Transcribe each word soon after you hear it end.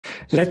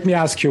Let me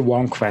ask you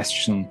one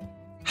question.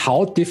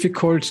 How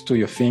difficult do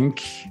you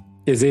think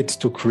is it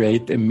to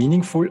create a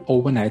meaningful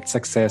overnight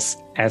success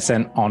as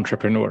an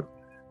entrepreneur?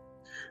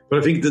 But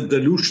I think the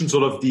delusion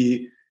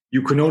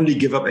you can only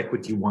give up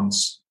equity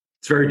once.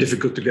 It's very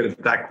difficult to get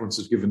it back once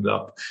you've given it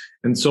up.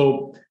 And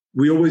so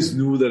we always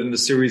knew that in the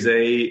Series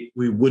A,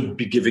 we would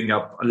be giving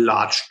up a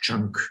large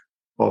chunk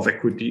of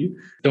equity.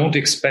 Don't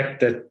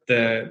expect that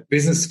the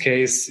business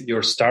case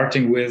you're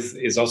starting with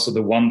is also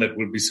the one that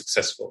will be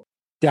successful.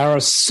 There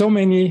are so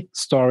many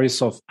stories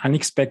of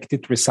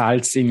unexpected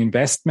results in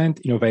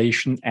investment,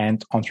 innovation,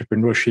 and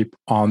entrepreneurship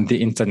on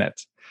the internet.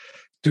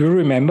 Do you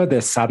remember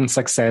the sudden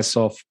success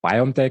of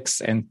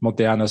BioNTech's and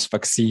Moderna's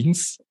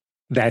vaccines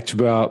that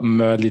were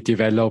merely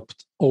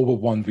developed over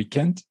one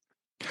weekend?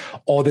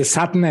 Or the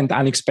sudden and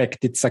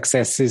unexpected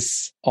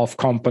successes of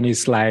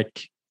companies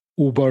like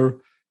Uber,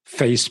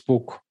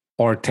 Facebook,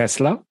 or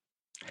Tesla?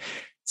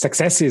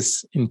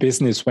 Successes in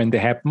business, when they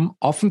happen,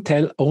 often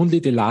tell only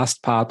the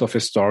last part of a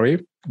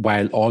story,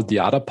 while all the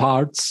other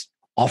parts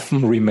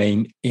often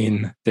remain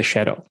in the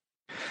shadow.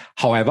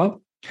 However,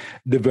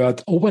 the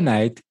word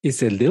overnight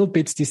is a little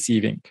bit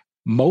deceiving.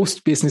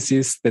 Most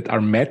businesses that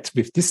are met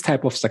with this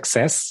type of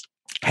success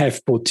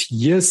have put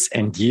years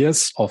and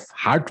years of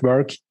hard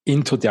work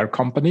into their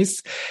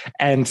companies,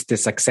 and the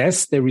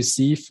success they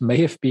receive may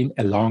have been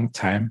a long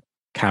time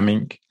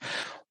coming.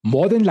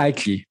 More than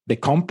likely, the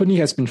company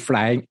has been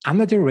flying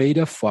under the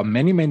radar for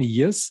many, many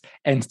years,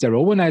 and their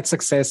overnight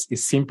success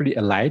is simply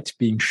a light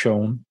being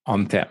shown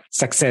on them.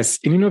 Success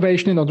in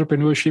innovation and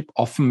entrepreneurship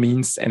often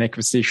means an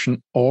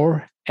acquisition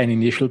or an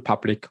initial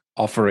public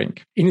offering.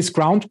 In his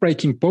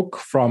groundbreaking book,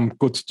 From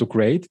Good to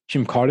Great,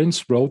 Jim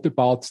Collins wrote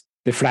about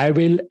the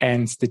flywheel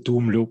and the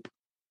doom loop.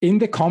 In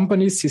the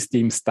companies his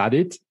team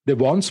studied, the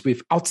ones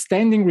with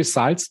outstanding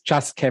results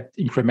just kept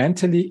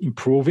incrementally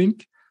improving,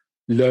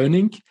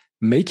 learning,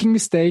 making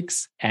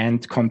mistakes,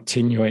 and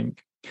continuing.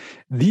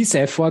 These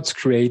efforts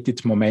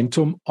created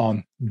momentum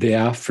on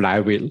their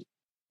flywheel.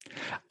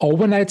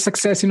 Overnight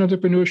success in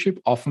entrepreneurship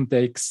often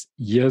takes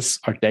years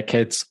or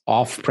decades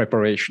of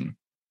preparation.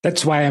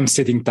 That's why I'm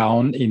sitting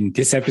down in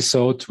this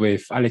episode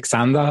with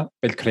Alexander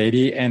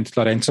Belcredi and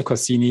Lorenzo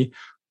Corsini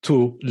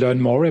to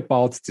learn more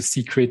about the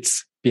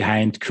secrets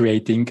behind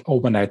creating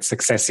overnight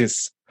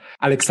successes.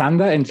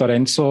 Alexander and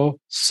Lorenzo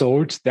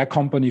sold their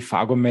company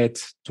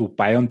Phagomed to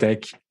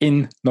BioNTech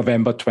in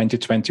November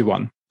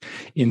 2021.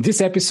 In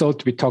this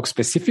episode, we talk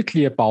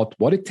specifically about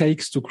what it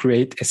takes to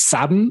create a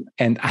sudden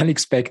and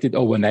unexpected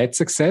overnight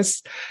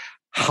success.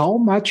 How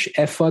much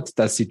effort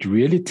does it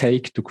really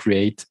take to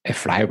create a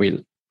flywheel?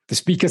 The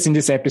speakers in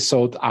this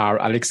episode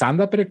are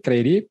Alexander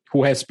Belcredi,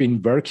 who has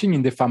been working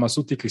in the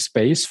pharmaceutical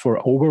space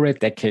for over a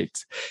decade.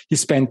 He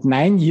spent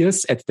 9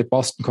 years at the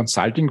Boston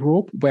Consulting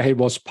Group, where he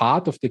was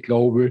part of the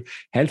global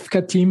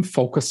healthcare team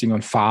focusing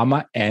on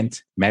pharma and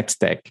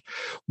medtech.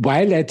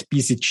 While at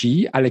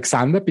BCG,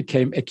 Alexander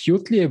became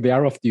acutely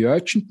aware of the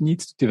urgent need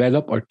to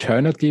develop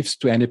alternatives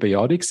to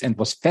antibiotics and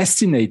was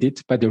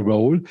fascinated by the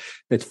role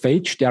that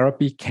phage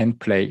therapy can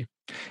play.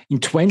 In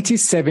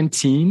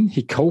 2017,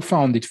 he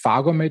co-founded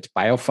Phagomed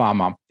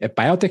Biopharma, a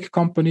biotech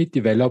company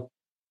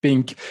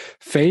developing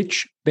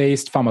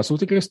phage-based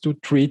pharmaceuticals to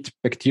treat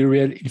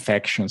bacterial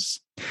infections.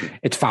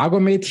 At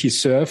Phagomed, he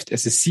served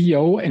as a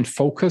CEO and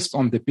focused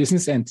on the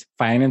business and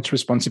finance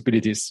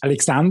responsibilities.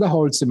 Alexander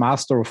holds a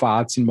Master of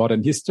Arts in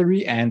Modern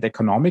History and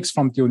Economics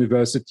from the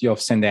University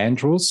of St.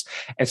 Andrews,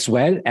 as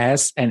well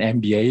as an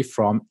MBA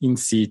from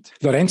INSEAD.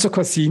 Lorenzo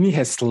Corsini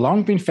has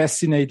long been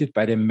fascinated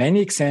by the many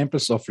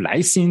examples of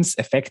lysines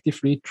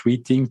effectively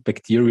treating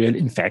bacterial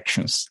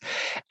infections,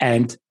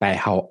 and by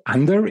how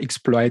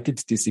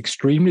underexploited this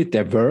extremely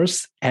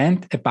diverse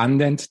and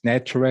abundant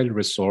natural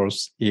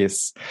resource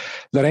is.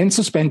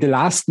 Lorenzo spent the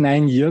last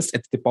 9 years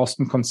at the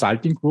Boston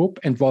Consulting Group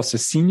and was a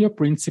senior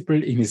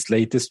principal in his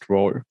latest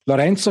role.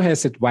 Lorenzo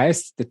has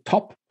advised the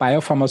top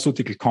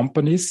biopharmaceutical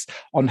companies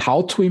on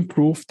how to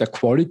improve their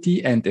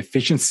quality and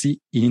efficiency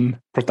in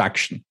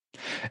production.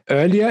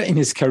 Earlier in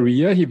his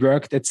career, he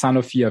worked at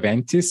Sanofi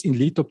Aventis in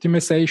lead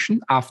optimization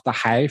after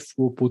high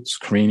throughput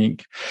screening.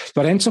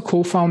 Lorenzo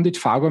co-founded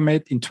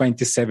Phagomed in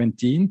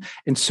 2017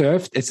 and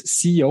served as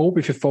CEO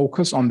with a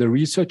focus on the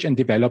research and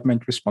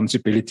development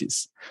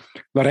responsibilities.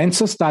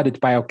 Lorenzo studied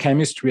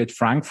biochemistry at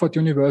Frankfurt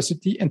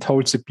University and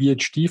holds a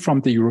PhD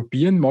from the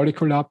European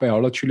Molecular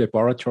Biology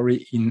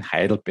Laboratory in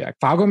Heidelberg.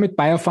 Phagomed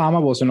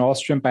Biopharma was an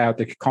Austrian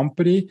biotech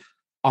company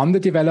on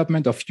the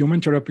development of human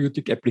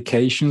therapeutic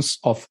applications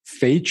of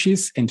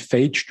phages and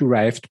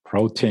phage-derived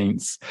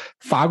proteins.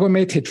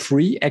 Phagomed had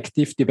 3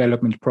 active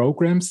development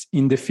programs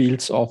in the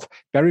fields of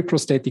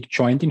periprosthetic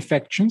joint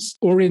infections,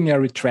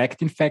 urinary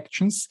tract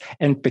infections,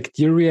 and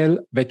bacterial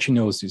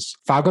vaginosis.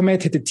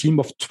 Phagomed had a team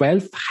of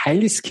 12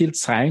 highly skilled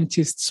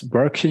scientists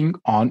working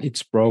on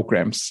its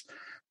programs.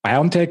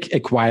 BioNTech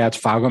acquired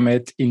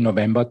Phagomed in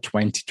November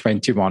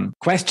 2021.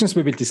 Questions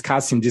we will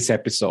discuss in this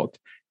episode: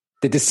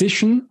 the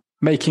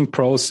decision-making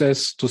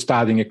process to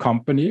starting a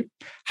company,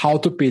 how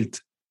to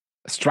build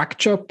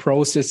structure,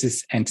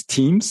 processes, and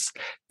teams,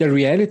 the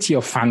reality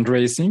of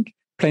fundraising,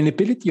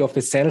 explainability of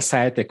a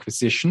sell-side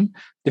acquisition,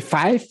 the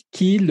 5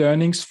 key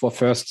learnings for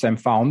first-time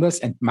founders,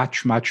 and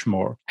much, much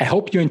more. I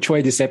hope you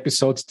enjoy this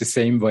episode the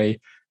same way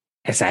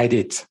as I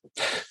did.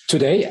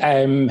 Today,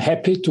 I'm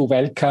happy to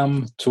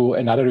welcome to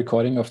another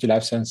recording of the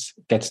Life Science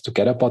Get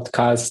Together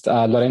podcast,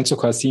 Lorenzo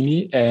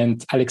Corsini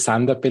and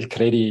Alexander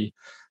Belcredi.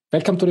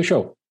 Welcome to the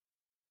show.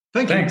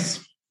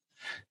 Thanks.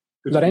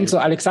 Lorenzo,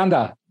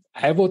 Alexander,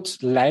 I would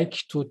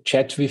like to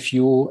chat with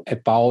you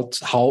about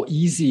how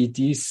easy it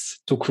is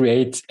to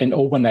create an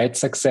overnight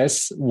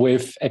success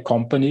with a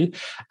company.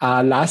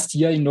 Last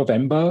year in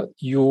November,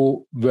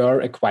 you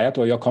were acquired,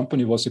 or your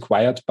company was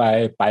acquired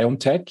by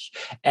BioNTech.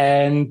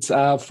 And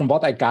from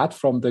what I got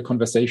from the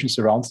conversations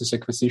around this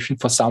acquisition,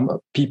 for some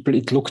people,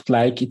 it looked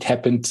like it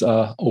happened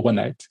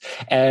overnight.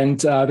 And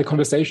the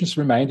conversations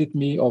reminded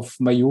me of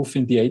my youth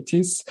in the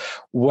 80s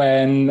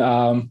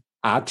when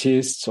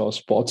artists or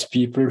sports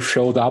people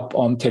showed up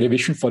on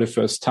television for the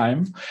first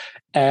time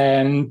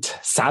and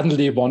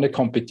suddenly won a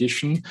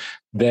competition.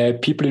 The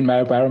people in my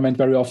environment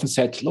very often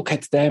said, look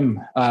at them.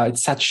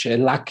 It's such a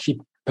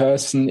lucky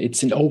person.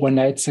 It's an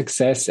overnight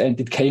success and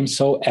it came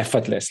so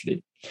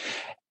effortlessly.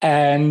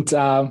 And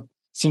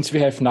since we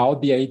have now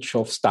the age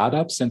of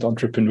startups and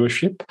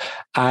entrepreneurship,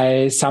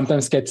 I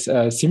sometimes get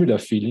a similar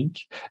feeling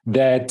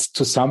that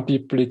to some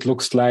people it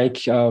looks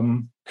like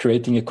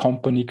creating a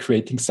company,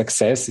 creating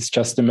success is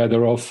just a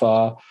matter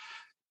of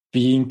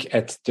being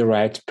at the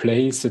right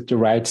place at the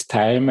right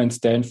time, and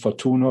then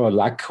fortuna or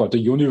luck or the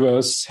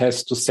universe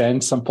has to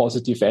send some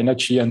positive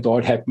energy and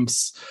all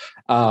happens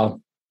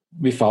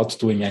without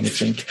doing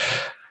anything.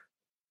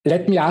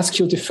 Let me ask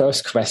you the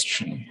first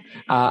question.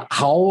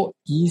 How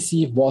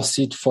easy was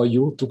it for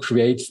you to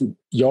create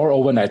your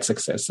overnight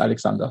success,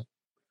 Alexander?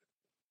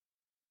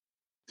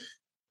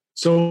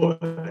 So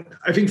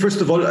I think,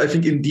 first of all, I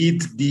think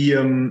indeed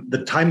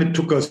the time it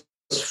took us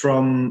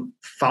from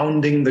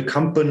founding the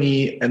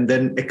company and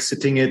then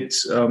exiting it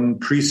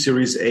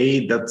pre-Series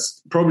A,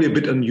 that's probably a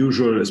bit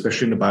unusual,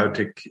 especially in the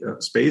biotech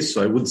space.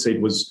 So I would say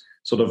it was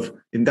sort of,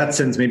 in that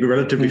sense, maybe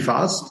relatively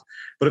fast.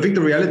 But I think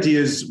the reality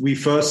is we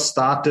first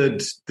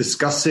started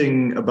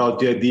discussing about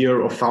the idea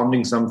of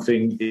founding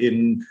something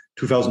in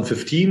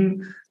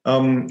 2015.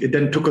 It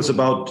then took us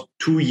about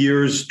 2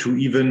 years to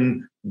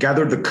even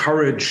gather the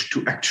courage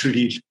to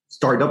actually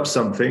start up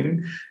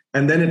something.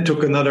 And then it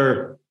took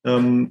another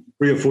 3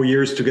 or 4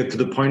 years to get to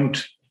the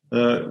point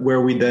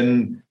where we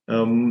then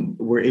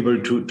were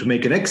able to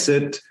make an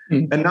exit.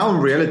 And now in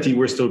reality,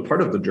 we're still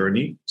part of the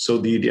journey. So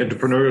the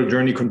entrepreneurial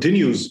journey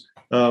continues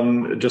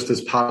just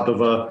as part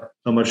of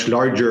a much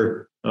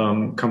larger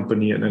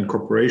company and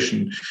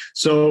corporation.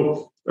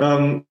 So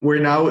we're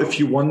now, if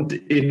you want,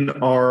 in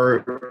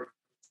our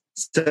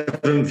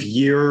 7th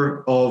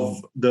year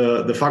of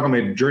the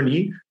Phagomed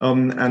journey,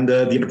 and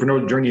the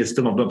entrepreneurial journey has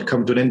still not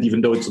come to an end,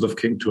 even though it sort of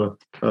came to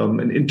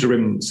an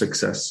interim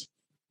success.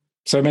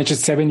 So I mentioned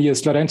 7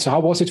 years. Lorenzo,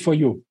 how was it for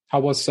you? How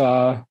was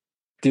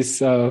this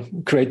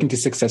creating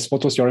this success?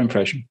 What was your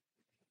impression?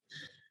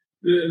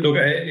 Look,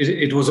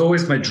 it was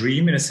always my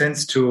dream, in a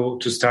sense, to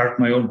start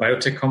my own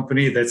biotech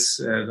company. That's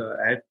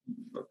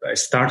I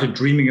started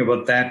dreaming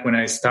about that when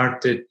I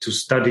started to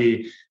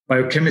study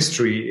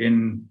biochemistry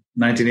in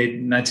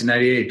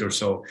 1998 or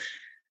so,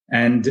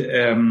 and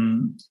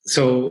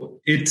so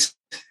it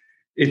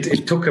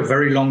took a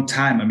very long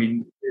time. I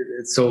mean,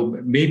 so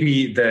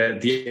maybe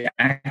the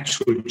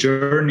actual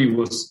journey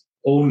was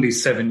only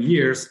 7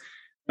 years,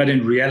 but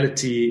in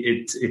reality,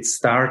 it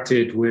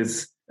started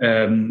with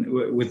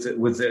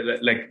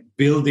like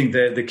building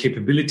the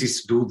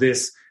capabilities to do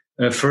this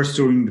first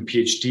during the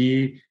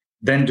PhD,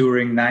 then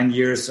during 9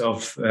 years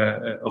of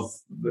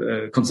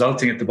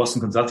consulting at the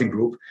Boston Consulting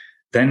Group,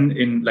 then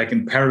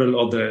in parallel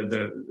all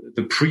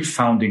the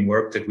pre-founding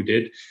work that we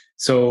did.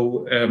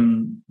 So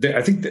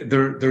I think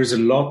there is a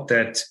lot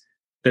that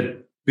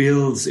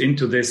builds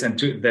into this and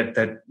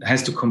that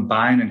has to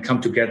combine and come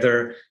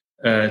together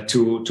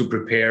to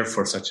prepare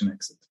for such an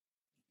exit.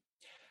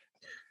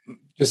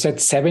 You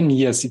said 7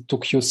 years. It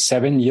took you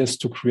 7 years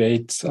to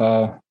create,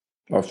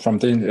 from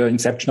the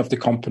inception of the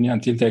company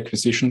until the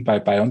acquisition by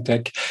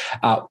BioNTech.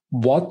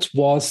 What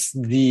was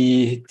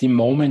the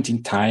moment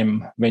in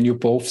time when you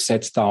both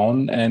sat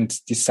down and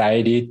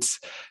decided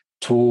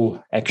to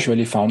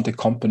actually found the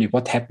company?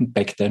 What happened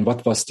back then?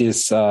 What was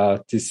this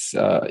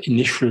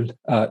initial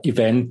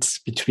event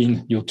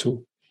between you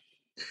two?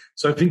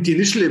 So I think the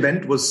initial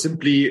event was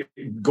simply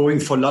going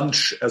for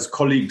lunch as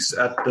colleagues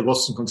at the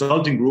Boston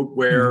Consulting Group,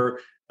 where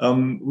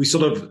we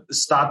sort of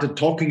started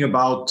talking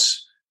about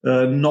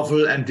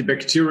novel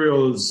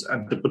antibacterials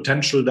and the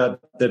potential that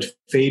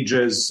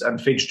phages and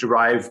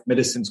phage-derived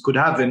medicines could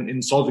have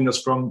in solving us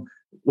from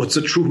what's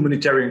a true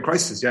humanitarian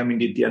crisis. Yeah, I mean,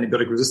 the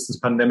antibiotic resistance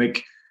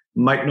pandemic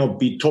might not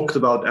be talked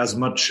about as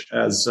much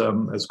as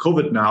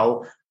COVID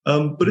now,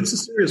 but it's a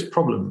serious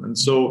problem. And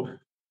so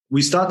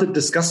we started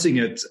discussing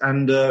it,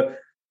 and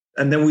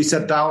then we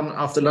sat down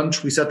after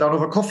lunch. We sat down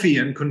over coffee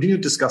and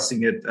continued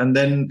discussing it, and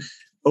then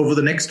over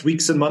the next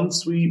weeks and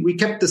months, we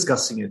kept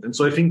discussing it. And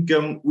so I think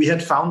we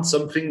had found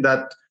something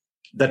that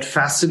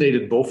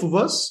fascinated both of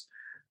us.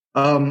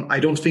 I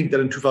don't think that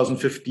in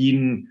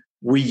 2015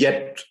 we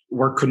yet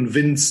were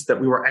convinced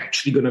that we were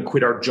actually going to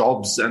quit our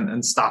jobs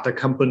and start a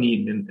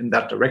company in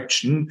that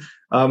direction.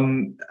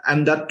 And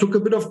that took a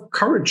bit of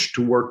courage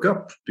to work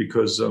up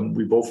because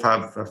we both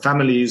have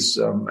families.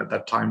 At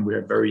that time, we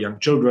had very young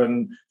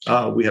children.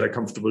 We had a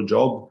comfortable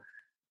job.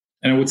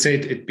 And I would say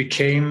it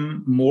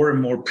became more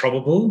and more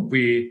probable.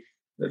 We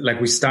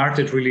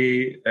started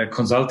really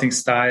consulting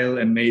style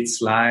and made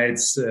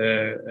slides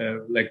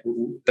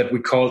that we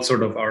called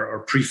sort of our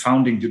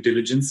pre-founding due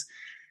diligence.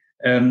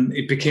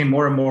 It became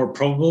more and more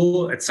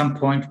probable. At some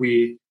point,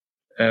 we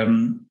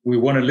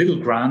won a little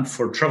grant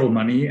for travel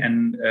money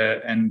and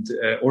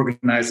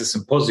organized a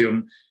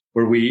symposium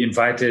where we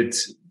invited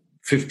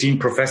 15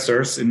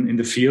 professors in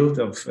the field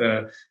of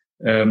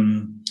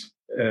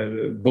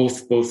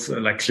both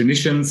like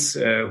clinicians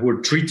who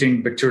were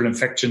treating bacterial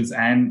infections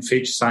and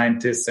phage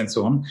scientists and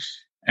so on,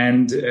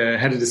 and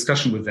had a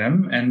discussion with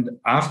them. And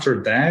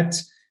after that,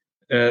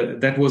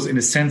 that was in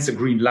a sense a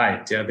green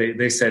light. Yeah,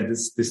 they said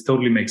this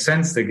totally makes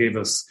sense. They gave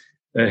us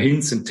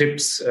hints and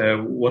tips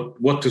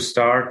what to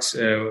start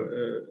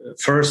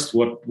first,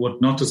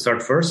 what not to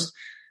start first.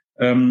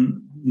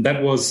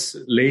 That was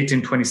late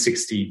in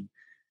 2016,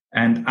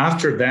 and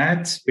after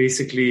that,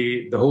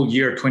 basically the whole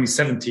year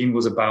 2017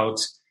 was about.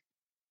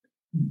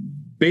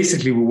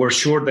 Basically, we were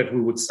sure that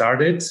we would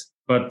start it,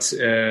 but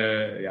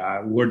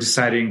we're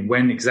deciding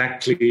when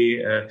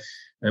exactly,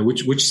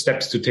 which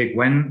steps to take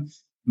when.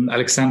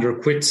 Alexander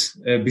quit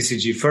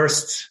BCG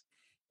first.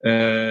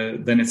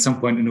 Then at some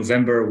point in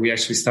November, we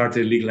actually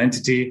started a legal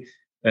entity,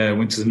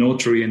 went to the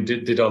notary and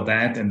did all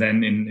that. And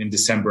then in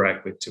December, I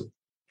quit too.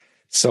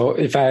 So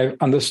if I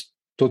understood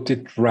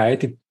it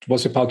right, it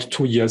was about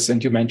 2 years.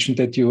 And you mentioned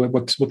that you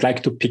would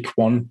like to pick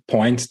one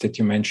point that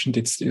you mentioned.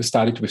 You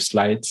started with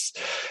slides.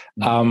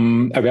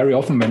 I very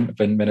often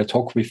when I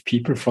talk with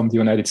people from the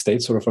United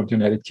States or from the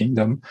United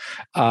Kingdom,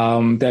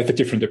 they have a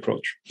different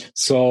approach.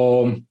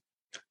 So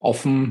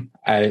often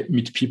I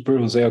meet people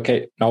who say,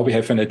 okay, now we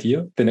have an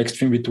idea. The next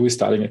thing we do is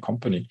starting a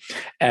company.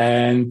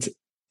 And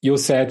you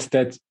said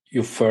that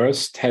you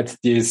first had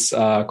this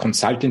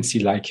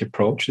consultancy-like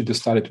approach that you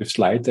started with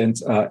slides, and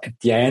at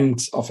the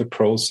end of a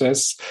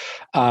process,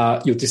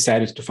 you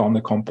decided to found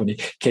a company.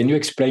 Can you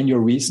explain your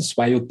reasons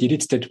why you did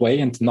it that way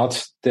and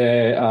not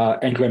the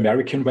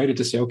Anglo-American way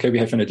to say, okay, we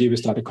have an idea, we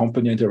start a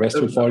company, and the rest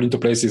will fall into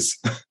places?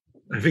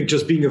 I think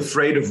just being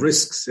afraid of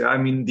risks. I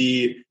mean,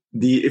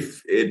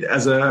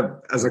 as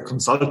a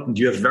consultant,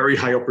 you have very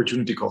high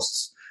opportunity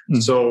costs.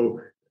 Mm. So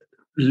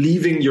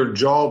leaving your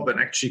job and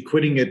actually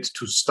quitting it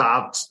to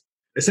start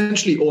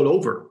essentially all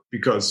over,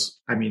 because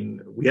I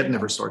mean, we had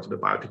never started a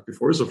biotech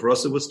before. So for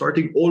us, it was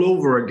starting all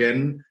over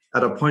again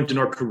at a point in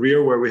our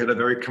career where we had a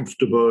very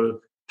comfortable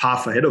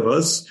path ahead of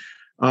us.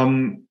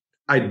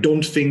 I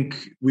don't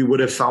think we would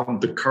have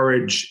found the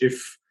courage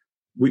if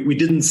we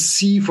didn't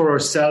see for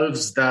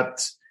ourselves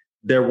that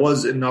there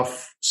was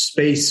enough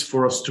space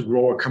for us to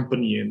grow a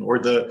company in, or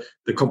the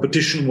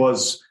competition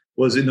was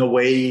in a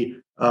way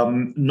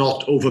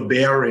not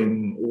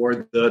overbearing,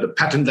 or the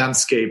patent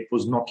landscape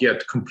was not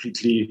yet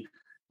completely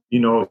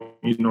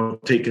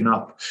taken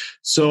up.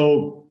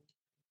 So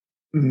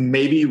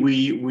maybe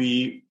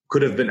we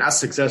could have been as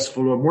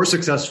successful or more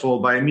successful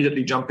by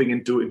immediately jumping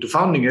into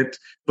founding it.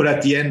 But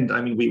at the end,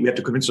 I mean, we had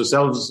to convince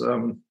ourselves.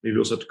 Maybe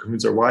also had to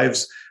convince our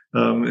wives.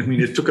 I mean,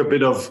 it took a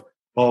bit of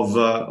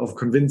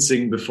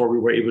convincing before we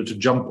were able to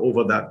jump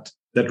over that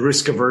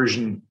risk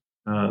aversion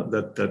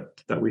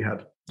that we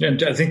had. Yeah,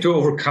 and I think to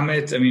overcome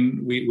it, I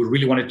mean, we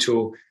really wanted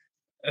to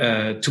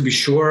be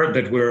sure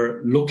that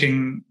we're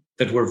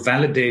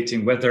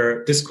validating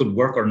whether this could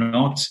work or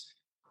not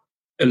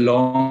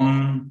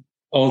along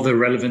all the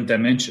relevant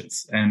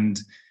dimensions. And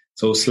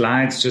so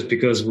slides, just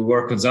because we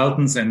were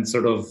consultants and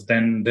sort of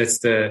then that's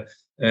the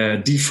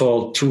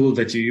default tool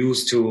that you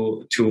use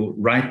to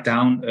write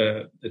down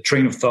a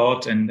train of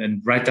thought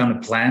and write down a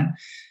plan.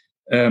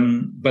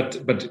 But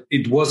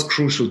it was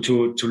crucial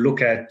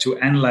to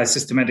analyze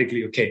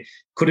systematically. Okay,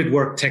 could it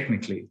work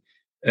technically?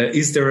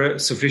 Is there a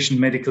sufficient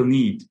medical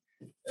need?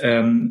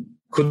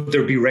 Could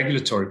there be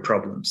regulatory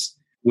problems?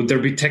 Would there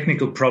be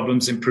technical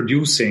problems in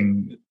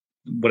producing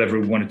whatever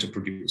we wanted to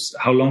produce?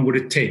 How long would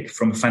it take?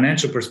 From a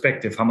financial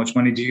perspective, how much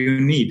money do you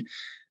need?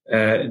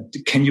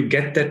 Can you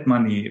get that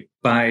money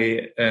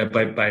by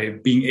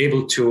being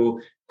able to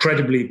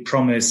credibly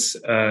promise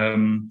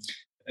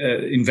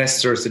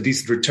investors a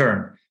decent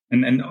return?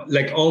 And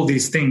like all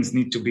these things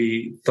need to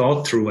be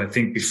thought through, I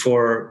think,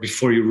 before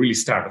you really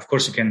start. Of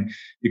course, you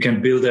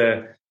can build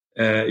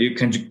you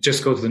can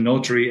just go to the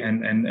notary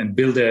and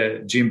build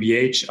a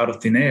GmbH out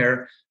of thin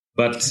air.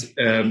 But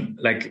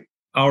like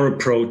our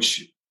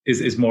approach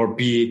is more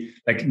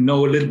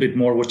know a little bit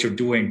more what you're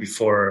doing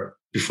before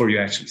you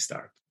actually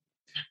start.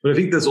 But I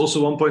think there's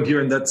also one point here,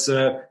 and that's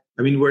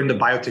we're in the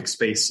biotech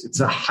space. It's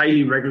a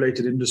highly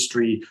regulated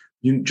industry.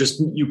 You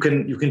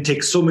can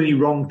take so many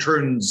wrong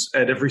turns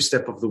at every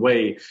step of the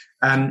way.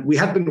 And we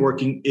have been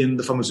working in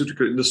the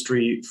pharmaceutical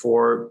industry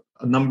for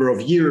a number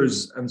of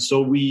years, and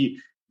so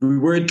we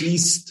were at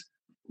least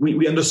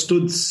we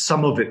understood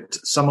some of it,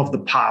 some of the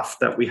path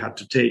that we had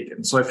to take.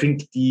 And so I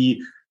think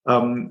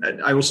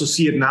I also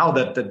see it now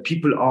that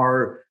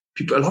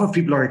a lot of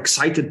people are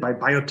excited by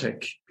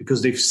biotech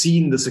because they've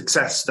seen the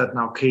success that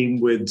now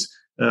came with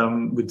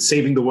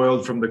saving the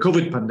world from the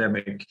COVID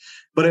pandemic.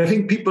 But I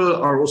think people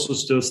are also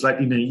still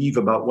slightly naive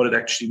about what it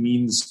actually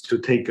means to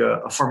take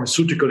a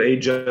pharmaceutical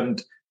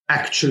agent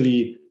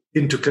actually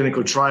into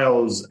clinical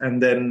trials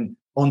and then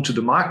onto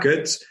the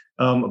market,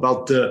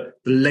 about the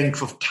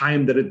length of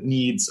time that it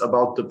needs,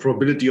 about the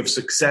probability of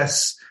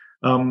success.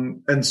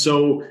 And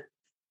so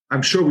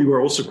I'm sure we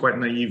were also quite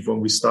naive when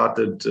we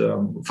started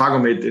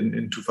Phagomate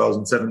in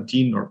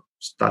 2017 or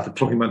started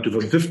talking about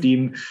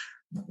 2015.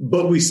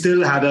 But we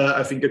still had,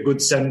 I think, a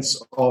good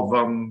sense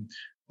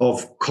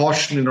of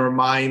caution in our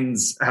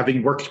minds,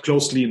 having worked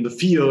closely in the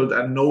field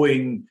and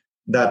knowing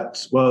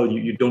that, well,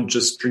 you don't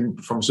just dream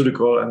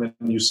pharmaceutical and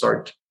then you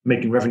start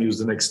making revenues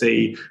the next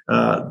day.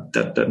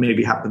 That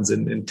maybe happens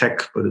in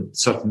tech, but it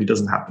certainly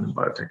doesn't happen in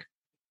biotech.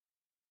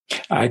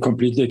 I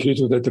completely agree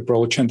to that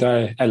approach, and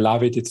I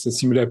love it. It's a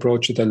similar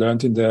approach that I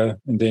learned in the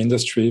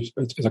industry.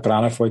 At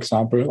Agrana, for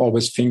example,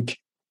 always think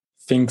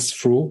things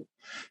through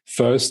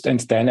first and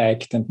then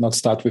act, and not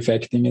start with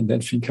acting and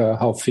then think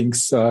how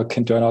things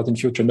can turn out in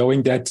future.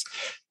 Knowing that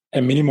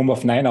a minimum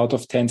of 9 out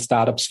of 10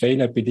 startups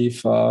fail, I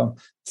believe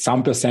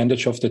some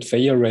percentage of that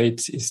failure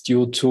rate is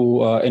due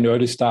to an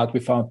early start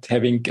without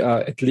having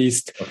at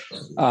least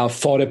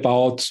thought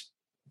about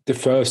the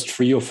first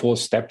 3 or 4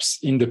 steps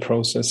in the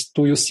process.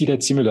 Do you see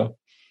that similar?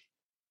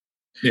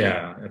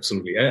 Yeah,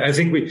 absolutely. I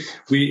think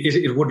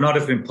it would not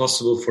have been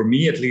possible for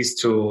me, at least,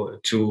 to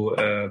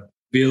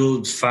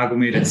build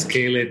Phagomate and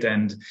scale it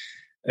and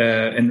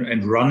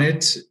run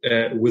it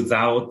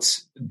without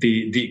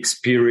the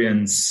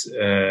experience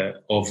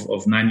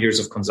of 9 years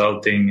of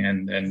consulting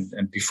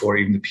and before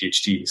even the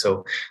PhD.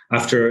 So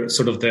after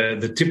sort of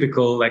the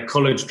typical like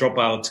college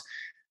dropout,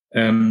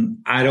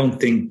 I don't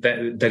think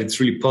that it's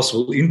really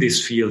possible in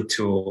this field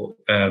to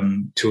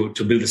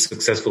build a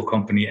successful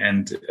company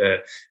and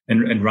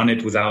run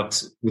it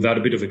without a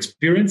bit of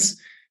experience.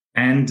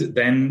 And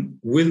then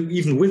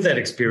even with that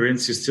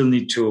experience, you still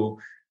need to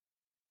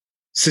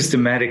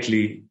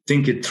systematically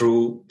think it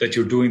through that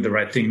you're doing the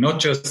right thing, not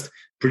just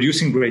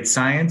producing great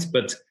science,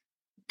 but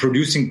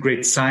producing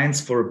great science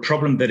for a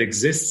problem that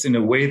exists in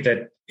a way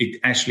that it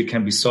actually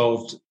can be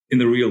solved in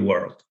the real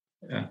world.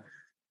 Yeah.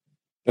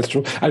 That's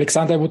true.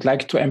 Alexander, I would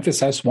like to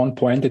emphasize one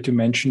point that you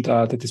mentioned,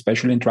 that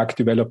especially in drug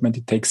development,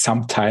 it takes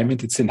some time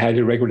and it's a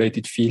highly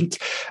regulated field.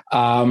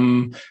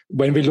 When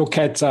we look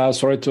at,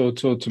 sorry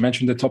to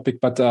mention the topic,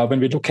 but when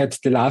we look at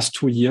the last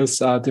 2 years,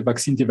 the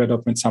vaccine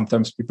development,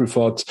 sometimes people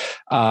thought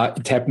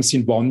it happens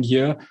in 1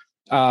 year.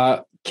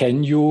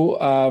 Can you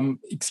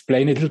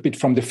explain a little bit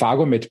from the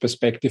Phagomate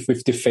perspective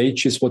with the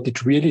phages, what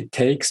it really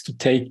takes to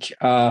take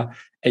a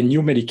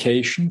new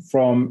medication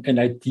from an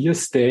idea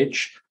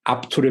stage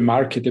up to the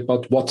market,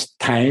 about what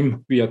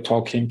time we are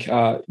talking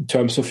in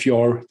terms of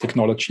your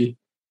technology?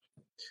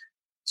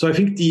 So I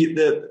think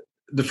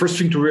the first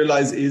thing to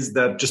realize is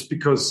that just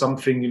because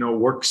something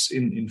works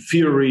in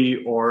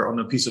theory or on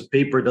a piece of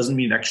paper doesn't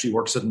mean it actually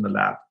works in the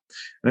lab.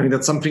 And I think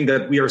that's something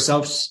that we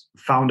ourselves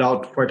found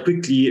out quite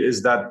quickly,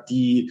 is that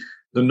the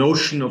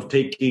notion of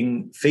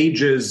taking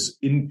phages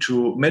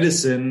into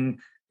medicine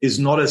is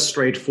not as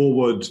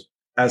straightforward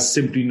as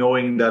simply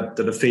knowing that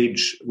a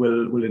phage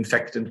will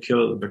infect and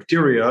kill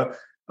bacteria,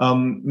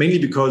 mainly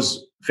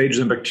because phages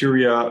and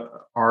bacteria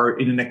are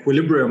in an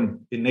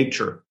equilibrium in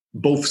nature.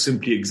 Both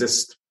simply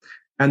exist.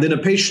 And in a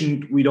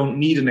patient, we don't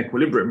need an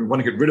equilibrium. We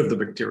want to get rid of the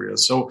bacteria.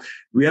 So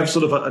we have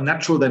sort of a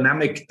natural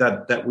dynamic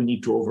that we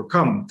need to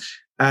overcome.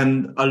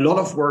 And a lot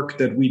of work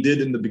that we did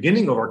in the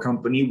beginning of our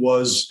company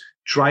was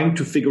trying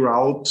to figure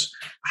out,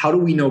 how do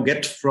we now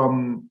get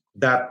from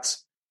that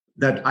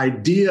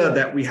idea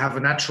that we have a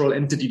natural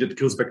entity that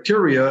kills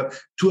bacteria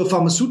to a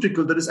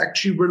pharmaceutical that is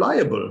actually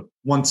reliable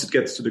once it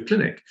gets to the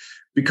clinic.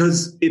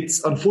 Because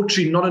it's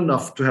unfortunately not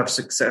enough to have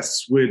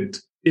success with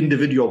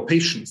individual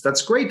patients.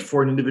 That's great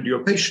for an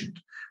individual patient.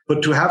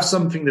 But to have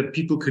something that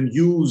people can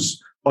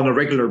use on a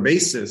regular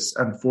basis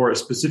and for a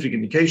specific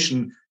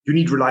indication, you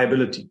need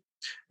reliability.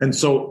 And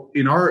so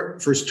in our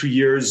first 2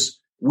 years,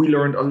 we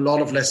learned a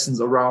lot of lessons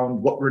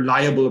around what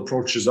reliable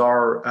approaches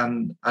are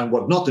and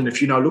what not. And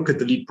if you now look at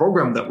the lead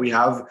program that we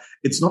have,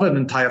 it's not an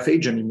entire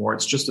phage anymore.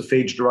 It's just a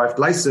phage-derived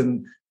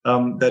glycine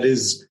that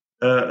is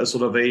a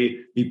sort of a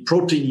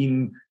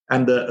protein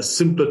and a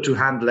simpler to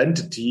handle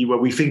entity, where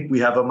we think we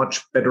have a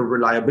much better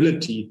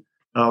reliability,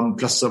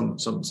 plus some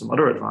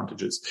other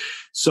advantages.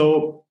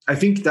 So I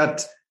think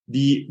that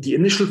the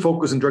initial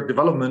focus in drug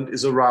development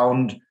is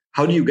around,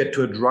 how do you get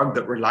to a drug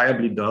that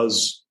reliably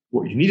does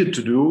what you need it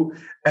to do?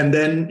 And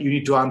then you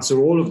need to answer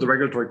all of the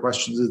regulatory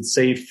questions. Is it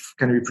safe?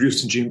 Can it be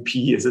produced in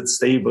GMP? Is it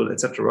stable,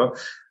 etc.?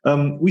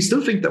 We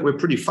still think that we're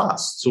pretty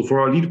fast. So for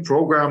our lead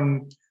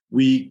program,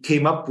 we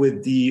came up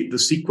with the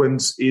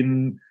sequence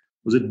in,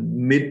 was it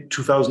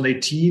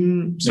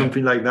mid-2018,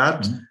 something like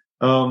that?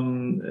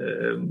 Mm-hmm.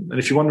 And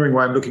if you're wondering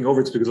why I'm looking over,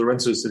 it's because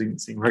Lorenzo is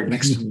sitting right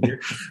next to me here.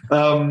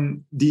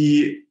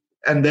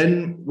 And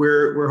then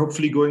we're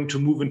hopefully going to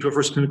move into a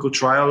first clinical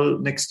trial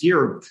next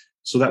year.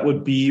 So that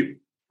would be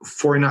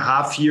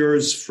 4.5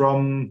 years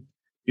from,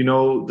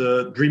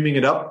 the dreaming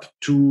it up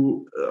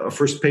to a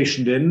first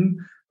patient in.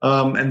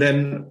 And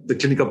then the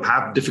clinical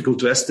path, difficult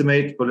to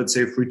estimate, but let's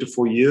say 3 to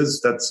 4 years.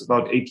 That's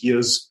about 8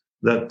 years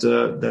that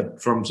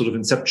from sort of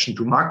inception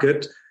to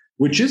market,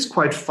 which is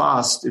quite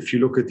fast if you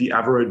look at the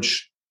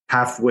average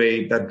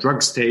pathway that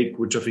drugs take,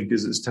 which I think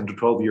is 10 to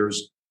 12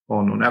 years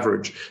on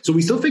average. So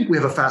we still think we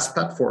have a fast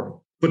platform,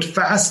 but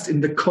fast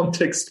in the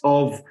context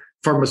of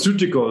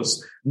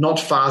pharmaceuticals, not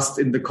fast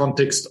in the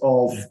context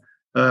of,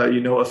 a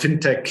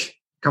fintech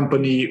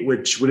company,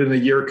 which within a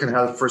year can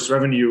have first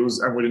revenues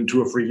and within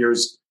 2 or 3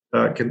 years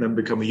can then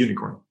become a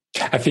unicorn.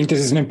 I think this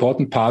is an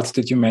important part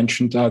that you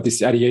mentioned,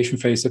 this ideation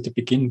phase at the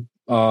beginning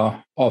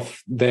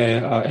of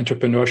the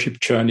entrepreneurship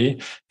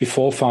journey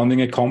before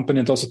founding a company,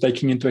 and also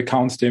taking into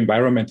account the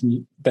environment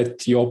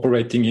that you're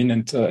operating in.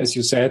 And as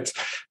you said,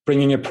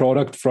 bringing a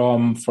product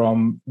from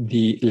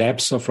the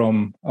labs or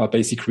from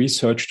basic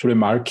research to the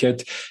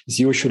market is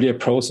usually a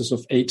process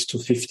of 8 to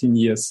 15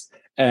 years.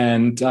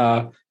 And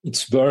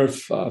it's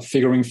worth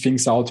figuring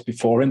things out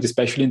before, and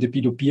especially in the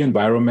B2B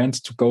environment,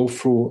 to go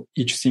through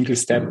each single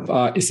step.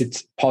 Is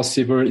it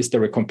possible? Is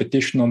there a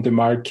competition on the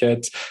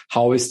market?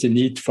 How is the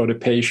need for the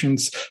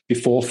patients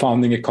before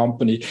founding a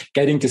company?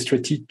 Getting the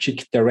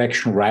strategic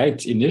direction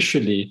right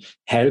initially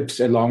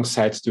helps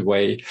alongside the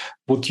way.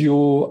 Would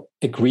you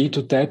agree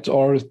to that,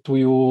 or do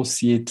you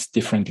see it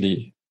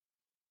differently?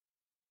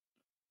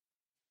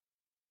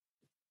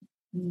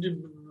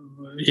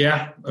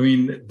 Yeah, I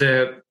mean,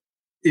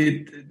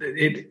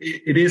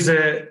 it is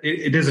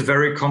a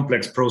very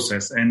complex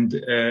process, and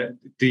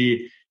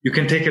you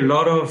can take a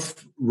lot of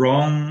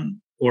wrong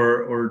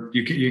or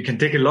you can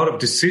take a lot of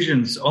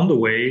decisions on the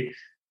way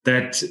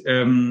that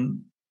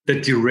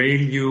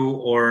derail you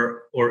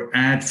or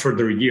add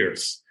further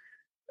years.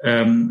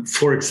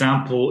 For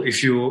example,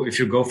 if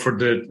you go for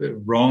the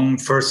wrong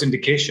first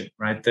indication,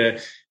 right?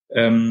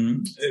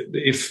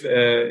 If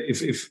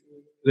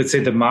let's say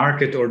the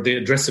market or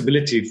the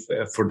addressability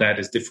for that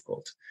is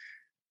difficult.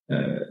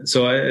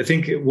 So I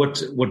think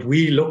what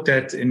we looked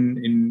at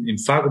in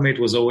Phagomate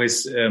was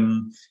always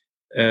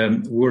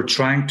we're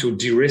trying to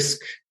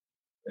de-risk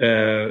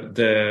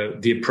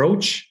the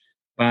approach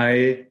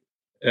by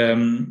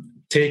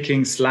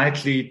taking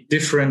slightly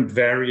different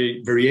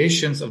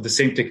variations of the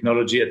same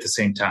technology at the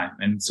same time.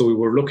 And so we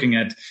were looking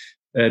at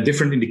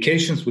different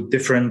indications with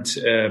different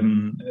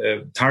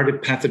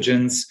target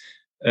pathogens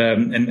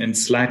and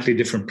slightly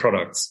different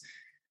products.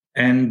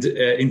 And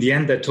in the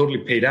end, that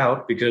totally paid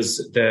out, because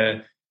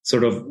the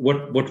sort of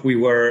what we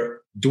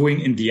were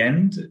doing in the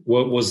end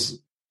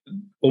was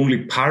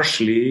only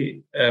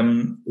partially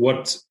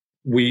what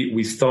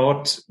we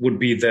thought would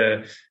be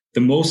the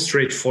most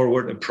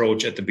straightforward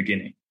approach at the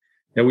beginning.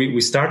 Now,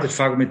 we started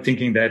Phagomate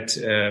thinking that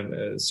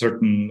a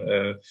certain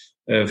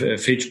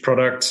phage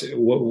product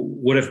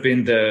would have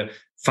been the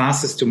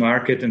fastest to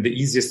market and the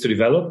easiest to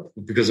develop,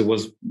 because it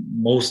was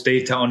most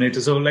data on it.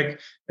 So, like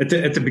at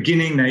the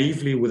beginning,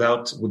 naively,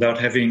 without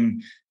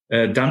having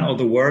done all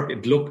the work,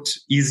 it looked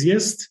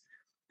easiest.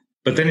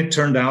 But then it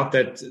turned out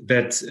that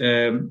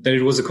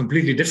it was a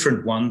completely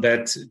different one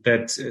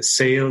that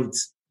sailed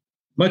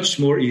much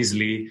more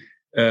easily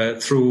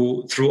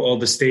through all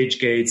the stage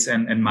gates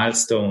and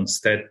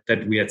milestones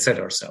that we had set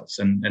ourselves.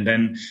 And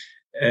then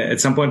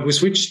at some point we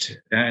switched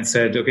and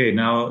said, okay,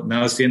 now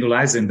it's the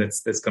endolysin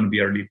that's going to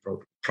be our lead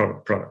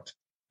product.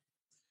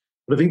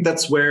 But I think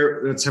that's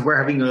where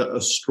having a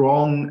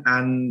strong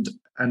and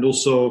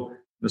also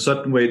in a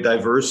certain way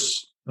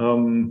diverse.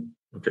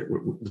 Okay,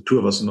 the two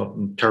of us are not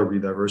terribly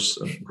diverse,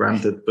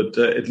 granted, but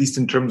at least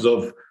in terms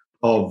of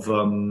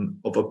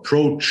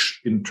approach,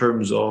 in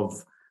terms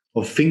of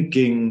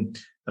thinking,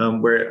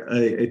 where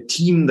a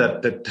team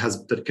that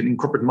can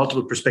incorporate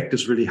multiple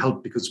perspectives really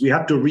help, because we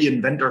have to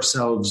reinvent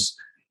ourselves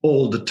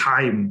all the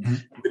time.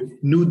 Mm-hmm.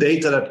 New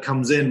data that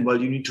comes in, well,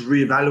 you need to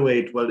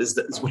reevaluate. Well, is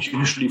what you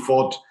initially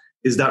thought,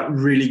 is that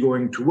really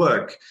going to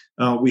work?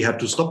 We had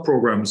to stop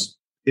programs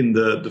in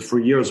the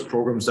 3 years,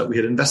 programs that we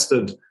had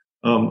invested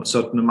a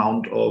certain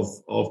amount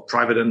of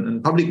private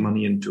and public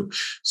money into.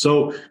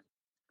 So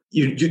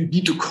you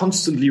need to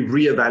constantly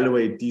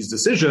reevaluate these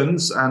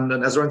decisions. And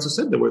as Lorenzo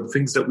said, there were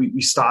things that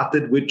we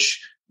started which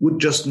would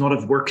just not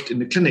have worked in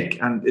the clinic,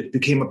 and it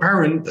became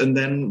apparent. And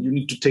then you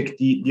need to take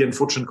the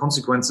unfortunate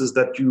consequences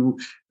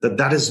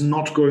that is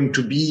not going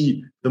to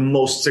be the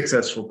most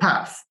successful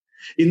path.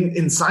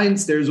 In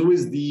science, there's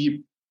always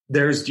the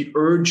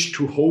urge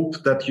to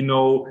hope that,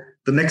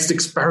 the next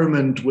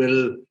experiment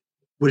will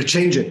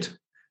change it.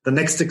 The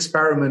next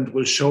experiment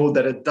will show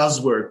that it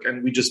does work,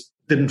 and we just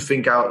didn't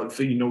think out,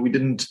 we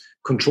didn't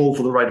control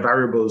for the right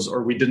variables,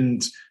 or we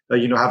didn't,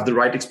 have the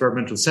right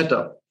experimental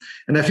setup.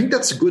 And I think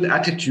that's a good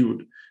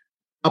attitude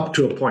up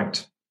to a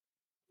point.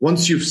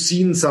 Once you've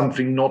seen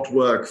something not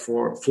work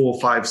for 4,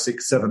 5,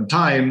 6, 7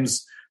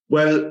 times,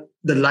 well,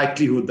 the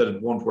likelihood that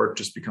it won't work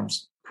just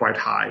becomes quite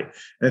high.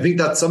 And I think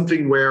that's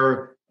something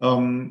where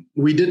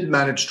we did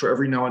manage to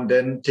every now and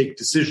then take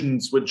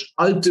decisions which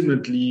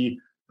ultimately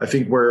I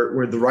think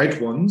were the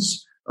right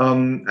ones,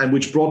 and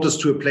which brought us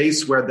to a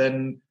place where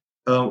then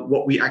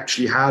what we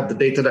actually had, the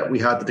data that we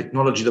had, the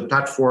technology, the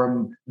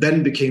platform,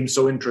 then became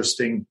so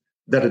interesting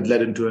that it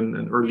led into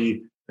an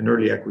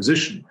early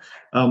acquisition.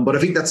 But I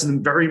think that's a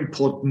very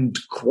important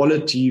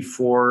quality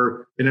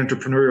for an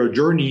entrepreneurial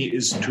journey,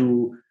 is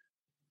to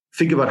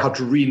think about how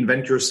to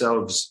reinvent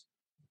yourselves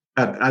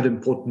at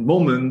important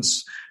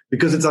moments,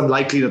 because it's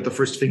unlikely that the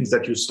first things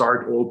that you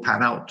start all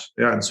pan out.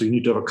 Yeah, and so you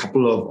need to have a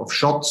couple of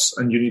shots,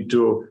 and you need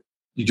to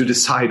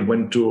decide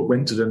when to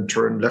then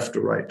turn left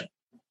or right.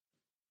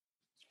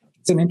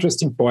 It's an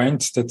interesting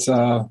point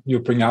that you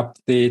bring up,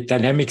 the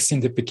dynamics in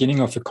the beginning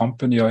of a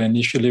company, or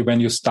initially when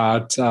you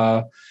start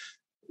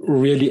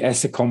really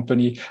as a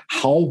company.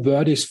 How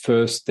were these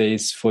first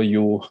days for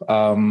you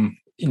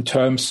in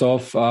terms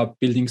of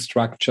building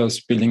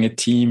structures, building a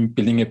team,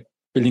 building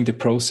the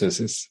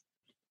processes?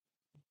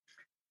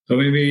 So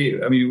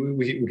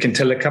we can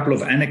tell a couple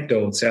of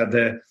anecdotes. Yeah,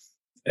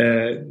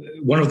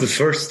 one of the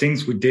first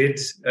things we did,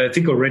 I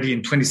think already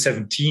in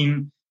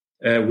 2017,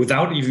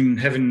 without even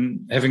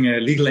having a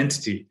legal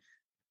entity,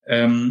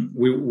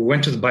 we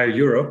went to the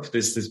BioEurope,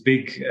 this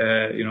big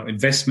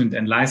investment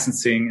and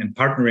licensing and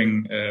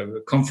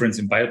partnering conference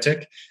in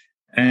biotech,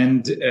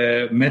 and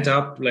met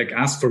up,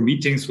 asked for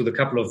meetings with a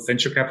couple of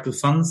venture capital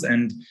funds,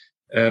 and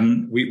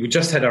we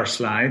just had our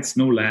slides,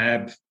 no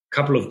lab,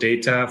 couple of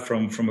data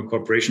from a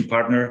corporation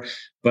partner,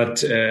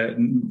 but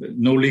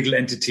no legal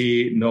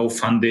entity, no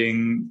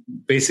funding,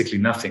 basically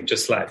nothing,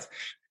 just slides.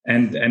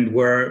 And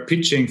we're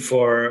pitching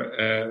for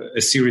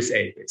a Series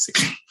A,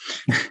 basically.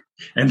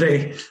 And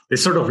they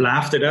sort of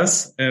laughed at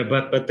us,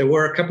 but there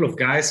were a couple of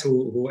guys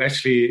who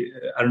actually,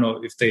 I don't know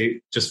if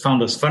they just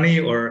found us funny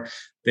or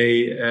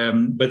they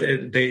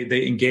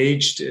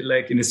engaged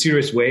in a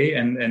serious way,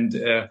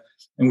 and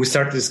we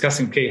started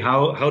discussing, okay,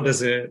 how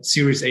does a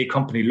Series A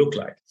company look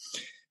like?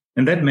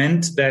 And that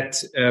meant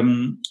that,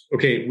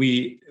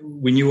 we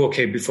knew,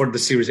 before the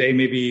Series A,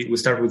 maybe we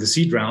start with the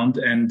seed round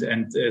and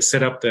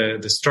set up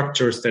the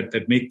structures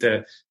that make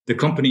the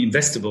company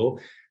investable.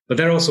 But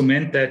that also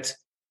meant that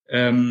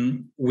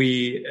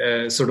we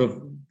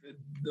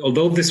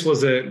although this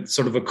was a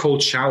sort of a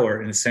cold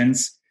shower in a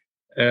sense,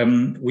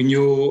 we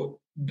knew,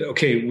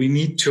 we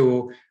need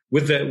to,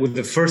 with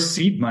the first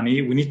seed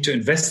money, we need to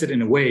invest it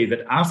in a way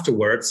that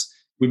afterwards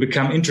we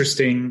become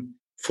interesting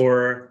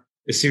for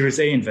a Series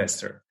A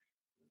investor.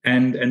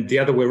 And the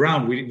other way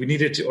around, we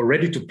needed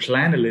already to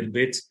plan a little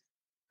bit,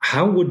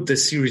 how would the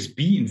Series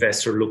B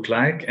investor look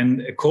like?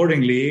 And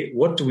accordingly,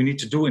 what do we need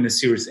to do in a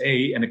Series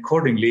A? And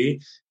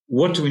accordingly,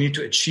 what do we need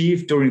to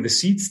achieve during the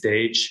seed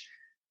stage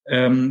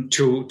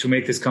to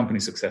make this company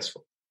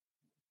successful?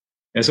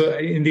 And so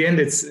in the end,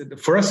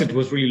 for us, it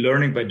was really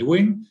learning by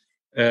doing.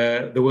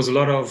 There was a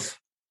lot of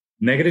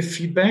negative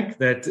feedback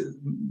that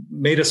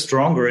made us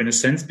stronger in a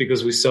sense,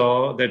 because we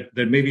saw that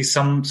maybe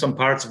some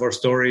parts of our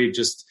story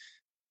just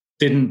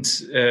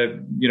didn't,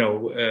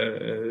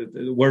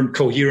 weren't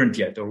coherent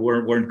yet, or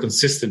weren't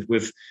consistent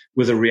with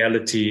a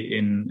reality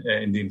in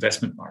the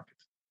investment market.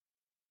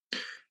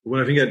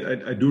 What I think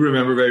I do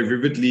remember very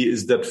vividly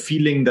is that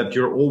feeling that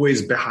you're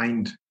always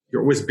behind.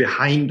 You're always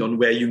behind on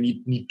where you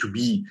need to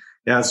be.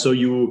 Yeah, so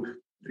you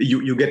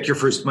get your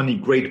first money,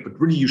 great, but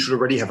really you should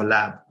already have a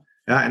lab.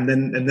 Yeah, and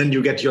then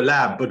you get your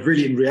lab, but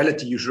really in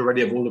reality you should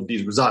already have all of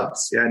these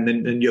results. Yeah, and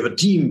then you have a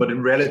team, but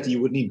in reality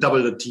you would need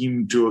double the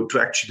team to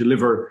actually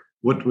deliver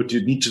what you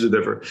need to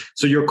deliver.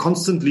 So you're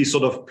constantly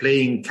sort of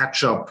playing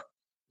catch up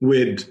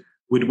with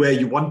where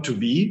you want to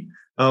be,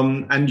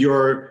 and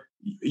you're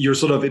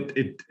sort of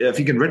it. I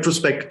think in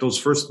retrospect, those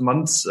first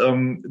months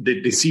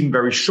they seem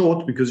very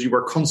short because you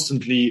were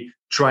constantly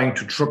trying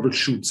to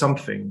troubleshoot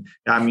something.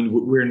 I mean,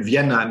 we're in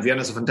Vienna, and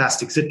Vienna is a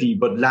fantastic city,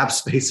 but lab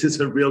space is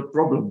a real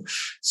problem.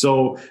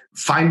 So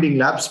finding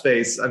lab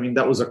space, I mean,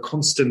 that was a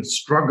constant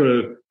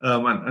struggle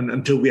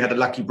until we had a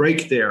lucky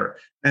break there.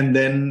 And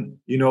then,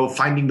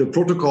 finding the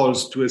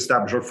protocols to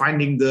establish, or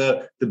finding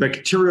the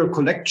bacterial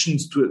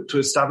collections to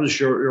establish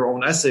your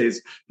own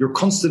assays. You're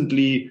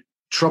constantly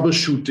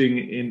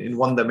troubleshooting in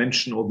one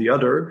dimension or the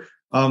other.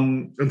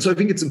 And so I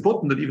think it's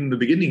important that even in the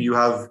beginning, you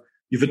have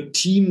a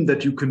team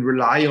that you can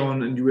rely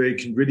on, and you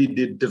can really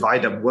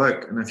divide up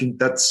work. And I think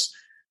that's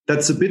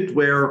a bit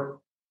where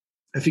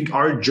I think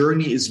our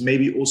journey is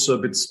maybe also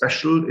a bit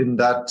special, in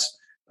that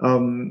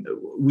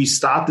we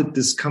started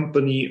this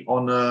company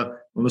on a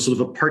sort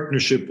of a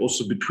partnership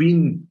also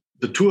between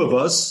the two of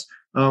us,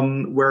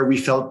 where we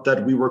felt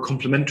that we were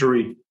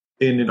complementary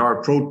in our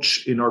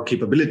approach, in our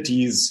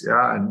capabilities.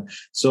 Yeah. And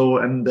so,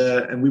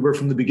 and we were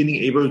from the beginning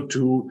able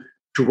to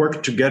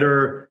work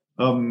together,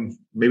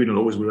 maybe not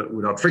always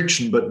without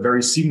friction, but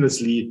very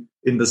seamlessly,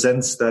 in the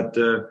sense that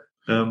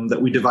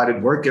we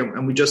divided work,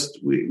 and we just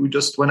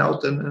went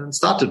out and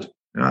started,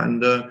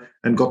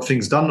 and got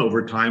things done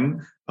over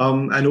time,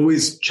 and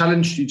always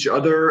challenged each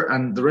other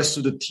and the rest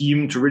of the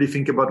team to really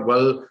think about,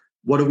 well,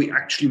 what do we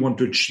actually want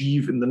to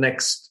achieve in the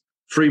next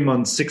 3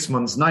 months, 6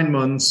 months, 9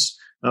 months?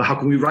 How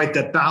can we write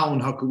that down?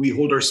 How can we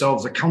hold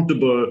ourselves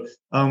accountable?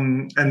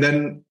 And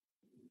then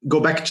go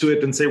back to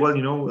it and say, well,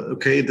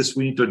 okay, this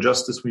we need to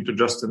adjust,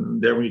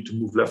 and there we need to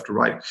move left or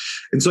right.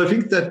 And so I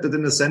think that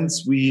in a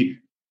sense, we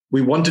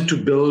wanted to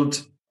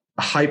build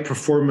a high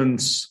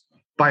performance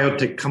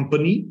biotech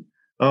company.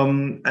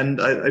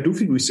 And I do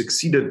think we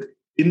succeeded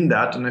in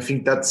that. And I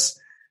think that's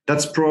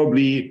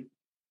probably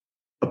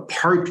a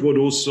part what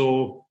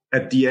also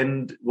at the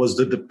end was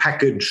the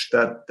package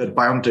that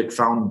BioNTech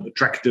found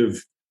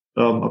attractive,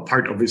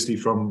 apart obviously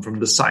from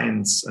the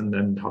science and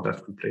then how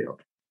that could play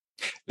out.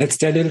 Let's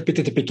stay a little bit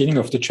at the beginning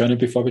of the journey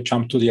before we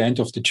jump to the end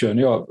of the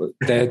journey, or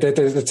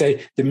let's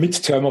say the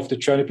midterm of the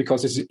journey,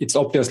 because it's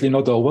obviously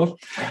not over.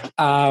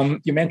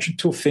 You mentioned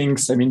two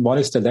things. I mean, one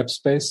is the lab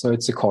space. So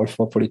it's a call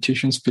for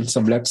politicians, build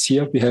some labs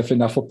here. We have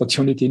enough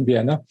opportunity in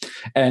Vienna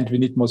and we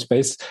need more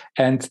space.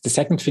 And the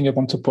second thing I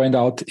want to point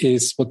out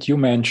is what you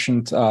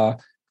mentioned,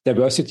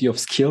 diversity of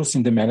skills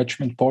in the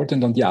management board.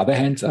 And on the other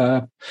hand,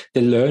 the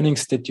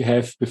learnings that you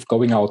have with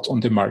going out on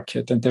the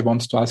market. And I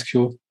want to ask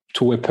you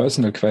to a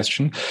personal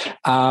question.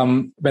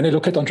 When I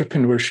look at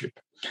entrepreneurship,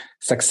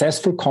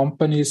 successful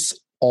companies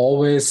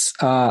always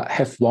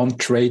have one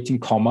trait in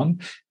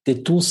common. They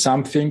do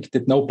something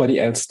that nobody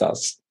else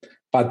does.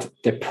 But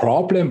the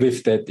problem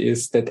with that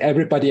is that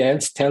everybody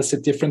else tells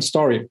a different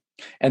story.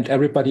 And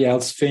everybody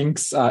else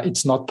thinks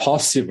it's not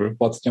possible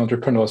what the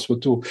entrepreneurs would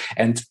do.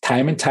 And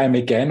time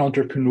again,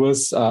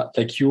 entrepreneurs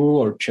like you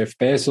or Jeff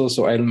Bezos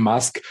or Elon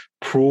Musk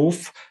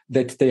prove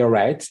that they are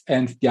right.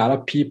 And the other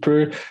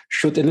people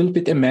should a little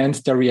bit amend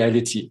their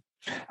reality.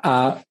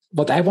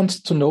 What I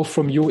want to know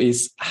from you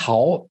is,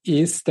 how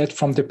is that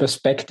from the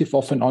perspective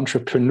of an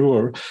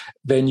entrepreneur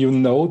when you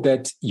know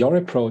that your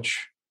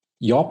approach,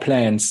 your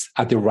plans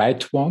are the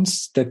right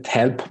ones that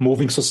help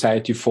moving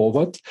society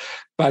forward,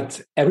 but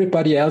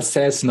everybody else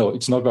says, no,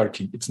 it's not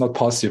working, it's not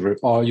possible,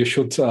 or you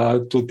should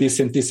do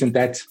this and this and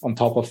that on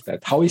top of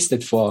that. How is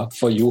that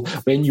for you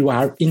when you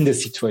are in the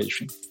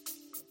situation?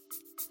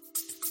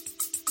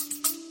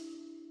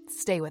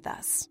 Stay with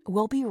us.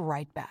 We'll be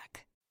right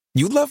back.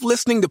 You love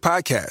listening to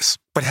podcasts,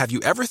 but have you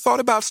ever thought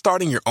about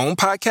starting your own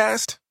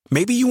podcast?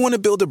 Maybe you want to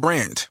build a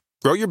brand,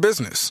 grow your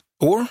business,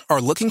 or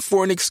are looking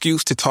for an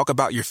excuse to talk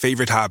about your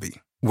favorite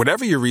hobby.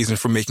 Whatever your reason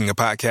for making a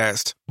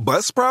podcast,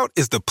 Buzzsprout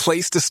is the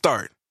place to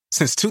start.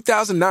 Since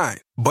 2009,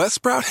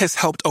 Buzzsprout has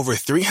helped over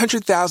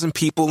 300,000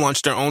 people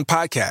launch their own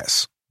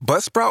podcasts.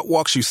 Buzzsprout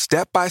walks you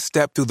step by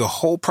step through the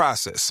whole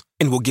process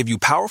and will give you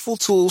powerful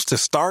tools to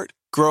start,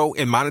 grow,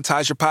 and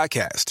monetize your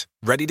podcast.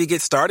 Ready to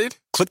get started?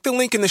 Click the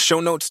link in the show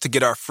notes to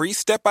get our free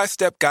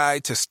step-by-step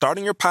guide to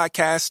starting your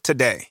podcast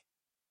today.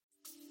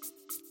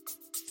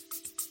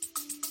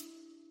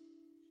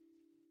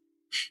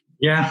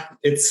 Yeah,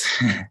 it's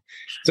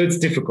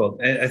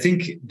difficult. I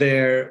think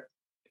there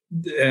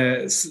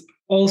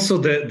also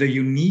the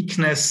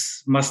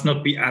uniqueness must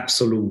not be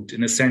absolute,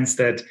 in a sense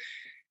that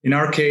in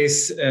our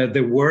case,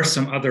 there were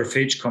some other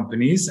phage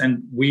companies,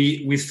 and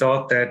we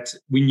thought that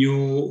we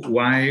knew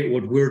why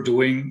what we're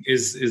doing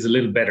is a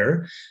little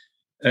better.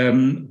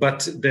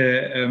 But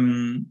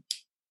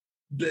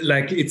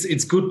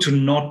it's good to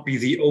not be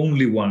the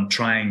only one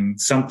trying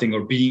something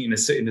or being in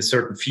a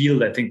certain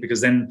field, I think,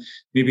 because then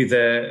maybe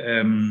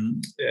the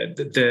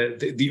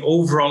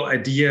overall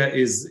idea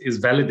is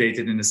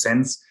validated in a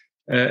sense,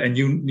 and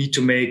you need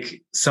to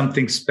make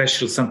something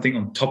special, something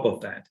on top of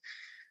that.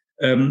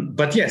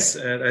 But yes,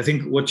 I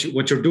think what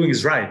you're doing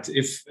is right.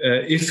 If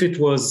it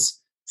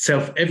was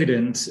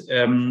self-evident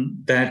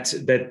that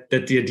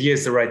the idea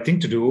is the right thing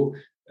to do,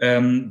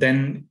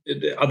 then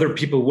other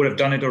people would have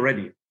done it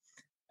already.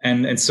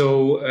 And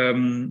so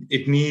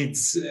it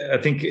needs, I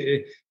think,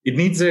 it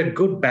needs a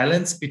good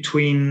balance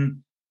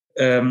between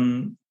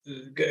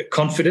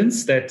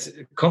confidence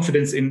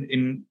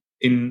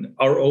in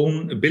our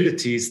own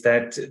abilities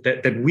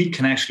that we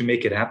can actually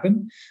make it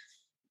happen.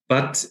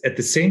 But at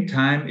the same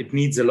time, it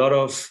needs a lot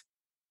of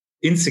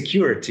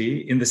insecurity,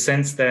 in the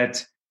sense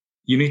that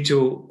you need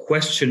to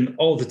question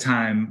all the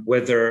time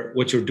whether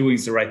what you're doing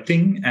is the right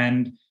thing.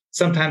 And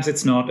sometimes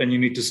it's not, and you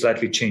need to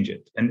slightly change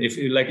it. And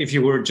if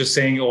you were just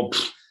saying,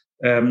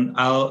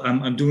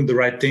 I'm doing the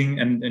right thing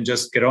and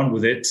just get on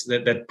with it,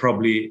 that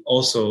probably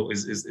also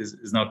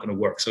is not going to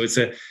work. So it's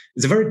a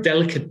very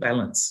delicate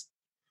balance.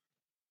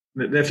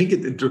 I think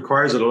it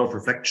requires a lot of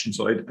reflection.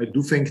 So I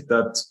do think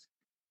that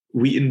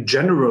we, in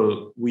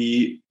general,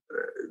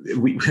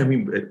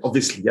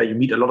 obviously, you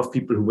meet a lot of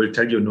people who will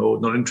tell you, no,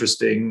 not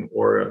interesting,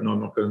 or no,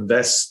 I'm not going to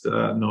invest.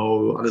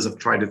 No, others have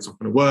tried, it's not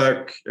going to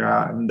work.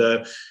 And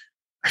I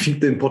think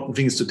the important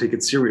thing is to take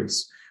it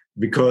serious,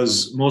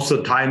 because most of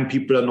the time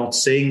people are not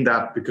saying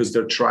that because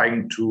they're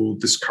trying to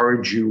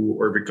discourage you,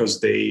 or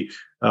because they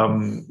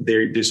want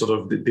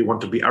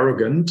to be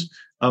arrogant.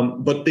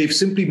 But they've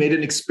simply made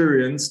an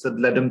experience that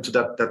led them to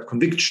that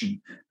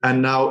conviction.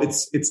 And now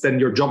it's then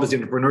your job as the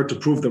entrepreneur to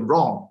prove them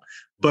wrong.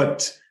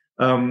 But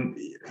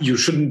you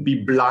shouldn't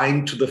be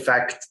blind to the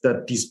fact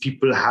that these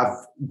people have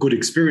good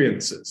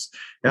experiences.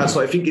 Yeah.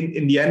 So I think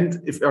in the end,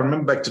 if I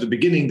remember back to the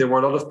beginning, there were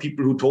a lot of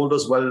people who told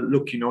us, well,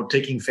 look,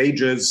 taking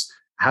phages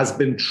has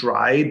been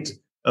tried.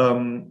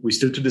 We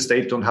still to this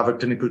date don't have a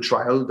clinical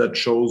trial that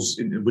shows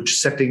in which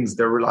settings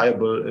they're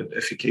reliable and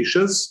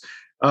efficacious.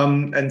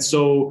 And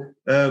so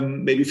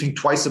maybe think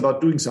twice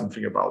about doing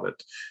something about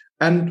it.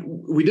 And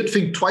we did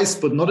think twice,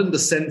 but not in the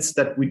sense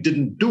that we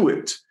didn't do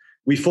it.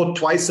 We thought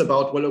twice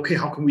about, well, okay,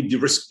 how can we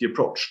de-risk the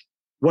approach?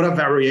 What are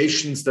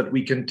variations that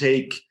we can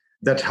take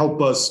that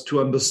help us to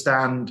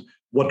understand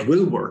what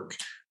will work?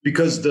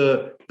 Because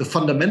the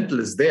fundamental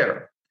is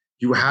there.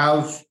 You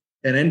have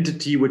an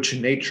entity which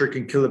in nature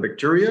can kill a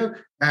bacteria,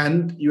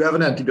 and you have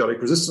an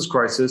antibiotic resistance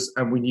crisis,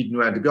 and we need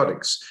new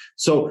antibiotics.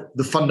 So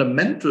the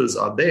fundamentals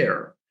are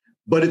there.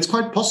 But it's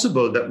quite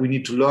possible that we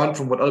need to learn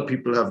from what other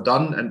people have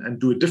done and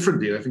do it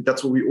differently. And I think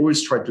that's what we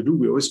always try to do.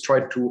 We always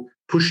try to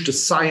push the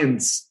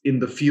science in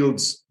the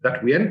fields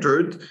that we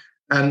entered.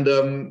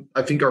 And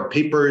I think our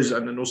papers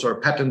and then also our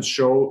patents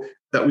show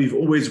that we've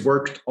always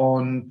worked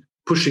on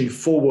pushing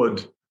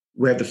forward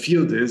where the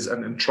field is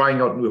and trying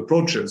out new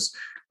approaches.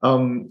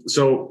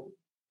 So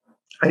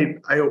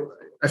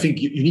I think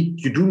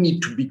you do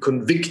need to be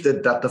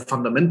convicted that the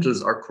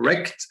fundamentals are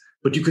correct,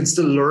 but you can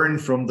still learn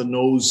from the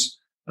no's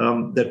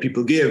that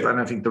people give. And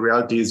I think the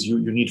reality is you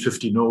need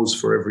 50 no's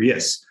for every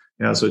yes.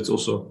 Yeah, so it's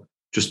also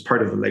just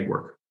part of the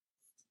legwork.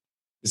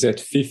 Is that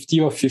 50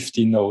 or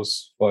 50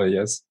 no's for a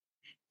yes?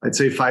 I'd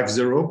say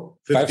 50.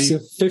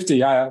 50,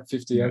 yeah,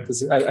 50. Yeah.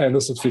 I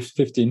understood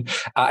 15.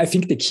 I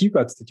think the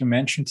keyword that you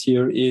mentioned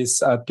here is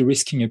the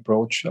risking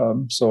approach.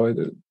 So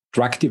the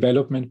drug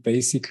development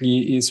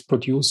basically is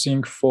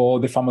producing for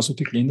the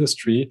pharmaceutical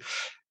industry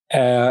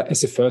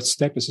as a first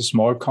step, as a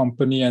small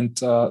company, and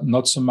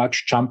not so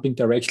much jumping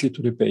directly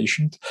to the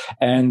patient.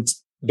 And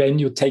when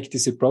you take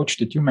this approach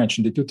that you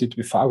mentioned, that you did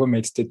with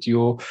Pharmamed, that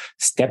you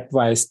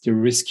stepwise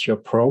de-risk your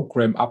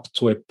program up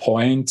to a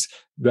point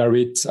where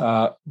it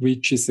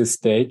reaches a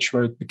stage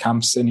where it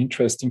becomes an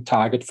interesting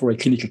target for a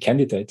clinical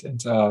candidate,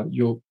 and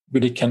you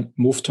really can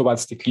move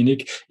towards the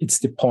clinic. It's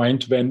the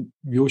point when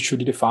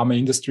usually the pharma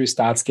industry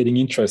starts getting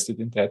interested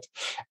in that.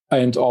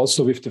 And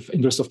also with the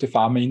interest of the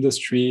pharma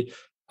industry,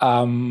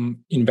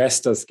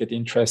 investors get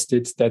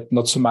interested that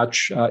not so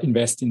much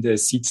invest in the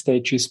seed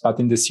stages, but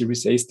in the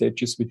Series A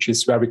stages, which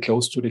is very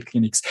close to the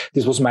clinics.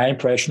 This was my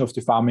impression of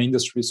the pharma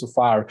industry so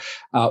far.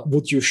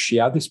 Would you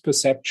share this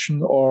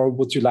perception, or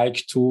would you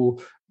like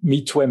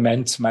me to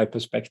amend my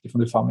perspective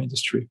on the pharma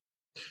industry?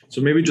 So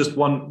maybe just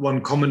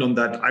one comment on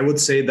that. I would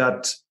say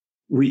that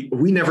we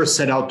never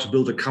set out to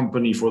build a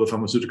company for the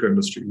pharmaceutical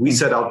industry. We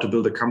set out to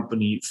build a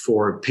company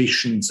for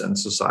patients and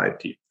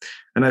society.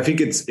 And I think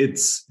it's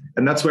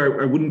and that's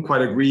where I wouldn't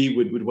quite agree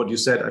with what you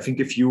said. I think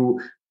if you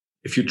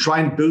try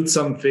and build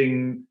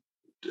something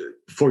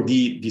for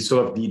the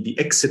sort of the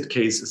exit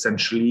case,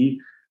 essentially,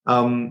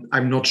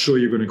 I'm not sure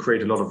you're going to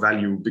create a lot of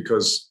value,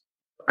 because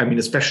I mean,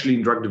 especially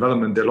in drug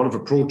development, there are a lot of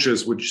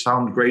approaches which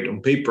sound great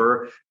on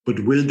paper, but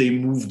will they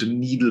move the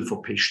needle for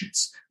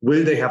patients?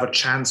 Will they have a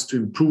chance to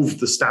improve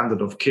the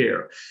standard of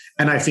care?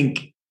 And I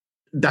think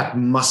that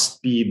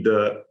must be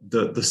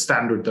the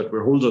standard that we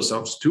hold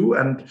ourselves to.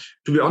 And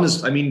to be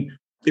honest, I mean,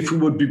 if we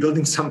would be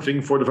building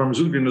something for the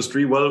pharmaceutical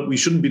industry, well, we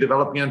shouldn't be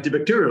developing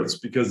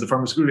antibacterials, because the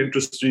pharmaceutical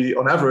industry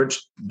on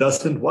average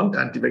doesn't want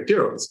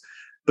antibacterials,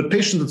 but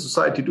patients and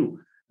society do.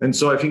 And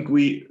so I think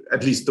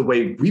at least the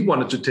way we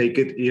wanted to take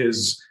it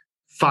is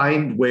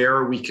find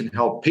where we can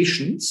help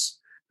patients,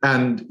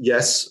 and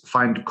yes,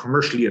 find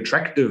commercially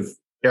attractive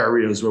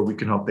areas where we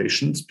can help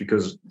patients,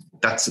 because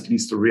that's at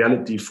least the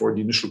reality for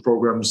the initial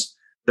programs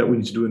that we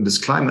need to do in this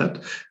climate,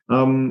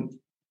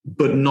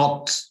 but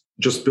not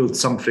just build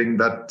something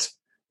that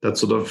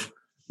sort of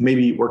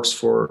maybe works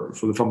for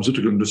the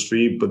pharmaceutical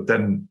industry, but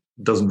then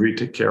doesn't really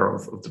take care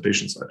of the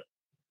patient side.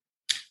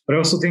 But I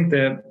also think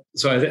I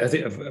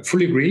think I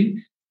fully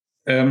agree.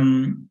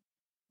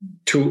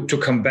 To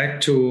come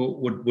back to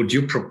what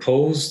you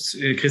proposed,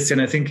 Christian,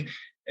 I think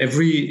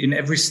in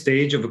every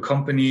stage of a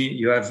company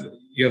you have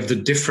the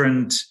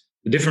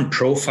different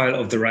profile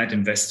of the right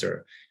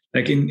investor.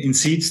 Like in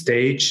seed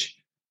stage,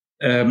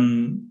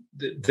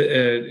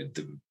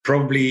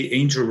 probably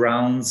angel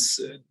rounds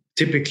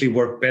typically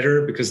work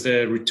better because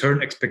the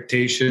return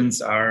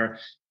expectations are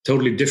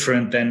totally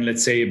different than,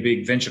 let's say, a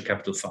big venture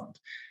capital fund.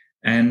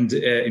 And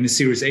in a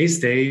Series A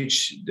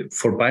stage,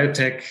 for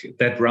biotech,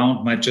 that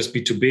round might just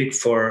be too big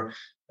for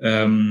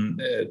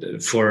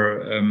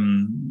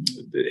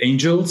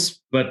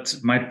angels, but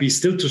might be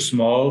still too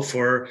small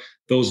for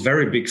those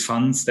very big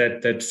funds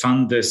that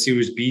fund the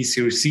Series B,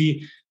 Series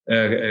C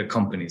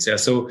companies. Yeah,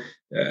 so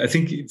I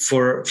think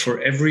for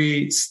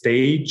every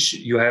stage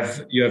you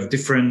have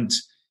different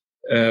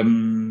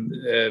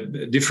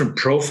different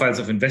profiles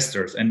of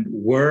investors, and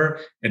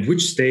at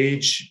which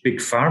stage big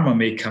pharma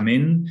may come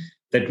in.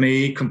 That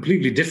may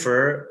completely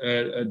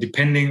differ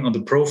depending on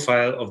the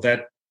profile of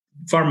that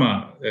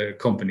pharma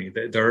company.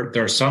 There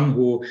are some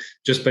who,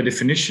 just by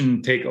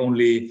definition, take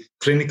only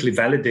clinically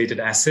validated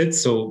assets.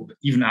 So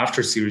even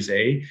after Series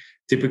A,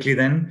 typically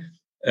then,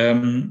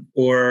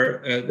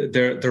 or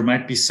there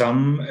might be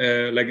some,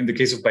 like in the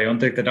case of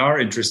BioNTech, that are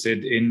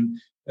interested in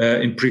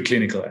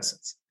preclinical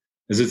assets.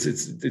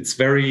 It's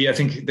very, I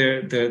think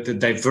the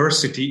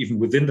diversity even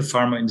within the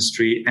pharma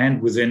industry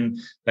and within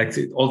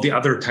all the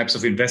other types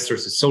of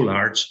investors is so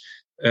large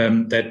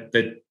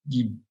that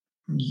you,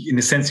 in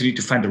a sense, you need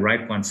to find the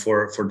right one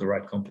for the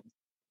right company.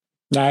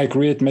 I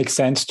agree. It makes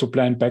sense to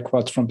plan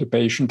backwards from the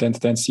patient and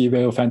then see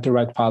where you find the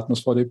right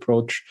partners for the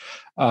approach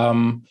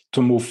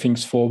to move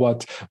things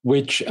forward,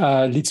 which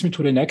leads me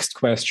to the next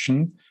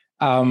question.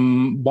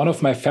 One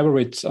of my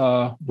favorite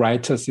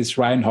writers is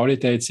Ryan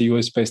Holiday. It's a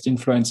US-based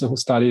influencer who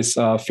studies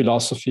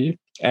philosophy.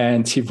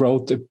 And he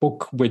wrote a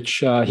book which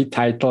he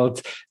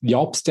titled The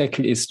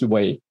Obstacle is the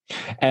Way.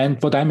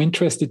 And what I'm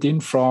interested in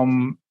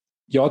from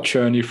your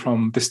journey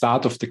from the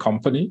start of the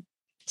company,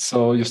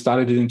 so you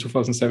started it in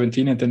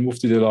 2017 and then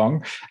moved it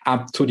along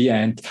up to the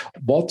end.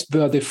 What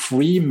were the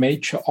 3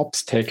 major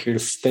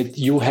obstacles that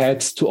you had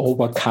to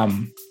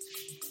overcome?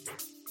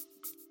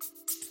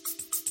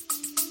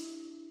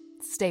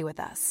 Stay with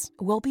us.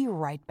 We'll be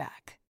right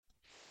back.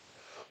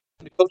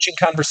 Coaching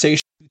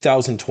Conversation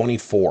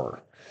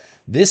 2024.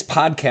 This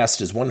podcast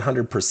is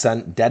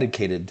 100%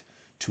 dedicated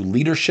to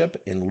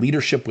leadership and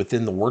leadership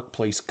within the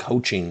workplace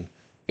coaching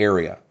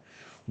area.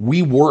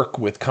 We work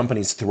with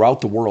companies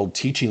throughout the world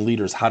teaching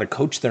leaders how to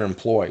coach their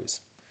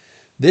employees.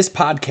 This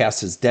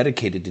podcast is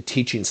dedicated to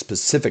teaching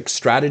specific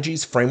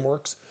strategies,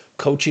 frameworks,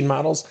 coaching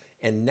models,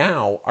 and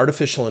now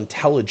artificial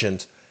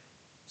intelligence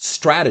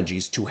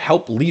strategies to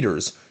help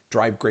leaders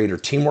drive greater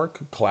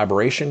teamwork,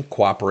 collaboration,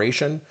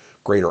 cooperation,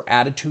 greater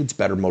attitudes,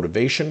 better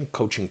motivation,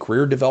 coaching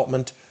career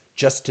development,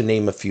 just to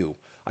name a few.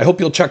 I hope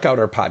you'll check out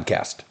our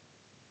podcast.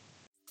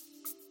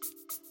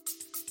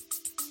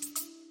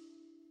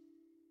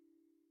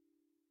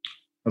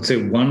 I'd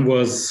say one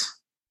was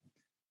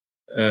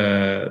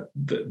the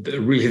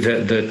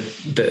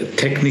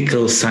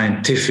technical,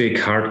 scientific,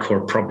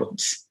 hardcore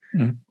problems.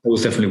 That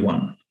was definitely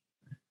one.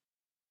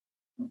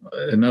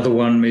 Another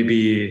one,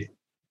 maybe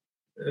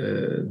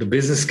the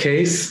business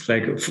case.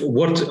 Like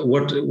what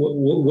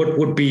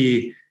would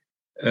be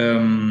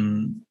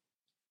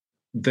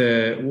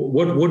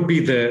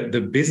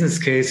the business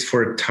case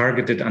for a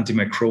targeted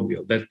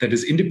antimicrobial that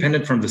is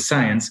independent from the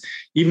science.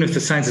 Even if the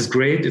science is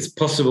great, it's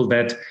possible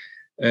that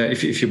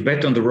if you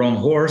bet on the wrong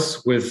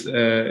horse with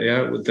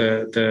the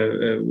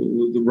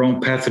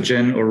wrong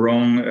pathogen or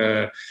wrong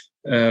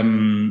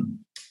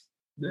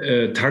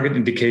target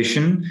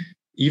indication,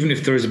 even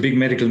if there is a big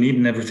medical need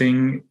and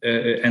everything,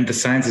 and the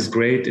science is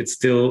great, it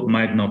still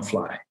might not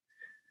fly.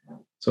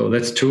 So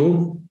that's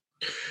 2.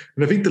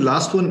 And I think the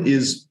last one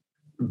is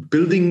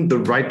building the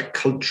right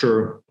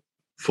culture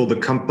for the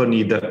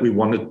company that we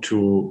wanted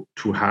to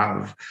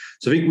have.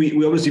 So I think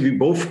we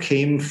both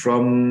came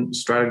from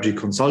strategy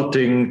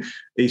consulting,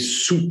 a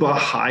super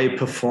high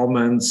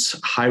performance,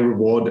 high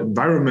reward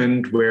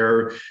environment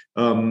where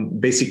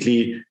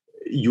basically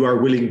you are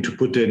willing to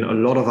put in a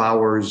lot of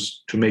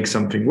hours to make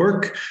something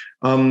work.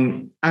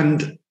 And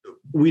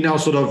we now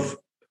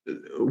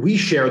we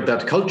shared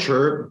that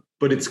culture,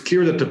 but it's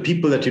clear that the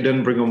people that you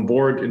then bring on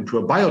board into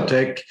a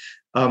biotech,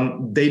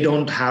 they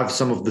don't have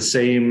some of the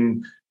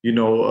same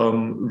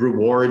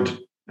reward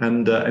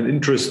and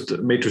interest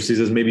matrices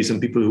as maybe some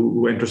people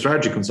who enter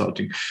strategy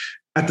consulting.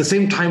 At the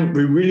same time,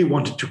 we really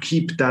wanted to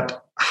keep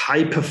that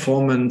high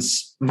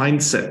performance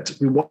mindset.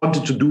 We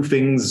wanted to do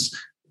things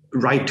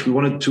right. We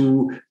wanted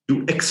to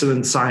do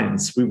excellent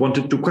science. We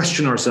wanted to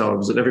question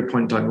ourselves at every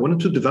point in time. We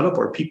wanted to develop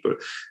our people.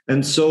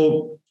 And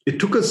so it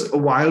took us a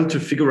while to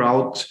figure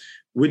out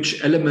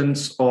which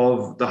elements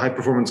of the high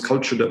performance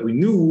culture that we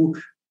knew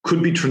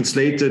could be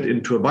translated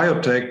into a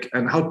biotech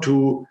and how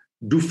to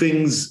do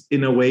things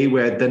in a way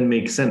where it then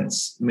made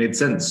sense.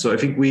 So I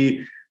think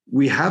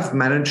we have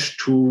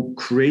managed to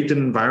create an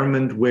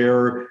environment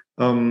where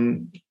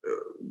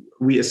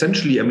we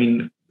essentially,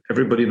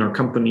 everybody in our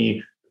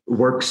company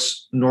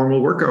works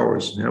normal work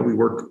hours. Yeah, we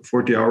work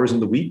 40 hours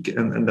in the week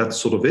and that's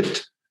sort of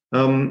it.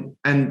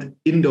 And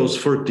in those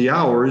 40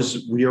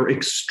 hours, we are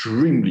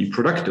extremely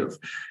productive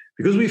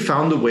because we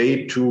found a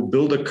way to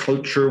build a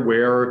culture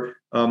where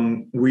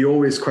we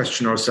always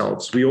question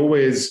ourselves. We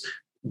always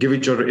give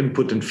each other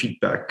input and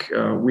feedback.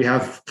 We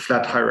have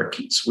flat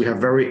hierarchies. We have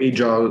very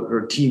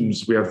agile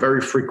teams. We have very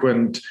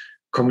frequent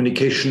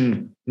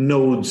communication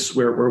nodes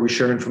where we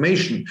share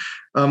information.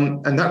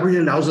 And that really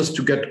allows us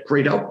to get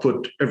great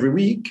output every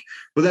week.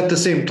 But at the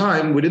same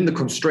time, within the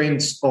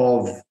constraints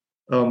of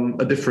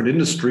a different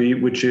industry,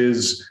 which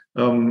is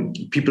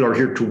people are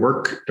here to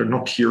work. They're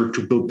not here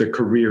to build their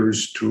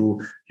careers, to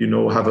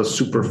have a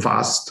super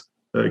fast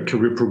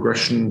career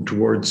progression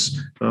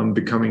towards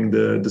becoming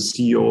the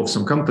CEO of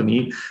some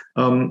company.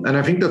 And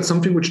I think that's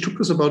something which took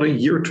us about a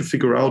year to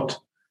figure out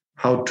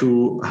how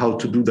to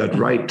do that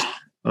right.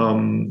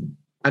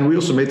 And we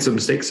also made some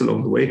mistakes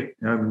along the way.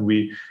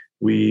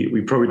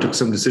 We probably took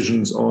some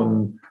decisions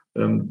on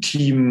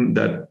team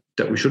that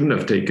we shouldn't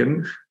have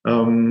taken,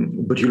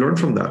 but you learn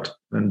from that,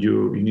 and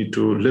you need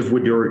to live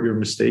with your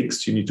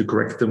mistakes. You need to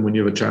correct them when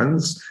you have a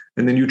chance,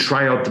 and then you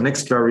try out the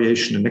next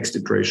variation, the next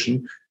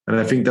iteration. And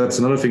I think that's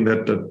another thing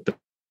that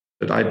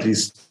I at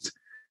least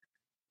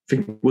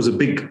think was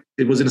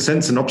it was in a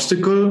sense an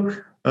obstacle,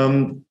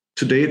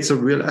 today it's a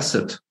real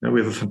asset.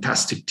 We have a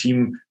fantastic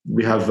team.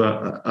 We have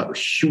a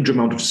huge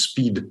amount of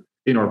speed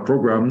in our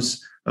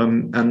programs.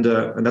 And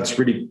that's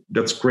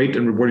great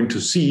and rewarding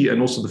to see. And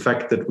also the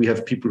fact that we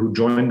have people who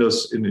joined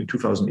us in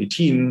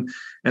 2018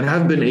 and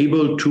have been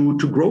able to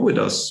grow with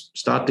us,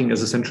 starting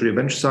as essentially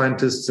bench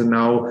scientists and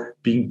now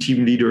being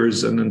team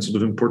leaders and then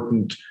sort of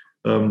important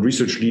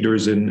research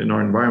leaders in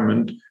our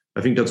environment.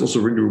 I think that's also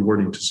really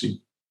rewarding to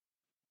see.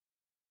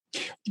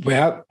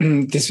 Well,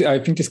 I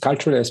think this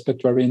cultural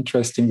aspect very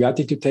interesting. Where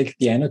did you take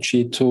the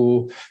energy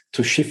to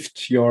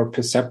shift your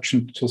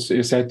perception?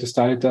 You said you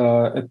started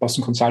at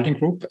Boston Consulting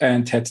Group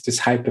and had this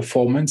high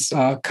performance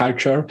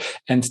culture,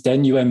 and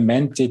then you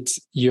amended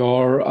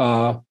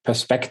your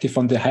perspective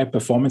on the high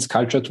performance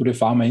culture to the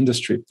pharma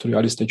industry, to the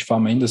early stage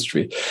pharma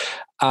industry.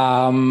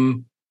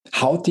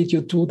 How did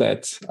you do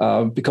that?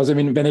 Because I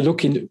mean, when I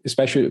look in,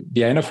 especially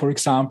Vienna, for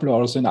example,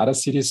 or also in other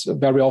cities,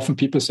 very often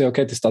people say,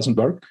 "Okay, this doesn't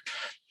work.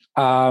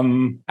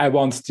 I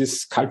want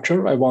this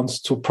culture. I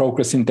want to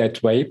progress in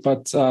that way,"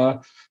 but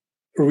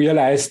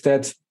realize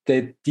that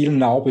they deal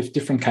now with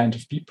different kind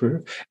of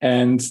people,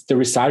 and the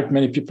result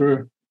many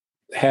people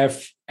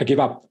have: I give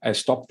up. I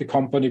stop the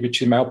company,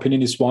 which in my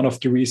opinion is one of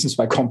the reasons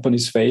why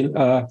companies fail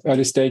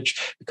early stage,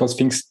 because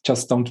things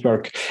just don't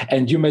work.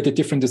 And you made a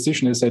different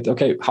decision and said,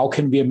 "Okay, how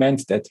can we amend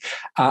that?"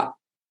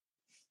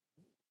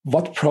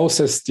 What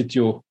process did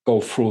you go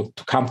through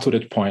to come to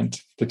that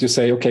point that you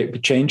say, "Okay, we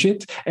change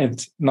it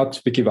and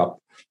not we give up"?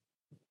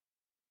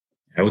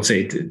 I would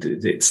say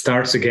it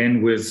starts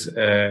again with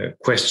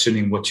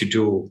questioning what you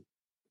do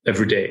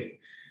every day.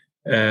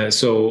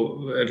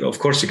 So, of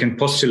course, you can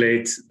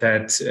postulate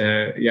that,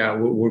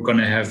 we're going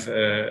to have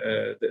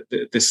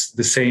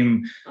the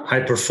same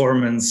high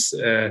performance,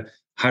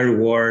 high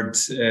reward,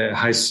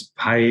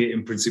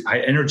 in principle,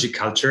 high energy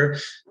culture.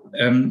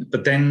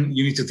 But then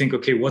you need to think,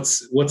 okay,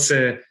 what's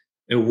a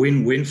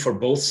win-win for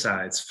both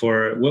sides?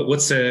 For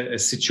what's a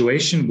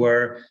situation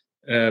where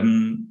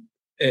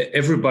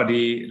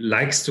everybody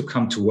likes to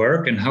come to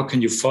work, and how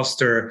can you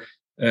foster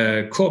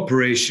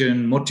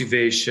cooperation,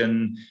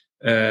 motivation,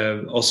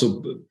 also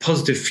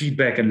positive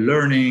feedback and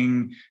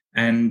learning,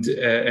 and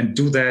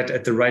do that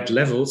at the right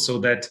level so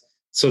that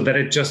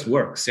it just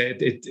works.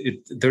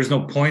 There's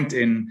no point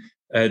in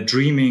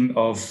dreaming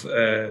of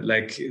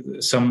like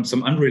some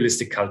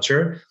unrealistic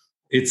culture.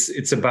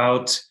 It's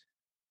about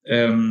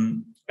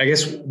I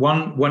guess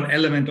one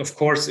element, of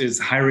course, is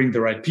hiring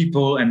the right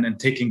people and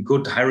taking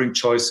good hiring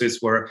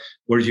choices where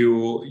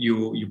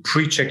you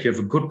pre-check, you have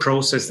a good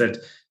process that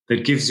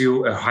gives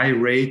you a high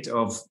rate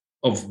of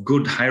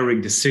good hiring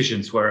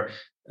decisions, where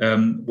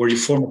you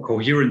form a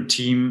coherent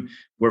team,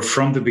 where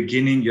from the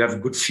beginning you have a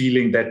good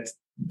feeling that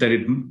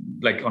it,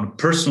 like on a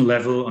personal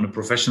level, on a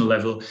professional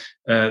level,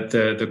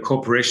 the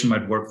cooperation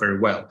might work very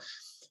well.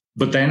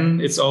 But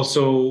then it's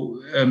also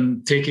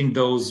taking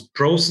those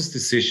process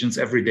decisions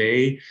every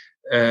day.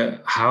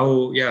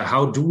 How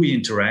do we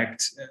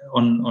interact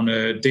on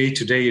a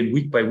day-to-day and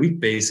week-by-week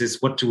basis?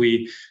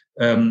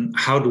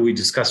 How do we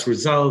discuss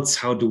results?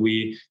 How do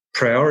we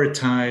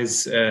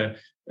prioritize?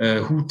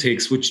 Who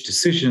takes which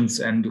decisions,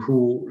 and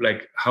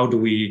how do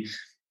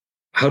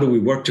we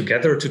work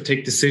together to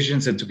take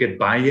decisions and to get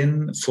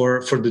buy-in for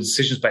the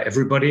decisions by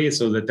everybody,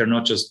 so that they're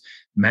not just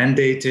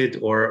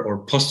mandated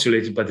or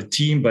postulated by the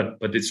team, but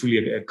it's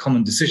really a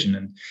common decision.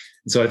 And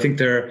so I think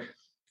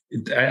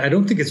I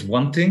don't think it's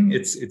one thing.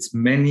 It's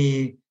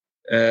many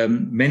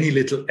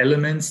little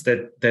elements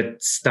that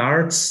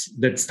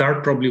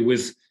start probably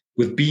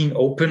with being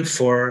open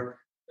for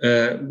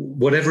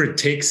whatever it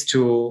takes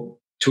to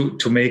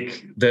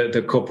make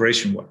the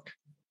cooperation work.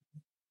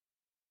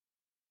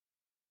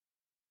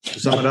 To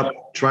sum it up,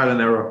 trial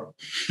and error.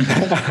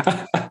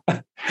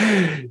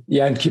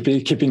 Yeah, and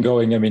keeping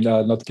going. I mean,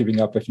 not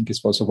giving up, I think,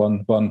 is also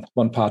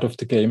one part of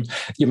the game.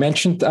 You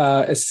mentioned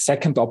a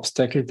second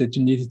obstacle that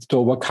you needed to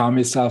overcome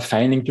is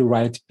finding the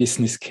right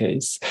business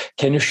case.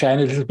 Can you shine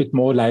a little bit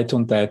more light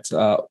on that?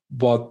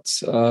 What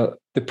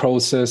the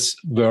process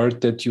were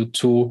that you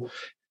two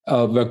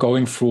were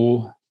going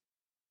through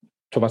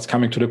towards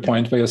coming to the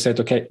point where you said,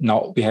 "Okay,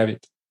 now we have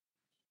it"?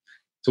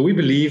 So we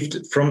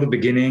believed from the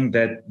beginning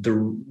that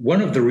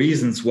one of the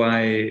reasons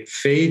why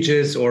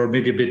phages, or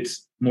maybe a bit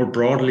more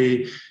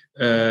broadly,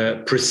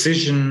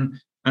 precision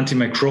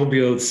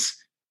antimicrobials,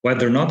 why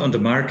they're not on the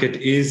market,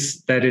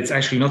 is that it's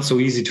actually not so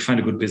easy to find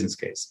a good business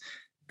case.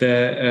 The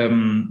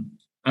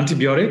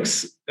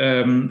antibiotics,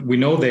 we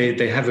know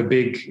they have a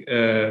big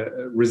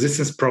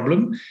resistance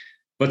problem.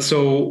 But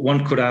so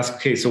one could ask,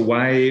 okay, so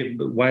why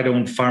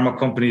don't pharma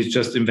companies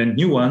just invent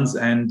new ones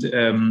and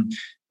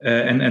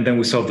then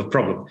we solve the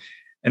problem?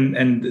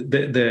 And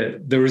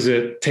there is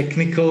a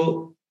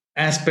technical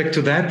aspect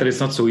to that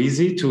it's not so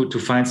easy to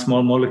find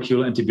small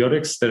molecule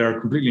antibiotics that are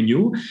completely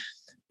new.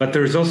 But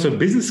there is also a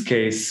business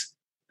case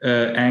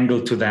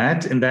angle to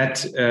that, in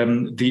that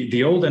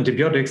the old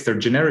antibiotics, they're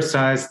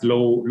genericized,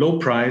 low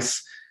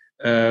price.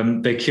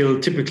 They kill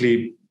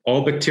typically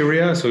all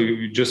bacteria. So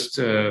you just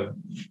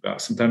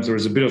sometimes there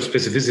is a bit of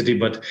specificity,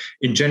 but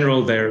in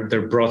general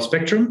they're broad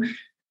spectrum.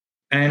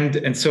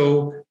 And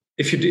so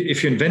if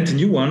you invent a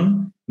new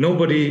one,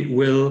 nobody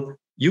will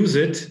use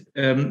it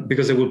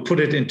because they will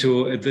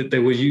they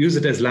will use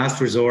it as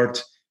last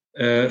resort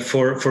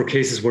for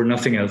cases where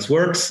nothing else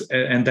works,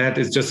 and that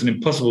is just an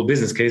impossible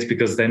business case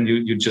because then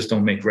you just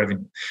don't make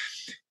revenue.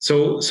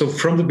 So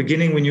from the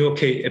beginning, we knew,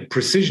 okay, a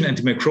precision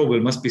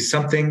antimicrobial must be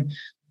something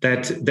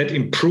that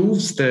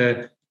improves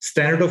the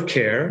standard of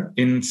care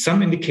in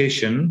some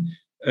indication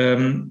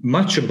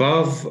much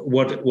above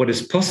what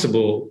is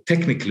possible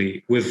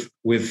technically with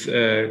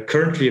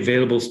currently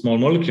available small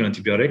molecule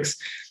antibiotics.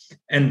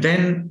 And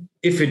then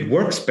if it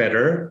works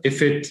better,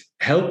 if it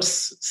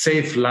helps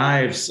save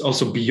lives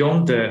also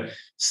beyond the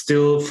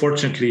still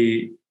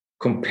fortunately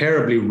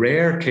comparably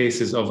rare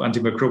cases of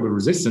antimicrobial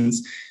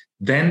resistance,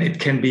 then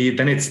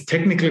it's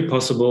technically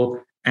possible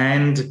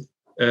and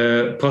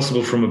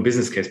possible from a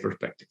business case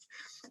perspective.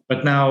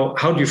 But now,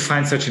 how do you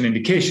find such an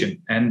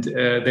indication? And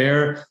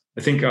there,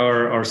 I think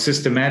our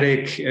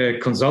systematic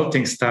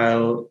consulting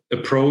style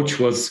approach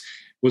was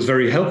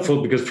very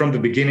helpful, because from the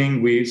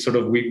beginning we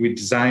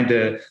designed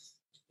a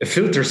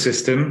filter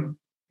system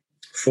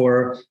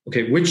for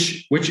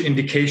which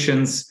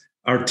indications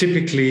are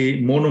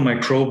typically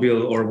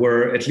monomicrobial, or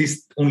where at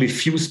least only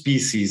few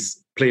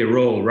species play a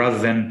role rather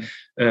than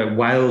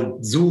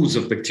wild zoos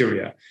of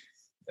bacteria.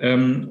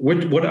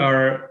 What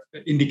are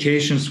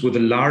indications with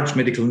a large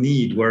medical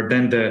need, where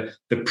then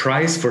the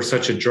price for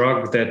such a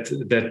drug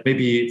that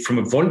maybe from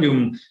a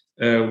volume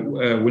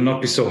will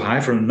not be so high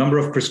from a number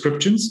of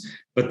prescriptions,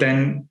 but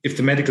then if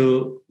the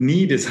medical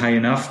need is high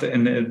enough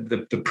and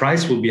the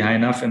price will be high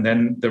enough, and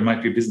then there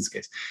might be a business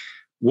case.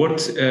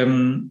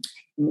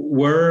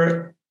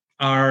 Where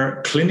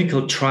are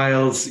clinical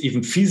trials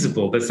even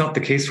feasible? That's not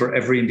the case for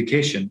every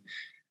indication.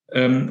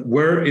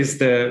 Where is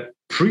the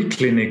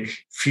preclinic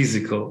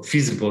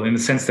feasible in the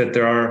sense that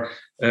there are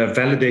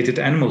validated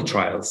animal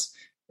trials?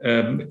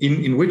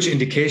 In which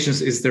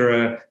indications is there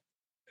a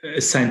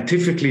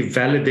scientifically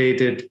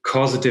validated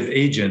causative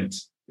agent?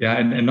 Yeah,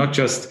 and not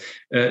just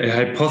a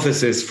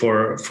hypothesis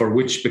for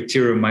which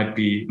bacteria might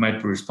be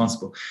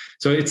responsible.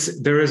 So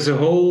there is a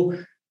whole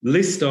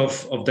list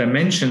of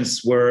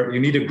dimensions where you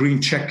need a green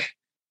check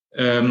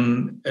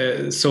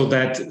so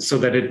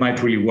that it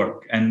might really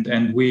work.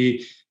 And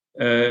we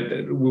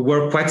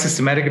were quite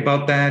systematic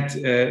about that.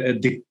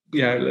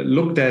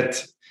 Looked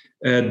at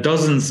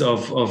dozens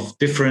of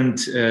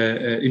different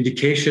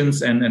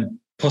indications and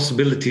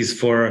possibilities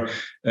for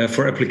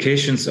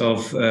applications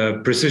of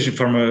precision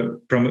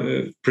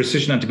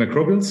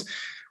antimicrobials.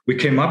 We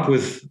came up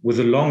with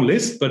a long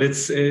list, but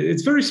it's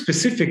very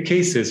specific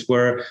cases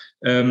where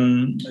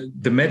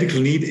the medical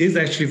need is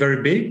actually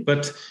very big,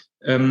 but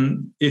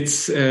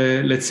it's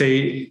let's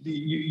say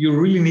you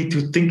really need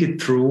to think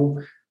it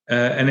through.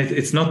 And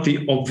it's not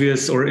the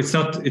obvious, or it's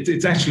not.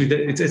 It's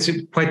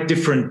actually quite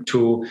different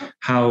to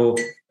how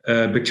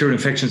bacterial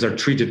infections are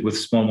treated with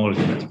small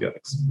molecule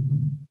antibiotics.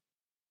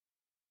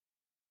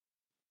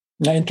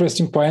 Yeah,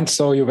 interesting point.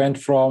 So you went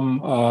from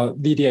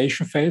the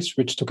ideation phase,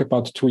 which took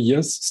about 2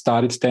 years,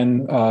 started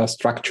then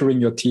structuring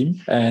your team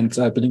and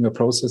building your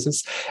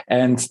processes,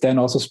 and then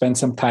also spent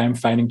some time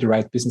finding the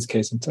right business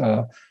case and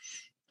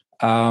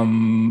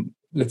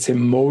let's say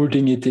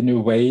molding it in a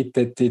way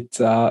that it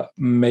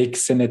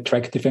makes an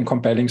attractive and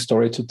compelling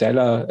story to tell,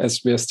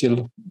 as we are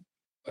still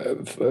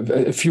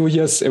a few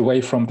years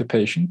away from the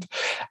patient.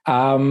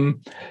 The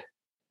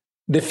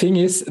thing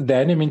is,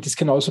 then, I mean, this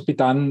can also be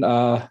done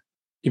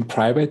in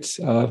private,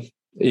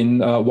 in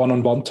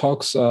one-on-one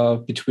talks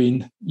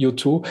between you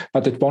two.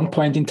 But at one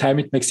point in time,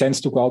 it makes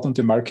sense to go out on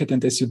the market,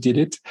 and as you did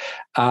it,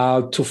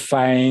 to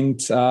find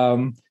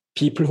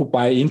people who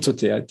buy into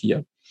the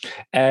idea.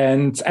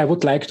 And I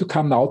would like to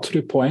come now to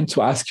the point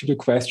to ask you the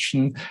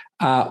question,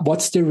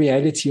 what's the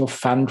reality of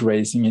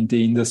fundraising in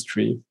the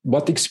industry?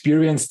 What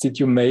experience did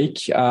you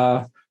make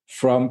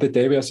from the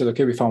day where I said,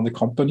 okay, we found a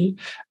company,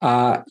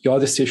 your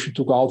decision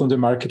to go out on the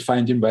market,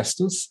 find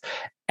investors,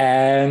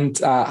 and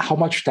how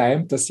much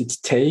time does it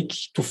take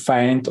to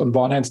find, on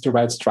one hand, the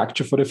right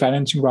structure for the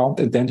financing round,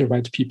 and then the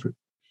right people?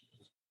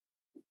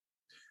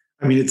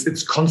 I mean,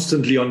 it's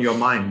constantly on your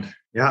mind.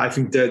 Yeah, I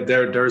think that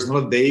there is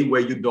not a day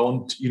where you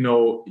don't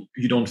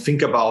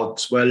think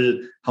about, well,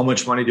 how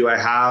much money do I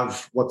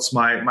have? What's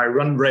my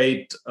run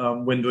rate?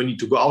 When do I need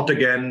to go out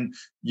again?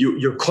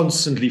 You're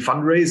constantly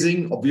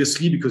fundraising,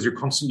 obviously, because you're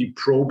constantly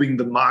probing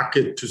the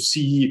market to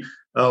see,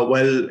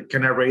 well,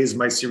 can I raise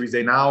my Series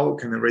A now?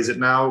 Can I raise it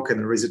now? Can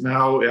I raise it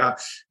now? Yeah,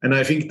 and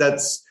I think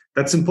that's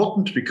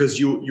important because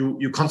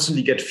you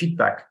constantly get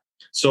feedback.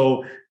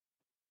 So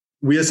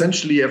we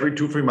essentially every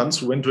 2-3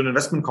 months we went to an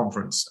investment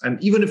conference, and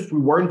even if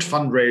we weren't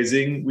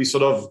fundraising,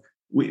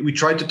 we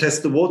tried to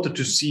test the water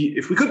to see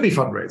if we could be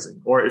fundraising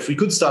or if we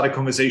could start a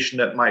conversation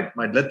that might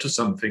lead to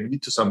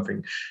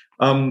something.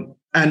 And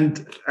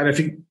I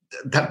think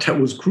that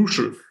was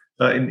crucial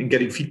in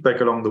getting feedback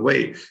along the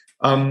way.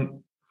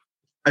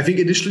 I think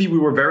initially we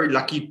were very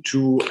lucky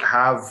to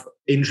have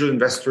angel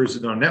investors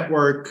in our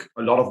network,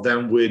 a lot of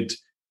them with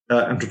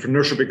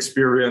entrepreneurship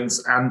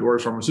experience and or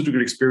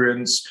pharmaceutical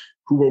experience,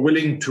 who were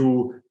willing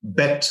to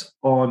bet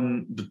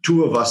on the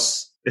two of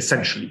us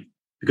essentially,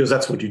 because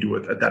that's what you do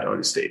at that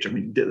early stage. I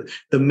mean,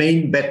 the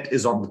main bet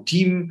is on the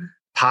team.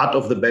 Part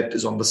of the bet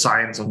is on the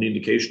science, on the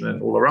indication,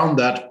 and all around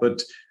that.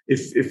 But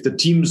if the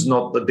team's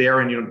not there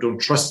and you don't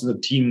trust in the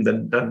team,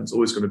 then it's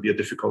always going to be a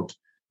difficult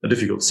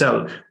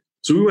sell.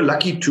 So we were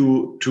lucky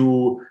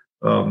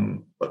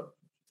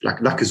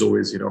luck is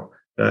always,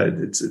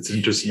 it's an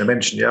interesting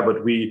dimension, yeah.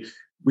 But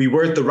we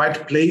were at the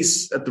right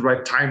place at the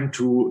right time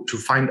to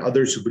find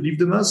others who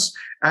believed in us,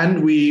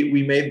 and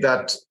we made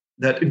that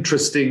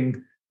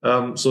interesting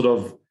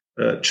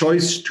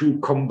choice to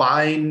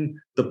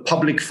combine the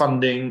public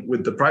funding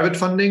with the private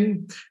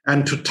funding,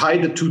 and to tie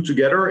the two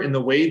together in a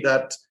way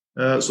that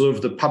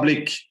the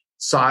public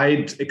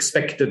side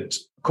expected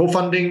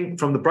co-funding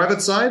from the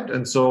private side.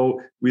 And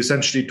so we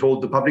essentially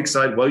told the public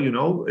side, well,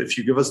 if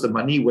you give us the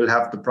money, we'll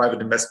have the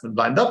private investment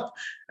lined up.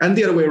 And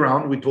the other way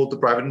around, we told the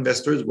private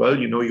investors, well,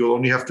 you'll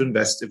only have to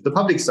invest if the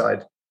public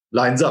side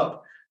lines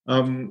up.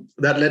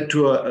 That led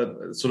to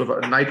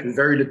a night with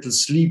very little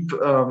sleep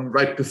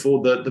right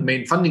before the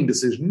main funding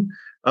decision.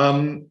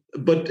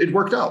 But it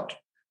worked out.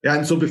 Yeah,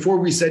 and so before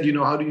we said,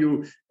 how do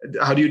you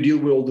deal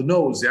with all the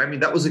no's? Yeah, I mean,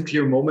 that was a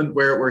clear moment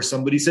where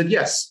somebody said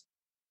yes.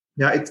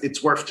 Yeah,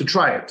 it's worth to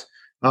try it.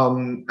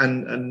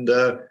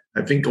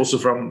 I think also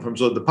from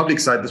sort of the public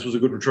side, this was a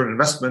good return on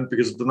investment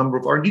because of the number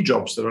of R&D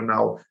jobs that are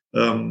now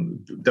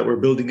that we're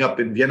building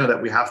up in Vienna,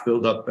 that we have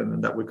built up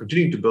and that we're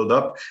continuing to build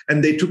up.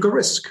 And they took a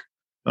risk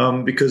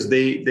because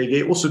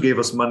they also gave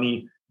us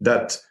money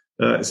that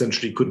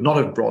essentially could not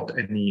have brought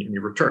any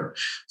return.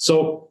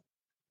 So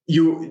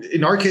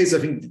in our case, I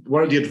think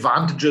one of the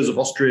advantages of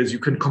Austria is you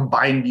can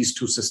combine these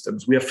two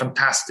systems. We have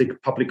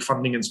fantastic public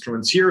funding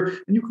instruments here,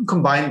 and you can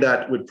combine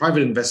that with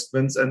private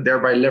investments and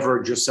thereby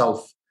leverage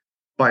yourself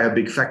by a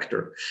big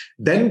factor.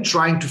 Then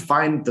trying to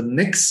find the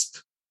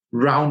next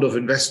round of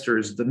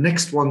investors, the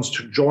next ones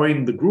to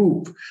join the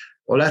group,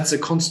 well, that's a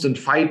constant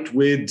fight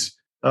with,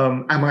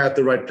 am I at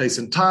the right place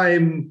and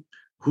time?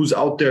 Who's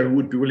out there who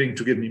would be willing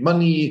to give me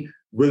money?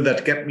 Will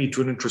that get me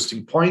to an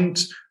interesting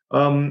point?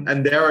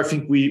 And there, I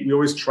think we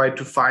always try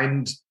to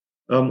find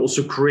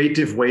also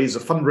creative ways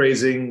of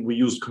fundraising. We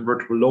used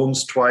convertible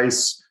loans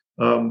twice.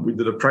 We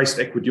did a priced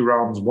equity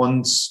rounds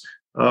once.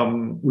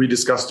 We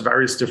discussed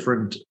various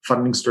different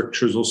funding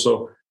structures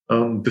also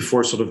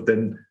before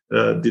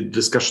the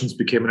discussions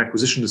became an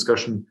acquisition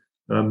discussion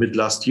mid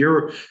last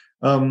year.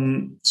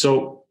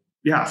 So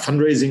yeah,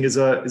 fundraising is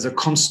a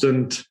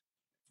constant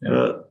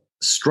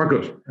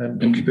struggle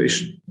and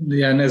occupation.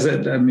 Yeah, and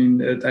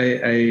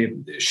I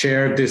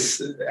shared this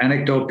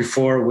anecdote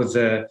before with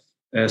the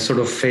sort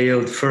of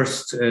failed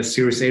first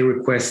Series A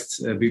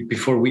request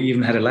before we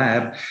even had a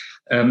lab.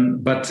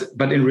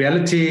 But in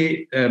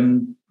reality,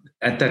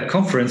 at that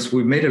conference,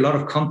 we made a lot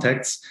of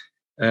contacts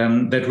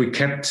that we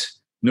kept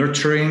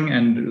nurturing,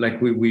 and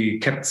we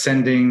kept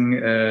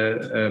sending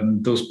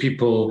those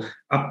people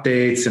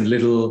updates and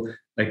little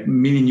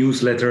mini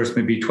newsletters,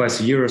 maybe twice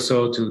a year or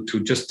so, to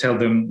just tell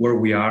them where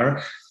we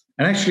are.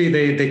 And actually,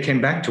 they came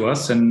back to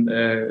us and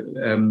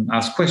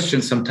asked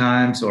questions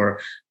sometimes, or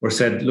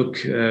said,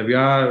 "Look,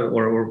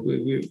 or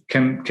we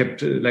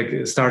kept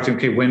starting.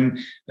 Okay,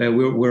 when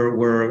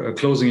we're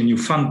closing a new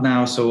fund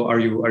now, so are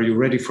you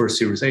ready for a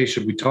Series A?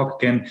 Should we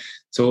talk again?"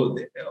 So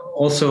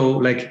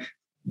also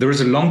there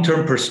is a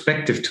long-term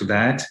perspective to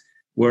that,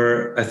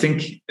 where I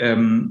think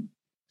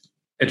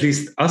at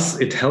least us,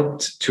 it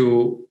helped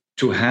to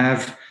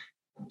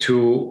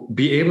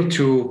be able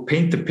to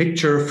paint the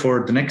picture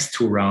for the next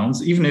two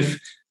rounds, even if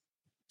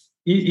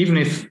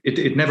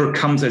it never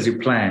comes as you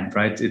planned,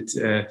 right?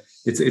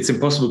 It's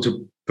impossible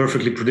to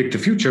perfectly predict the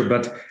future,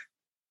 but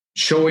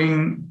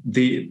showing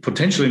the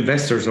potential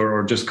investors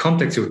or just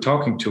contacts you're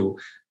talking to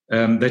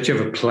that you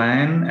have a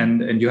plan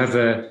and you have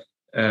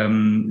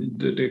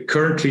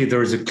currently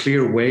there is a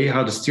clear way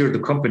how to steer the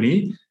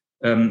company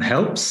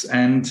helps,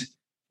 and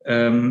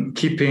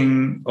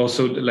keeping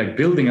also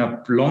building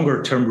up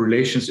longer term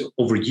relations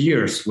over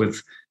years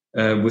with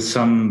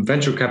some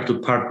venture capital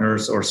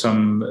partners or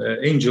some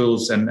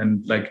angels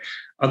and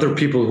other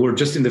people who are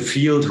just in the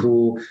field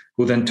who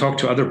then talk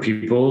to other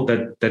people,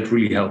 that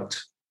really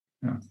helped.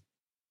 Yeah.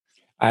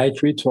 I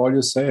agree to all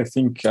you say. I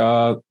think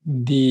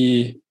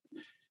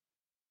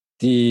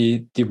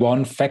the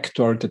one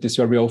factor that is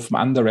very often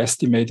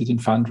underestimated in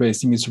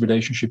fundraising is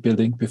relationship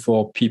building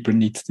before people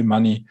need the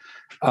money.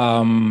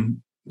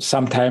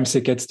 Sometimes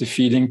it gets the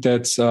feeling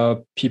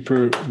that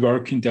people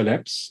work in their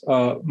labs,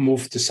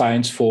 move the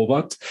science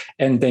forward,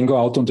 and then go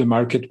out on the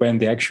market when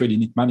they actually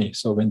need money.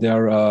 So when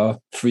they're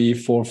 3,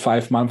 4,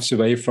 5 months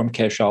away from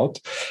cash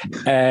out.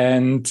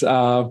 And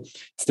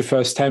it's the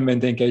first time when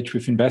they engage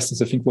with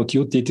investors. I think what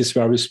you did is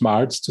very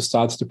smart, to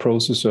start the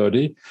process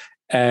early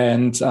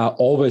and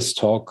always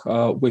talk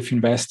with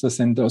investors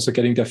and also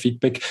getting their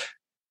feedback,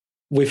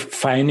 with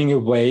finding a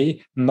way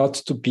not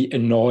to be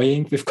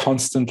annoying with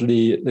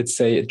constantly, let's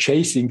say,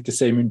 chasing the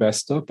same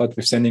investor, but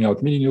with sending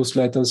out mini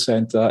newsletters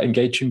and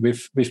engaging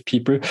with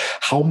people.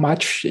 How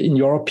much, in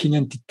your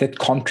opinion, did that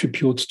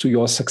contribute to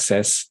your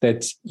success,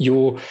 that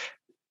you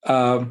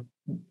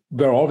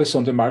were always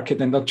on the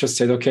market and not just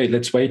said, okay,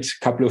 let's wait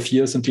a couple of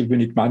years until we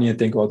need money and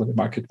then go out on the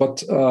market.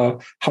 But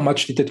how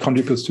much did that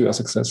contribute to your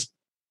success?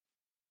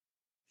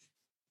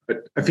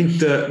 I think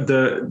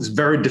it's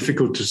very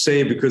difficult to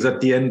say, because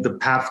at the end, the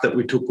path that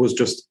we took was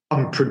just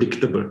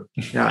unpredictable.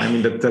 Yeah, I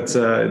mean, it's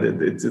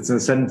in a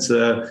sense,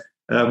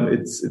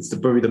 it's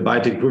probably the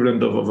biotech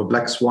equivalent of a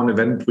black swan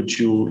event, which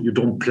you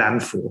don't plan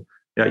for.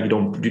 Yeah,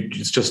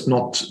 it's just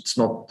not.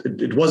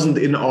 It wasn't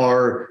in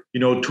our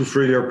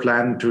 2-3-year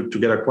plan to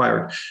get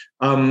acquired.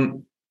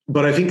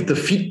 But I think the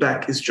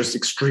feedback is just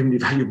extremely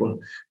valuable.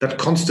 That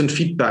constant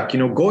feedback,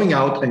 going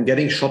out and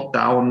getting shot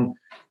down,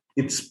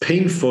 it's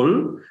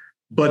painful.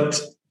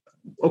 But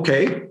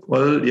okay,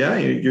 well, yeah,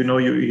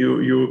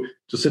 you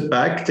just sit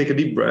back, take a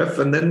deep breath,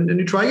 and then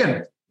you try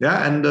again.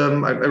 Yeah, and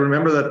I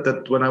remember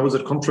that when I was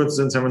at conferences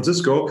in San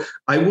Francisco,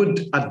 I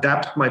would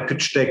adapt my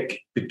pitch deck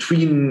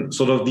between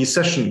sort of these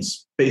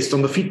sessions based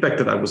on the feedback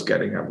that I was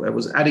getting. I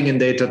was adding in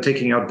data,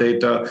 taking out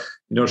data,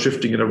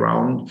 shifting it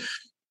around.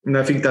 And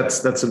I think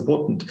that's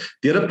important.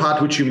 The other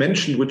part which you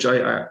mentioned, which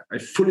I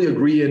fully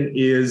agree in,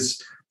 is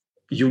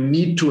you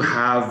need to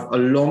have a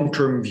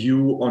long-term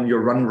view on your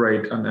run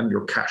rate and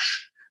your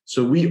cash.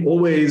 So we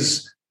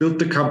always built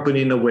the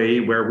company in a way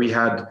where we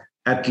had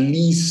at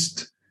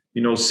least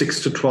 6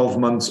 to 12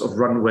 months of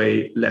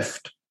runway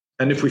left.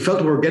 And if we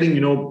felt we were getting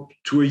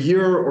to a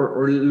year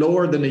or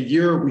lower than a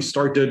year, we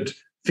started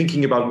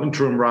thinking about an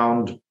interim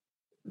round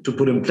to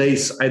put in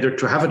place, either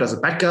to have it as a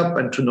backup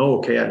and to know,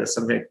 okay, there's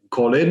something I can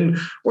call in,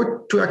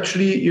 or to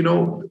actually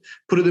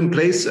put it in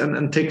place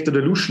and take the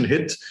dilution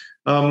hit.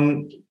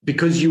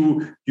 Because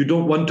you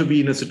don't want to be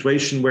in a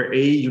situation where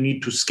you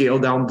need to scale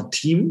down the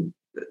team.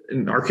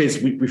 In our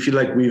case, we feel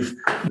like we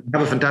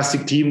have a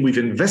fantastic team. We've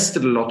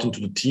invested a lot into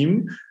the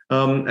team.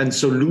 And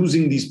so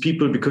losing these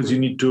people because you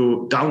need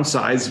to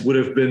downsize would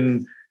have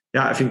been,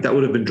 I think that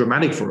would have been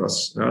dramatic for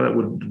us. That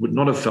would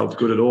not have felt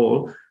good at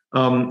all.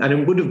 And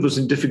it would have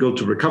been difficult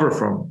to recover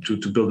from, to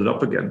build it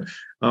up again.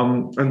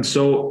 And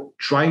so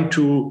trying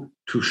to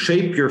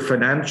shape your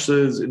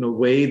finances in a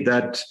way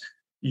that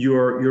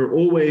you're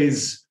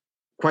always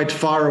quite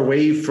far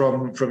away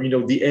from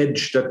the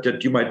edge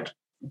that you might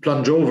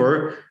plunge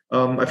over.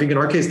 I think in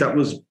our case that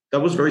was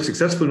very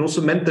successful, and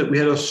also meant that we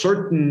had a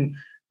certain.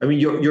 I mean,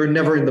 you're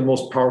never in the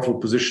most powerful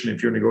position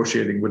if you're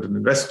negotiating with an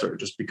investor,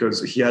 just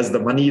because he has the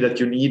money that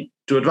you need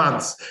to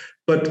advance.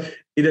 But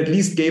it at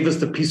least gave us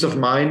the peace of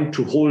mind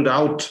to hold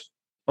out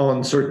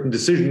on certain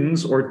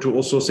decisions, or to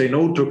also say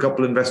no to a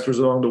couple investors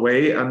along the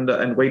way,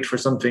 and wait for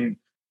something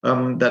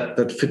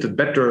that fitted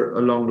better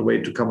along the way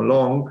to come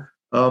along,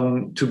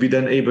 to be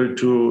then able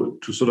to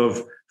sort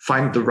of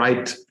find the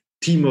right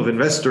team of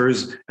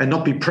investors and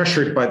not be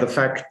pressured by the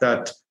fact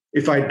that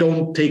if I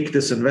don't take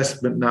this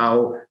investment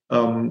now,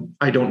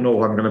 I don't know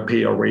how I'm going to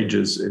pay our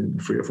wages in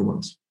 3 or 4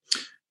 months.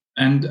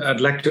 And I'd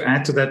like to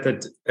add to that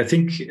I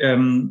think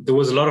there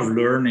was a lot of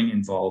learning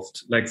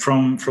involved. Like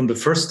from the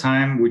first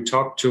time we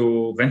talked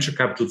to venture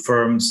capital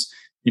firms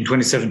in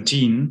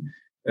 2017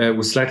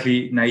 with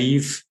slightly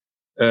naive,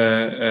 with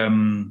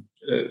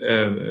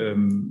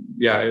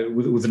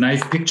a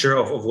naive picture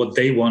of what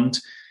they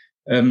want,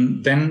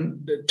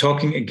 then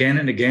talking again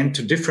and again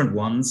to different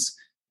ones.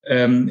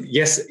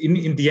 Yes,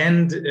 in the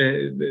end,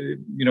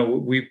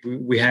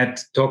 we had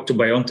talked to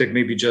BioNTech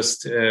maybe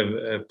just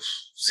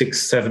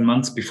 6-7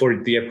 months before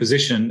the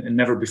acquisition, and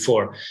never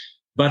before.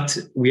 But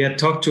we had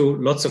talked to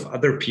lots of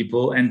other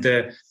people, and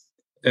it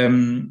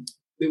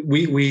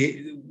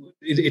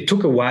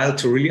took a while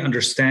to really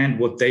understand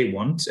what they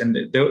want. And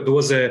there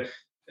was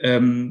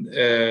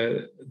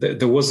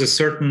a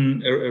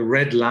certain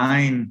red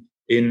line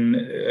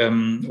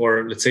in,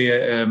 or let's say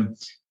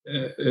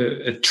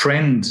a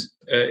trend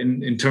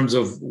in terms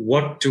of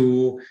what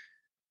do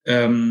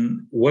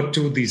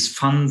these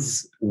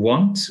funds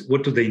want,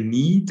 what do they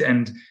need,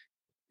 and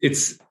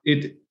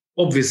it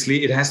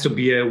obviously it has to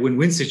be a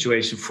win-win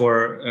situation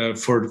for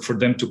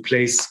them to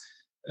place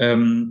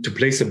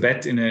a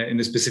bet in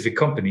a specific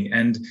company.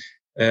 And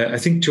I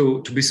think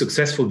to be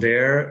successful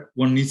there,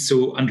 one needs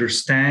to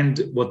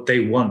understand what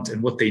they want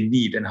and what they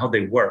need and how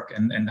they work,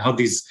 and how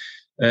these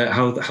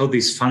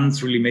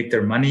funds really make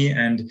their money,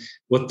 and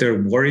what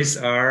their worries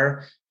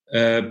are,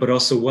 but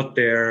also what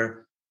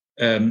their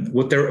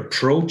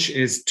approach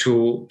is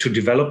to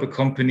develop a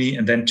company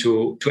and then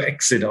to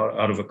exit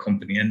out of a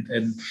company.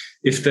 And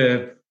if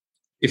the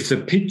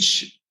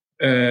pitch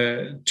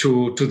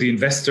to the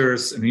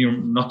investors, and you're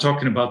not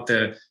talking about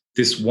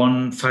this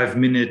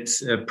 5-minute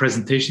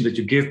presentation that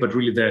you give, but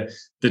really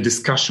the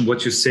discussion,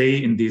 what you say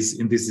in these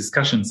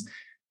discussions,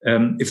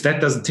 if that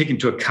doesn't take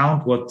into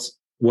account what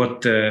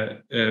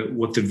the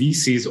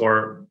VCs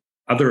or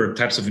other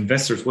types of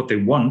investors, what they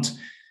want,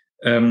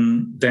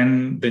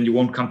 then you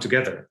won't come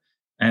together.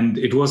 And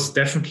it was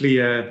definitely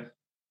a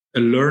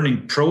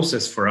learning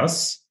process for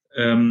us,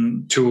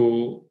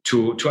 to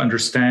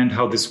understand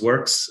how this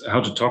works,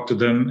 how to talk to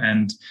them,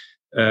 and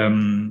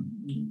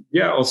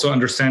also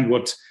understand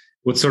what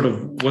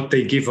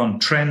they give on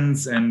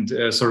trends, and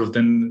sort of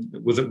then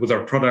with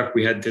our product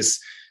we had this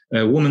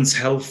women's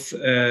health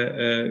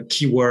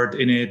keyword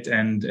in it,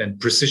 and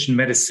precision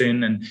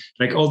medicine, and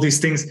like all these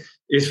things.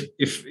 It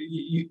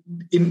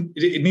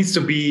needs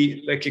to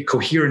be like a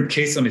coherent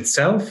case on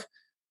itself.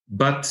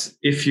 But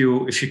if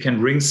you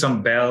can ring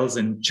some bells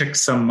and check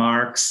some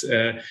marks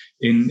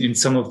in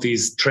some of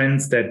these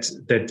trends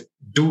that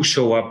do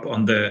show up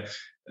on the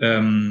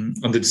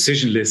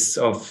decision lists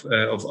of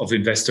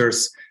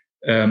investors,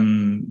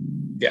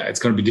 it's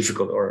going to be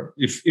difficult. Or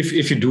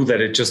if you do that,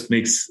 it just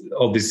makes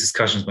all these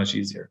discussions much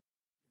easier.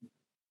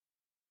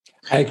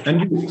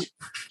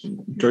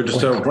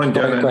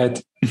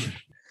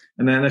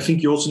 And then I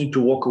think you also need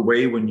to walk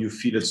away when you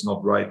feel it's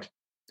not right.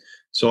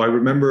 So I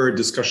remember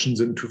discussions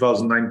in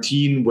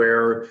 2019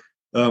 where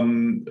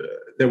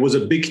there was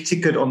a big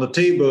ticket on the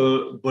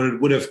table, but it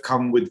would have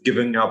come with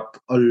giving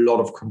up a lot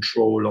of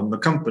control on the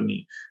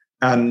company.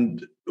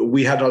 And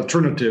we had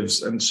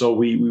alternatives. And so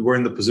we were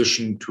in the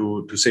position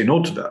to say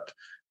no to that.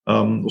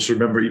 Also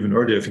remember even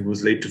earlier, I think it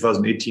was late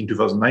 2018,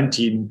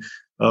 2019,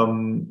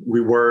 we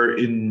were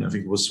in, I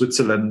think it was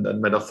Switzerland,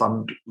 and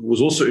MetaFund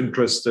was also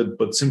interested,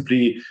 but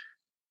simply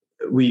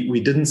we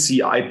didn't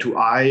see eye to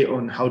eye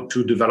on how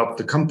to develop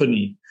the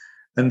company.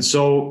 And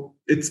so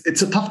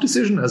it's a tough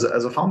decision as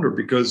a founder,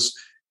 because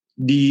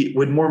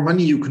with more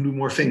money, you can do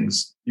more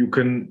things. You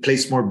can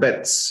place more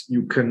bets.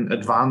 You can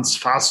advance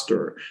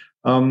faster.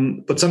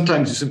 But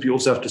sometimes you simply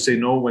also have to say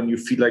no when you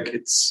feel like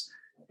it's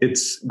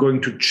going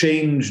to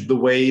change the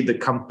way the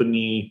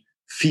company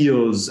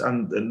feels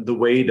and the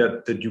way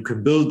that you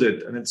can build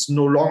it. And it's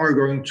no longer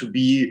going to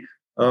be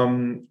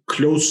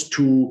close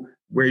to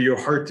where your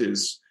heart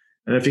is.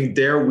 And I think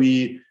there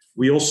we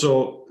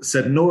also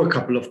said no a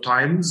couple of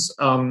times.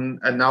 And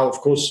now, of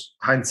course,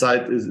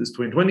 hindsight is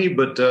 2020,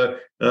 but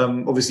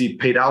obviously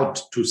paid out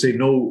to say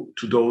no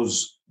to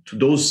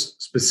those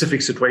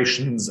specific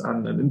situations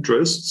and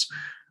interests.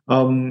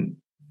 And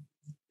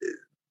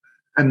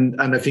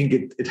I think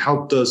it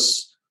helped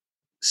us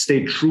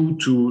stay true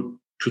to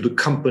the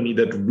company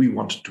that we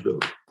wanted to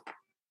build.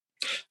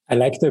 I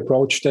like the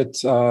approach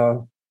that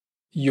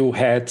you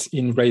had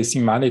in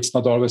raising money. It's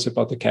not always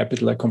about the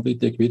capital. I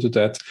completely agree to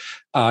that.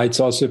 It's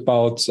also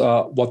about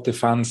what the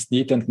funds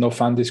need, and no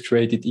fund is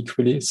created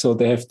equally. So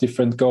they have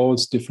different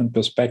goals, different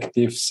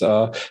perspectives,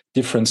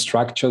 different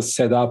structures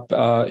set up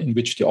in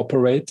which they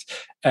operate.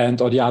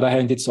 And on the other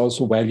hand, it's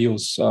also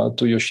values.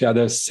 Do you share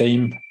the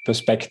same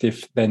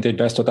perspective than the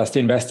investor? Does the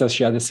investor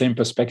share the same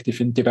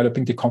perspective in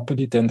developing the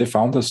company than the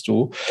founders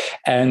do?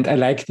 And I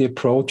like the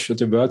approach,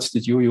 the words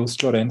that you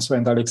used, Lorenzo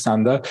and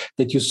Alexander,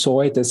 that you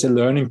saw it as a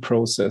learning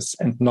process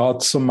and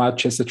not so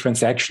much as a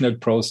transactional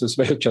process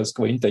where you just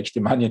go in, take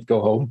the money and go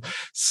home.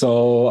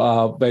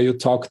 So where you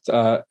talked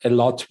a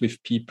lot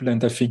with people.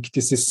 And I think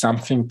this is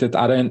something that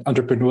other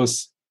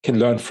entrepreneurs can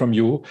learn from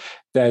you,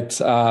 that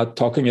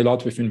talking a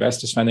lot with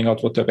investors, finding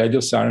out what their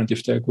values are and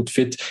if they're a good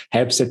fit,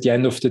 helps at the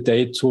end of the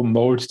day to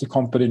mold the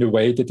company in a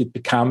way that it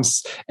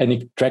becomes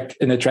an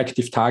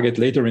attractive target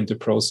later in the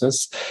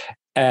process.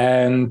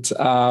 And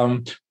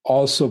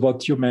also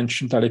what you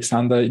mentioned,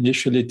 Alexander,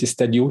 initially, this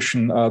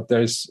dilution,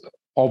 there's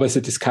always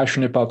a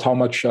discussion about how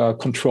much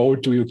control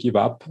do you give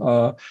up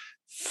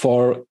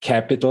for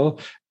capital.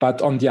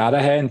 But on the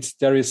other hand,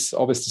 there is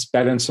always this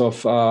balance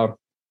of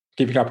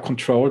giving up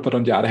control, but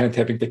on the other hand,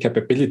 having the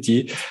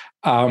capability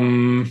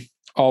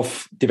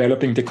of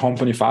developing the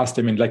company fast.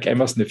 I mean, like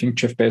Amazon, I think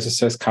Jeff Bezos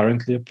says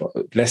currently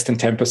less than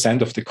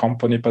 10% of the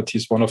company, but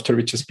he's one of the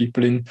richest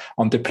people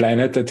on the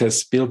planet that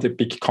has built a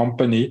big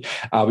company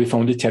with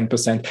only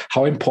 10%.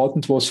 How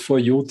important was for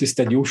you this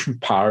dilution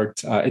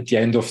part at the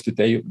end of the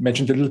day? You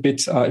mentioned a little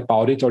bit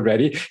about it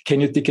already. Can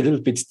you dig a little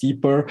bit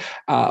deeper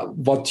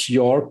what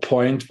your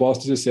point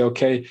was to say,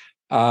 okay,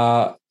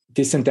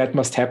 this and that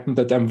must happen,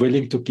 that I'm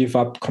willing to give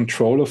up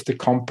control of the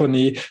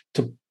company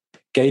to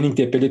gaining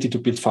the ability to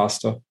build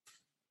faster?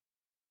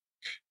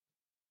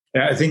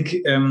 Yeah, I think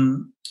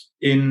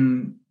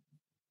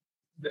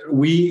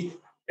we,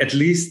 at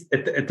least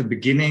at the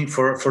beginning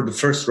for the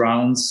first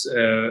rounds,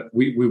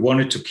 we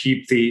wanted to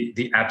keep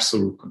the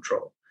absolute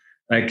control,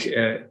 like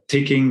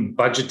taking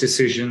budget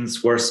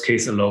decisions, worst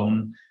case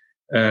alone,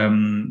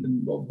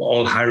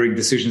 all hiring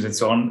decisions and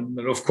so on.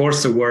 But of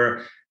course, there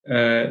were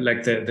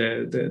like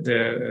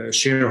the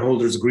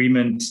shareholders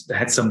agreement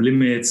had some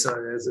limits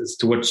as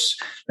to what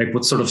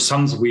sort of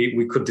sums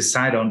we could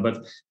decide on,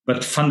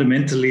 but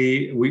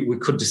fundamentally we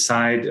could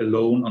decide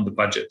alone on the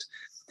budget,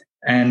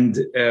 and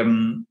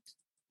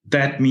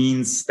that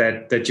means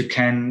that you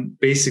can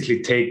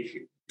basically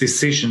take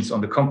decisions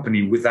on the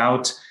company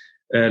without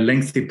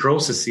lengthy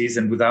processes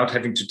and without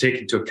having to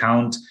take into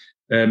account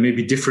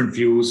maybe different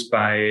views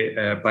by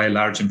a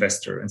large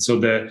investor. And so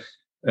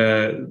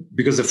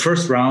because the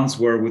first rounds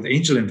were with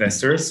angel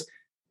investors,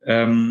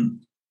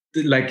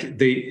 like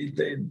their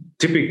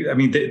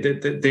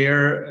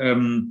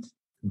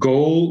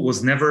goal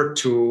was never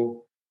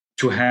to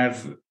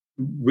have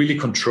really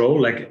control.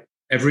 Like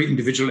every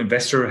individual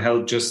investor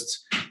held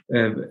just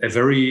a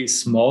very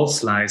small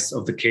slice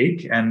of the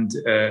cake, and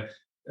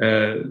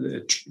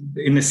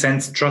in a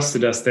sense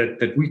trusted us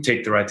that we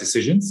take the right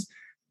decisions.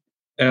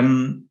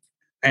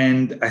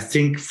 And I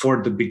think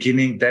for the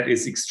beginning, that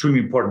is extremely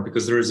important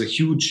because there is a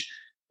huge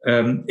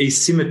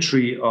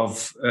asymmetry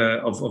of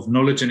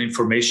knowledge and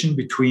information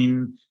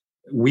between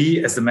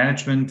we as the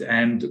management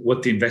and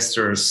what the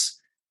investors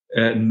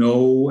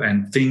know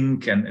and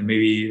think, and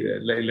maybe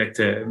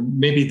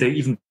maybe they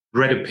even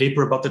read a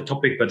paper about the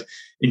topic, but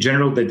in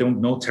general they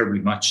don't know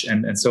terribly much.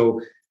 And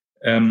so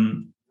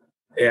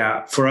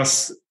for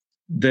us,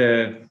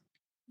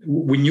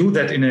 we knew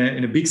that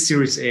in a big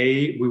Series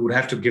A we would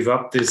have to give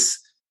up this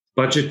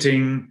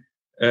budgeting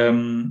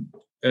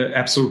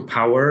absolute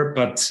power,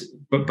 but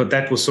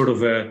that was sort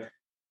of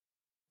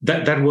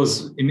that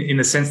was in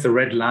a sense the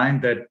red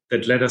line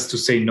that led us to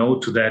say no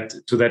to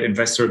that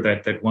investor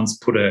that once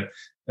put a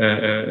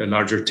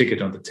larger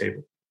ticket on the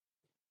table.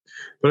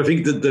 But I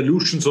think the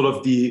dilution, sort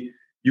of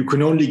you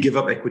can only give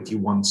up equity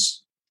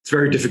once. It's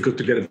very difficult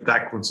to get it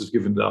back once it's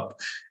given it up.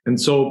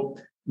 And so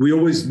we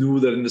always knew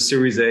that in the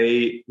Series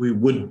A, we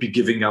would be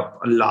giving up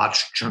a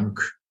large chunk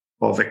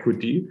of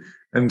equity.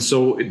 And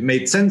so it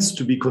made sense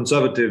to be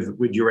conservative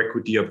with your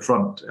equity up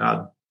front.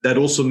 That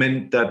also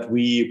meant that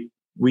we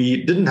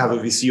didn't have a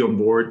VC on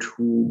board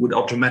who would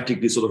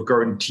automatically sort of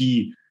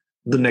guarantee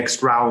the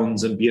next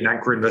rounds and be an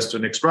anchor investor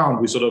next round.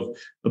 We sort of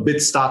a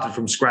bit started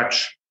from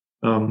scratch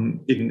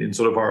in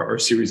sort of our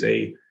Series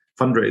A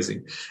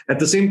fundraising. At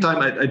the same time,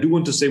 I do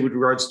want to say with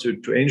regards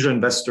to angel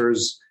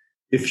investors,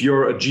 if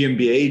you're a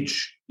GmbH,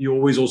 you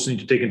always also need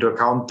to take into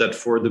account that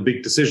for the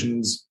big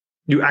decisions,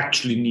 you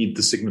actually need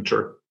the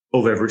signature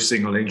of every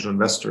single angel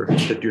investor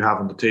that you have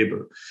on the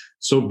table.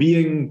 So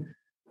being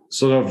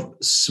sort of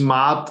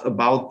smart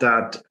about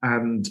that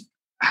and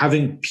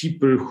having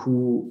people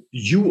who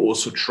you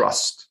also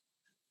trust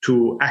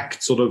to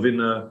act sort of in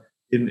a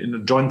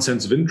joint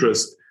sense of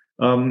interest,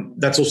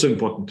 that's also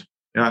important.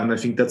 Yeah, and I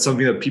think that's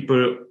something that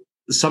people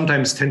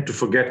sometimes tend to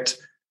forget,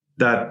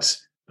 that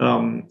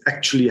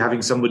actually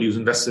having somebody who's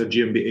invested at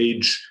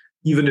GmbH,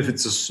 even if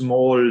it's a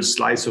small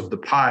slice of the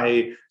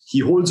pie, he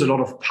holds a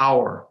lot of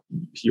power,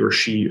 he or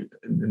she,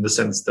 in the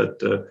sense that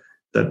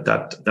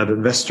that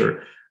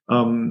investor.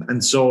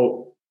 And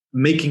so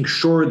making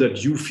sure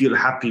that you feel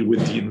happy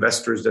with the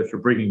investors that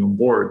you're bringing on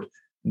board,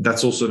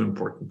 that's also an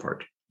important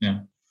part. Yeah.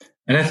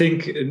 And I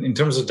think in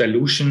terms of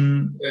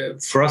dilution,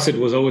 for us, it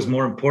was always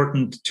more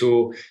important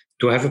to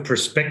have a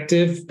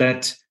perspective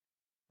that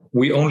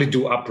we only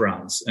do up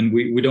rounds and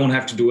we don't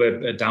have to do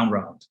a down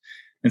round.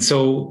 And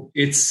so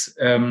it's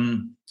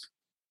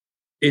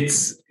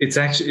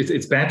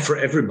bad for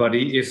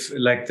everybody if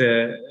like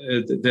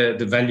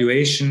the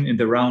valuation in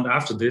the round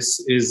after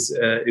this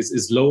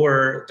is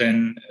lower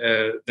than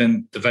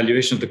the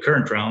valuation of the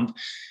current round,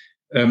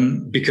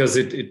 because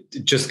it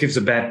just gives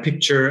a bad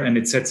picture and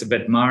it sets a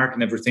bad mark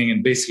and everything,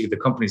 and basically the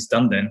company's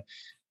done then.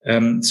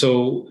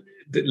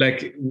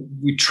 Like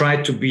we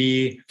tried to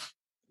be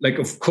like,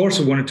 of course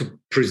we wanted to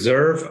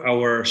preserve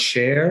our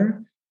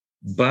share,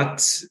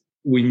 but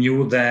we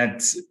knew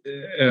that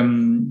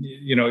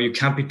you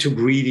can't be too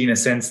greedy in a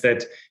sense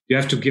that you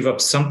have to give up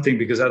something,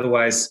 because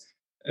otherwise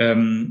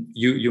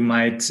you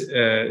might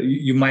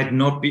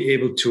not be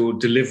able to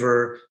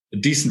deliver a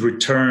decent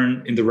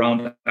return in the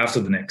round after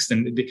the next.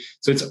 And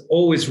so it's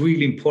always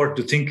really important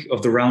to think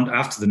of the round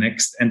after the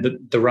next and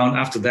the round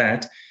after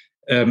that.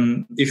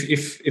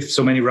 If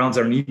so many rounds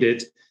are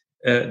needed,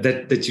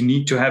 that you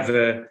need to have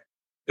a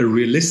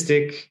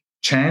realistic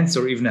chance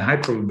or even a high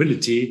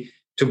probability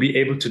to be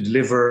able to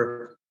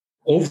deliver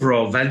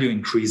overall value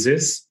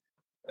increases.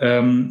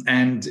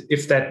 And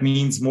if that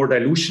means more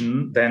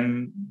dilution,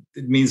 then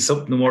it means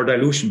something more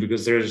dilution,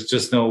 because there's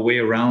just no way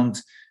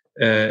around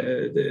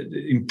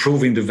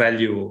improving the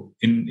value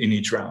in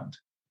each round.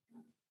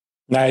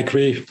 I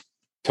agree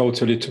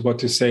totally to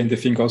what you say. And I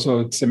think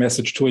also it's a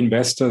message to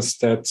investors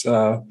that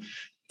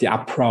the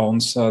up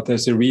rounds,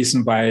 there's a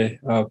reason why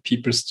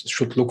people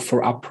should look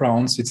for up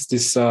rounds. It's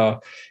this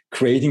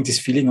creating this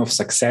feeling of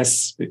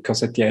success,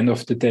 because at the end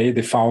of the day,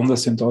 the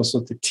founders and also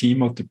the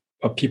team of the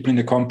people in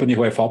the company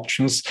who have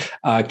options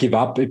give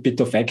up a bit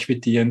of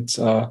equity. And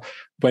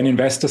when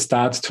investors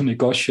start to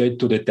negotiate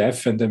to the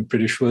death, and I'm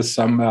pretty sure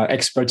some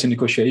experts in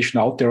negotiation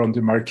out there on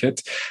the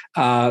market,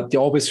 they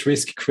always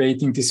risk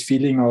creating this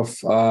feeling of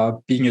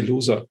being a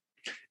loser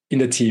in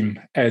the team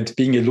and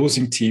being a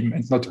losing team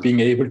and not being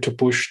able to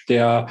push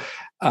their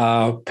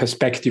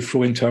perspective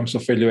through in terms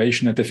of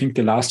valuation. And I think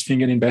the last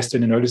thing an investor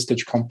in an early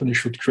stage company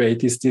should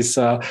create is this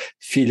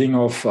feeling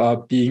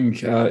of being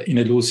in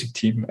a losing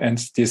team, and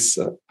this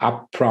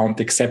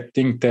upfront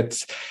accepting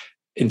that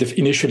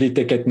initially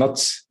they get not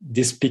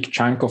this big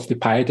chunk of the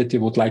pie that they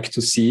would like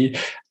to see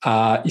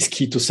is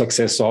key to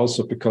success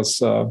also,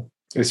 because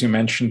as you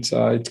mentioned,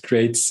 it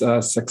creates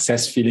a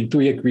success feeling. Do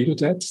you agree with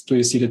that? Do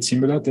you see that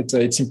similar, that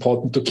it's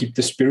important to keep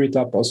the spirit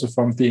up also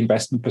from the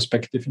investment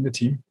perspective in the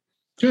team?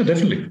 Yeah,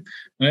 definitely.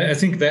 I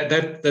think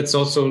that's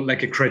also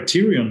like a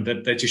criterion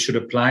that you should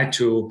apply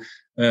to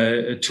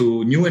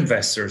new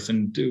investors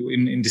and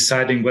in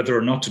deciding whether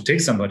or not to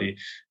take somebody.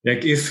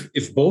 Like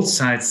if both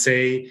sides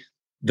say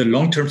the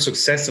long-term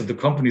success of the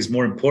company is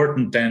more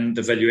important than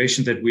the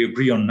valuation that we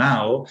agree on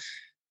now,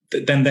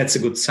 then that's a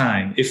good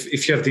sign.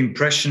 If you have the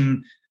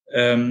impression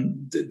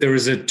there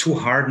is a too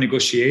hard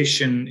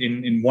negotiation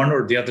in one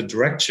or the other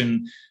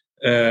direction,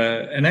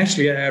 and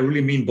actually I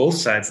really mean both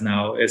sides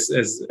now, as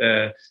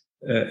the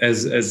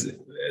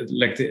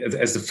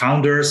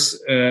founders,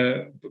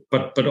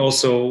 but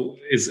also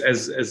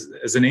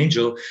as an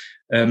angel.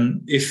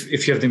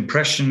 If you have the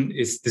impression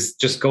this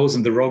just goes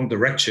in the wrong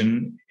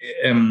direction,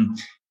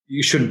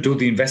 you shouldn't do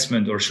the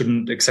investment or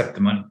shouldn't accept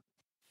the money.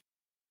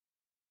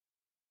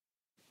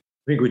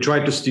 I think we try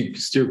to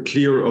steer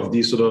clear of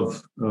these sort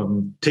of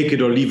take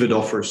it or leave it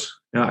offers.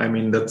 Yeah, I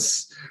mean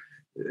that's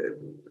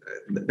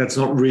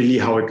not really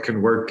how it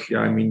can work.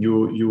 Yeah, I mean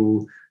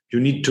you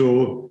need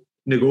to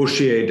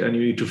negotiate and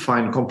you need to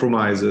find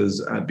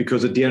compromises,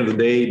 because at the end of the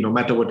day, no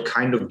matter what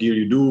kind of deal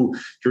you do,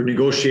 you're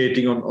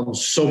negotiating on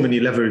so many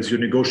levels. You're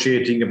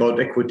negotiating about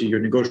equity, you're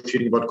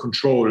negotiating about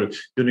control,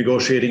 you're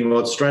negotiating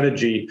about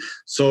strategy.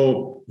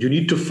 So you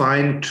need to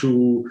find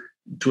to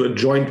a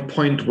joint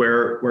point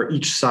where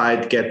each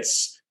side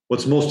gets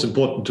what's most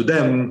important to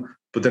them,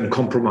 but then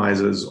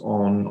compromises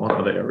on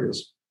other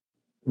areas.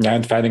 Yeah,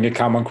 and finding a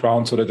common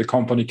ground so that the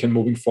company can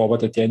moving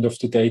forward. At the end of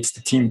the day, it's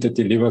the team that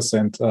delivers,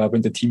 and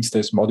when the team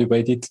stays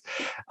motivated,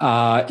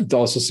 it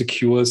also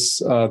secures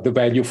the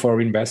value for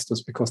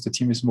investors because the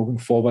team is moving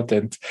forward.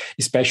 And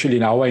especially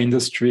in our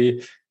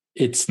industry,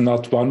 it's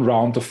not one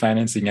round of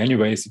financing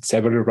anyways, it's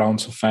several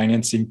rounds of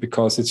financing,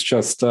 because it's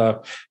just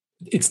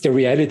it's the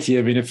reality.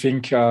 I mean, I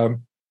think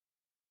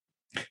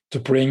to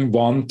bring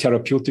one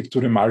therapeutic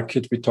to the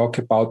market, we talk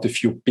about a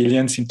few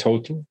billions in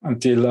total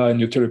until a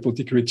new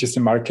therapeutic reaches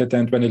the market.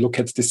 And when you look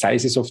at the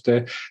sizes of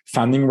the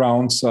funding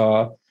rounds,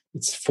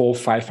 it's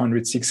 400,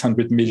 500,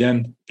 600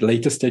 million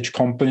later stage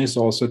companies,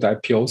 also the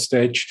IPO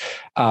stage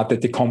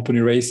that the company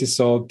raises.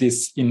 So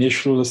this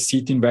initial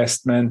seed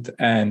investment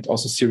and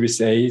also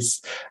Series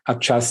A's are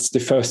just the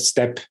first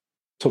step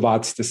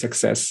towards the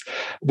success,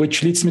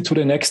 which leads me to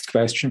the next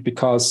question,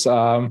 because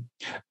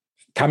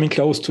coming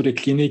close to the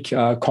clinic,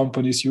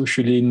 companies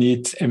usually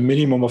need a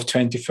minimum of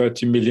 20,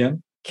 30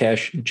 million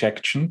cash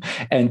injection.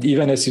 And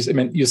even as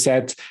you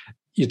said,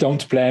 you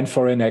don't plan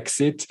for an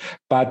exit,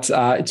 but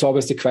it's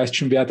always the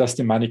question, where does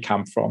the money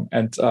come from?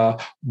 And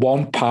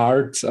one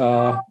part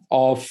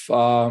of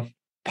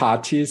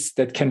parties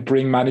that can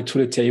bring money to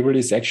the table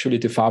is actually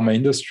the pharma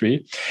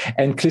industry.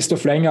 And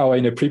Christoph Lengauer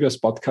in a previous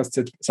podcast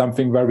said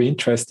something very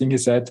interesting. He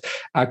said,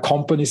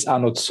 companies are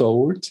not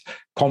sold,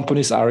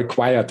 companies are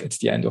acquired at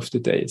the end of the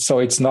day. So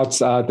it's not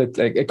that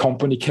a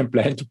company can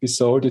plan to be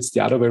sold, it's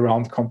the other way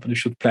around. Companies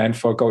should plan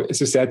for, as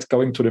you said,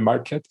 going to the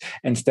market,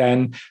 and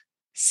then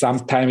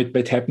sometime it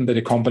might happen that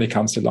a company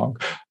comes along.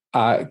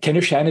 Can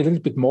you shine a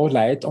little bit more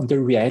light on the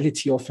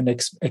reality of an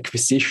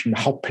acquisition?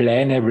 How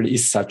plannable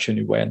is such an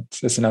event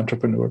as an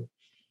entrepreneur?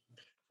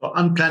 Well,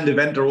 unplanned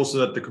event are also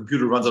that the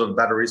computer runs out of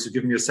battery. So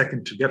give me a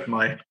second to get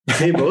my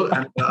table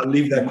and I'll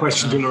leave that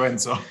question to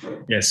Lorenzo.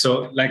 Yeah,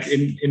 so like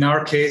in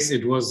our case,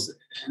 it was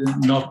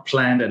not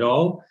planned at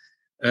all.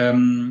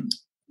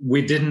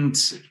 We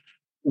didn't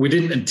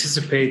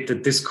anticipate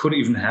that this could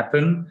even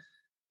happen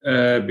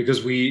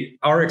because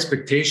our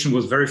expectation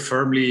was very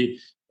firmly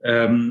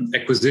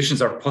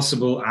acquisitions are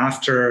possible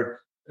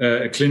after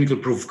a clinical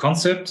proof of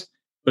concept,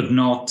 but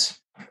not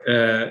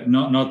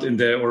in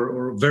the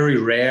or very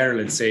rare,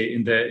 let's say,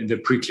 in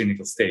the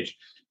preclinical stage.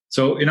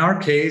 So in our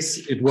case,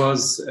 it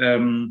was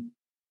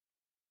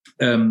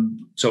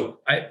so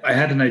I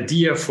had an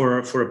idea for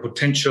a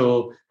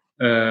potential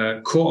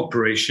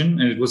cooperation,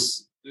 and it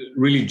was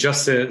really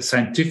just a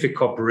scientific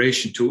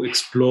cooperation to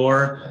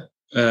explore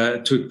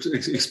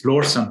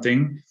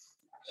something.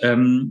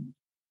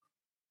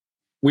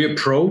 We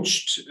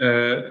approached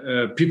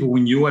people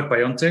we knew at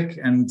BioNTech,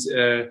 and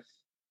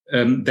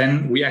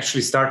then we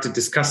actually started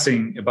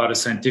discussing about a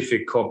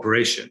scientific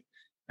cooperation.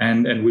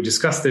 And we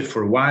discussed it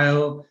for a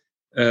while.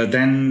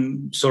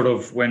 Then sort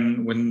of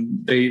when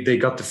they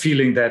got the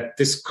feeling that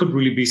this could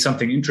really be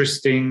something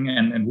interesting,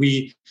 and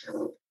we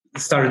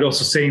started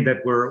also saying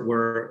that we're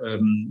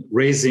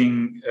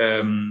raising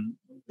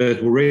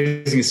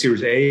a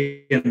Series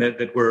A, and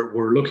that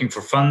we're looking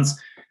for funds.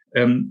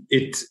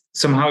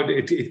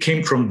 It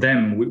came from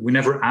them. We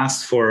never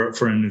asked for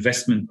an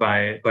investment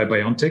by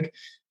BioNTech.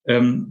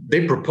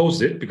 They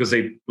proposed it because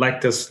they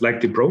liked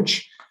the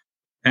approach,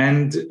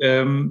 and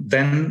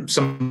then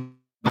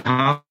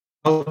somehow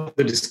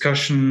the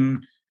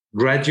discussion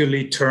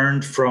gradually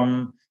turned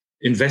from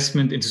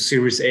investment into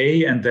Series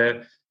A, and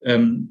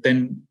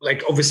then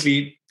like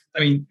obviously, I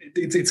mean,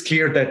 it's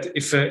clear that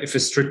if a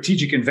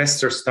strategic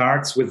investor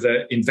starts with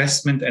the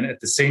investment and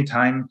at the same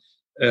time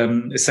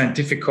a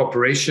scientific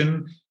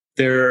cooperation,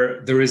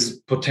 there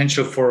is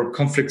potential for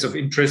conflicts of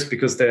interest,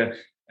 because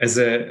as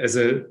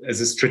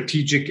a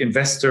strategic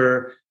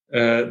investor,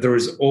 there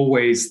is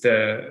always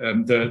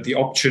the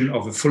option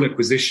of a full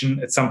acquisition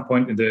at some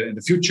point in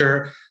the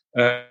future,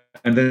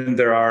 and then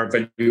there are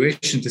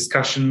valuation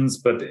discussions,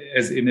 but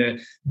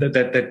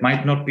that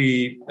might not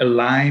be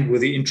aligned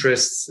with the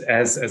interests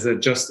as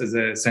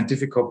a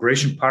scientific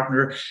cooperation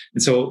partner.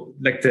 And so,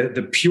 like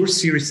the pure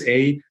Series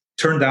A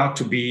turned out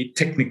to be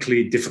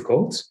technically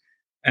difficult.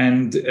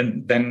 and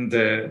then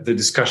the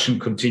discussion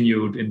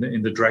continued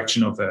in the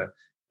direction of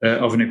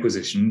an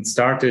acquisition. It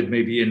started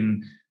maybe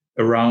in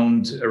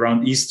around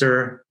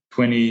Easter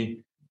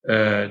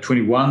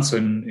 2021, so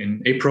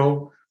in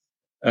April,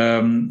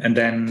 and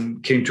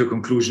then came to a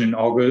conclusion in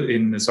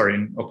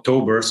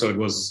October. So it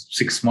was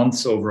 6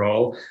 months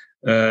overall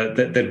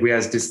that we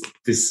had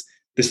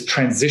this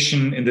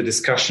transition in the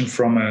discussion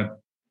from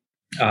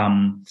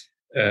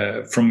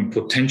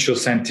potential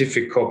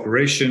scientific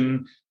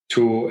cooperation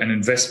to an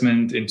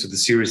investment into the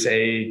Series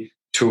A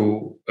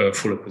to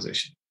full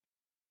acquisition.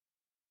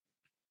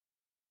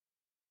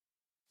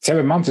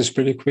 7 months is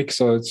pretty quick,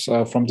 so it's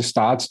from the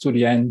start to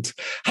the end.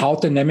 How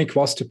dynamic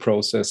was the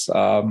process?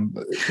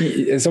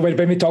 So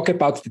when we talk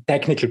about the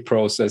technical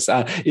process,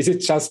 is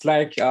it just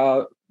like,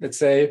 let's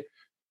say,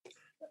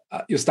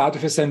 you start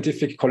with a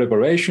scientific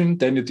collaboration,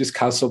 then you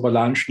discuss over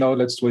lunch, now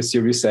let's do a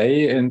Series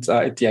A, and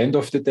at the end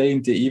of the day,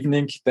 in the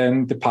evening,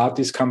 then the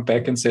parties come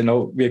back and say,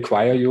 no, we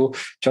acquire you,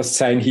 just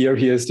sign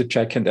here's the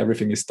check, and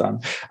everything is done.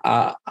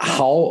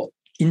 How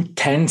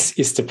intense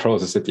is the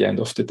process at the end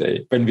of the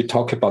day when we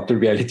talk about the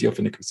reality of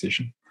an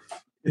acquisition?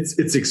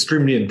 It's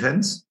extremely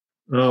intense.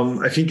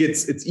 I think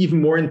it's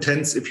even more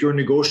intense if you're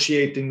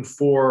negotiating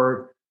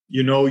for,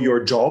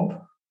 your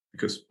job,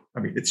 because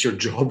it's your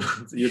job.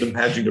 You're the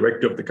managing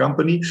director of the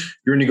company.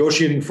 You're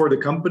negotiating for the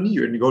company.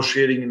 You're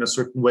negotiating in a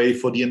certain way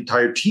for the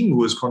entire team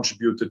who has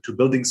contributed to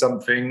building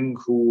something,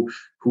 who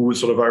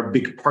sort of are a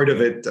big part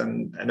of it.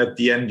 And at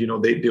the end,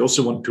 they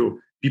also want to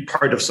be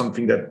part of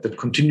something that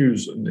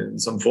continues in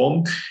some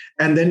form.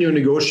 And then you're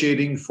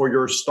negotiating for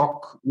your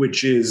stock,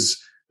 which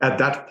is at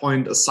that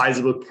point a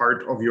sizable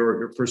part of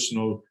your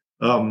personal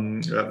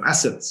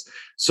assets.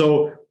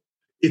 So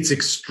it's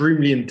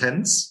extremely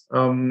intense.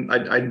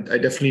 I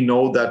definitely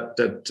know that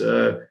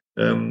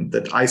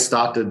I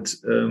started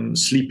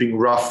sleeping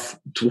rough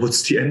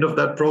towards the end of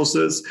that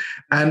process,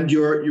 and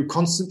you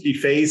constantly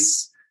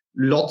face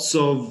lots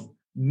of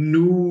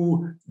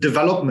new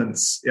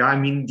developments.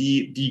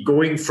 The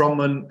going from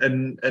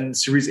an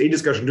Series A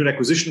discussion to an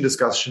acquisition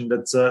discussion,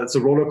 it's a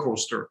roller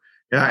coaster.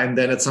 Yeah, and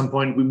then at some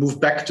point we moved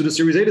back to the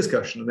Series A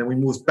discussion, and then we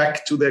moved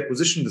back to the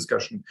acquisition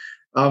discussion.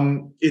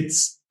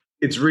 It's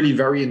really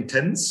very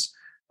intense.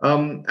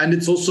 And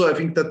it's also, I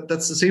think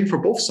that's the same for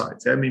both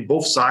sides.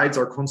 Both sides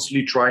are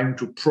constantly trying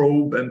to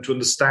probe and to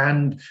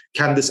understand,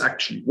 can this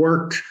actually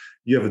work?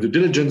 You have a due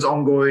diligence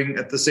ongoing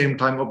at the same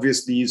time,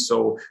 obviously.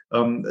 So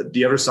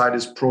the other side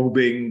is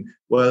probing,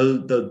 well,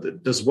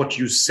 does what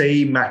you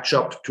say match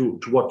up to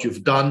what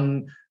you've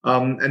done?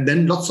 And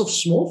then lots of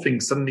small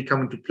things suddenly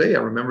come into play. I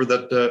remember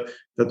that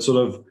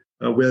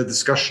we had a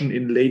discussion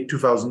in late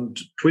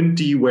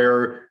 2020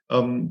 where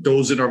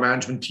those in our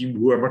management team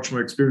who are much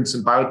more experienced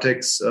in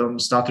biotechs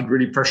started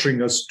really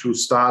pressuring us to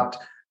start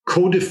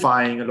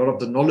codifying a lot of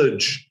the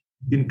knowledge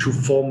into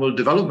formal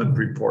development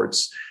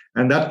reports.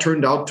 And that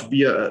turned out to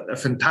be a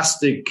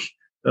fantastic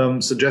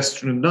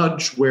suggestion and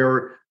nudge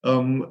where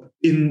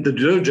in the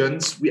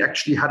diligence, we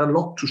actually had a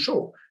lot to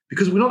show.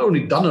 Because we not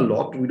only done a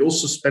lot, we'd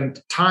also spent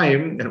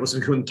time, and it was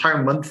an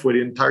entire month where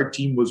the entire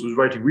team was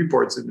writing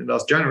reports in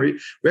last January.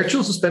 We actually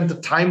also spent the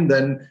time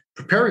then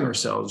preparing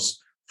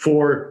ourselves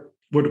for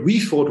what we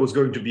thought was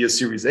going to be a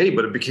Series A,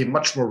 but it became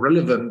much more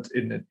relevant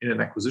in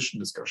an acquisition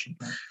discussion.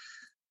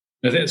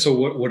 So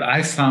what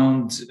I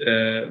found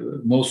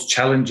most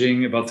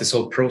challenging about this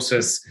whole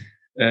process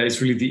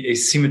is really the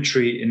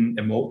asymmetry in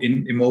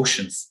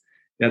emotions.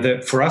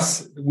 For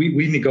us,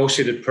 we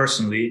negotiated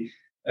personally,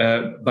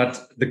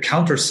 but the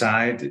counter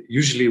side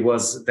usually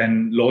was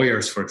then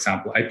lawyers, for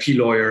example, IP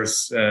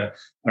lawyers,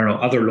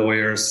 other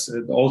lawyers,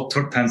 all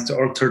types of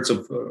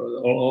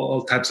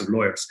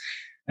lawyers.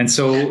 And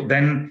so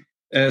then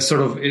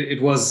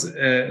it was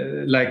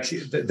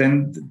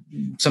then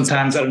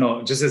sometimes,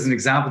 just as an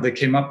example, they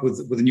came up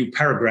with a new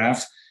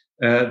paragraph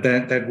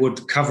that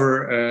would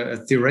cover a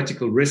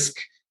theoretical risk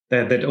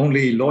that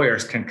only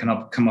lawyers can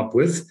come up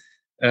with.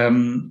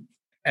 We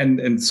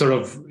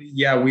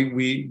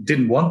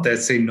didn't want that,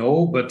 say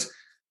no, but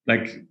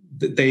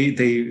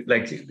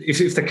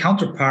if the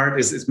counterpart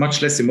is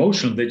much less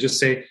emotional, they just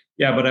say,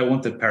 yeah, but I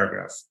want that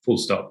paragraph, full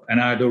stop. And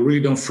I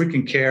don't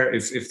freaking care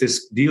if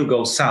this deal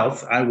goes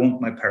south, I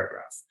want my paragraph.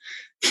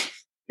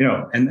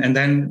 And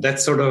then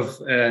that's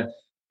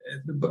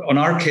on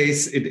our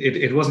case,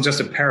 it wasn't just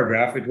a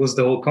paragraph, it was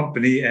the whole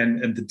company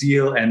and the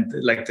deal and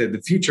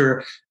the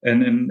future.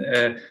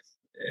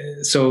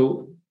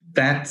 So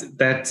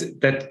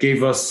that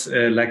gave us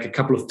a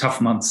couple of tough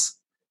months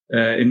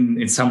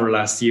in summer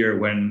last year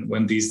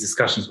when these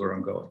discussions were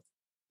ongoing.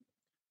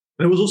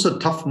 And it was also a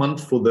tough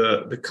month for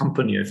the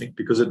company, I think,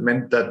 because it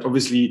meant that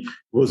obviously it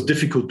was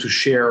difficult to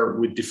share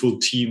with the full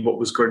team what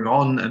was going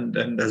on.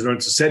 And as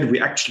Lorenzo said, we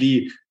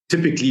actually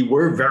typically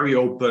were very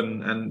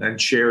open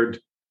and shared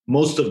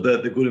most of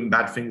the good and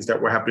bad things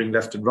that were happening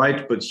left and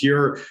right. But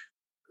here,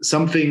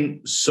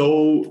 something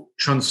so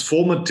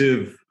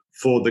transformative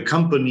for the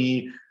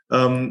company,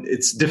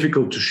 it's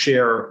difficult to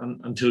share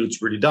until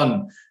it's really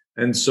done.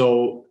 And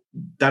so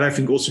that, I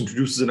think, also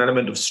introduces an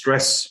element of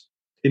stress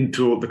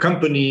into the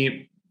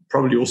company,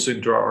 probably also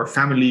into our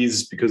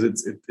families, because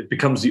it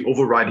becomes the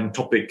overriding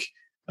topic.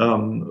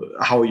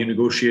 How are you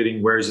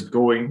negotiating? Where is it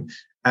going?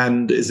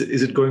 And is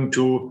it going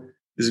to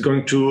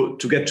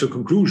get to a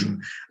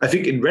conclusion? I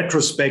think in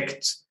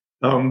retrospect,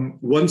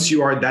 once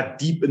you are that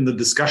deep in the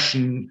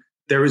discussion,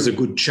 there is a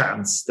good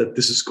chance that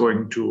this is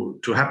going to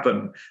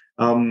happen.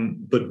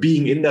 But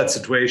being in that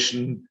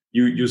situation,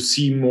 you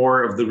see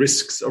more of the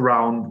risks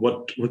around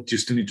what you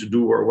still need to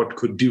do or what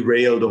could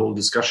derail the whole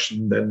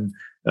discussion than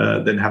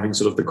having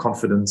sort of the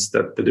confidence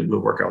that it will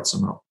work out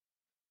somehow.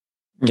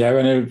 Yeah,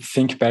 when I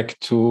think back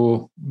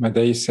to my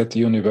days at the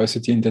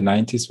university in the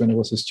 90s when I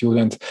was a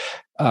student,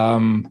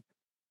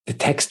 the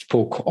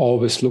textbook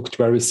always looked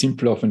very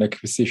simple of an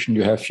acquisition.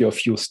 You have your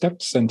few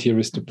steps and here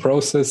is the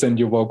process and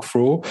you walk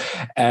through.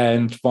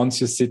 And once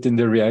you sit in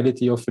the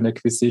reality of an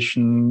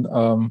acquisition,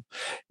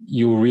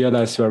 you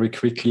realize very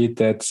quickly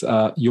that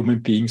human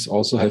beings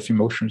also have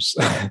emotions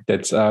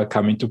that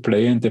come into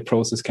play, and the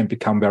process can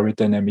become very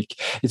dynamic.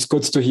 It's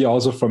good to hear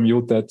also from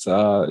you that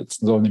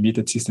it's not only me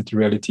that sees the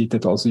reality,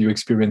 that also you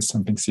experience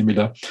something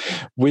similar,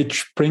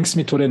 which brings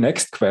me to the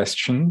next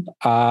question.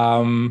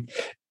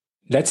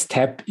 Let's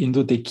tap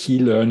into the key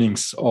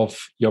learnings of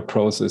your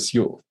process.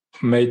 You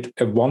made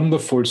a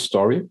wonderful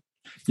story.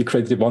 You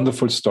created a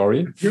wonderful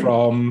story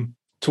from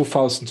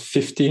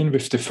 2015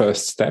 with the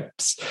first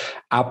steps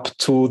up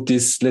to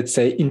this, let's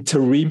say,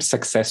 interim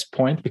success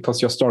point,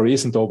 because your story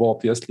isn't over,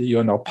 obviously.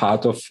 You're now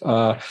part of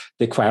the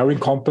acquiring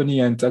company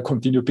and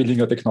continue building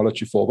your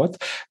technology forward.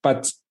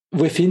 But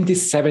within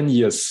these 7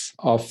 years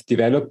of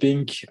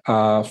developing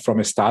from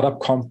a startup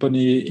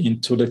company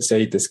into, let's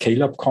say, the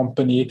scale-up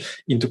company,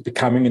 into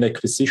becoming an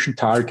acquisition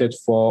target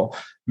for,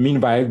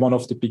 meanwhile, one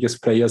of the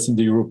biggest players in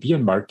the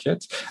European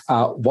market,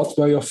 what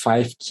were your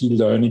 5 key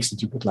learnings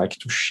that you would like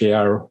to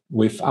share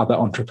with other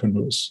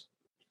entrepreneurs?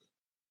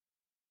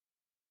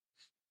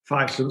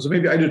 5. So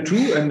maybe I do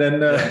 2, and then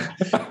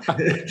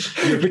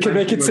we can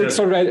make it 6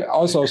 already,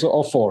 also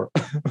or 4,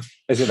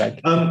 as you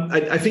like.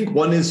 I think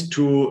one is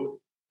to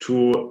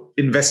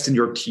invest in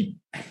your team.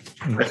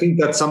 I think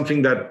that's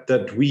something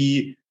that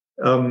we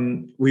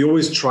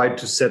always try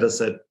to set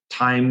us at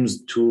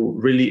times to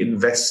really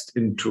invest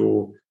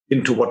into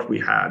what we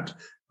had.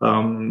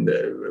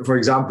 For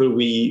example,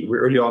 we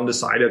early on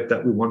decided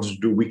that we wanted to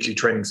do weekly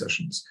training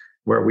sessions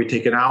where we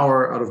take an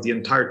hour out of the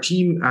entire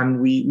team and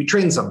we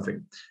train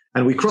something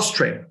and we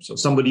cross-train. So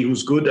somebody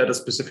who's good at a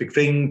specific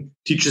thing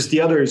teaches the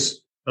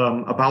others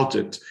about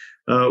it.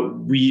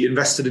 We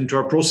invested into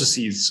our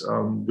processes.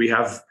 We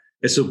have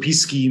SOP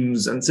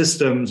schemes and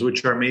systems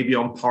which are maybe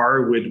on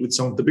par with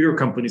some of the bigger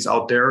companies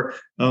out there,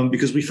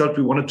 because we felt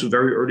we wanted to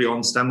very early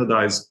on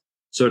standardize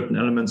certain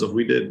elements of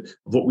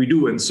what we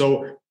do. And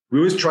so we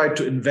always try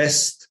to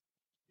invest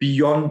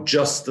beyond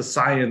just the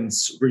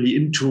science really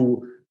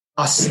into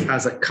us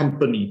as a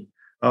company.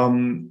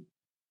 And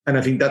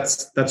I think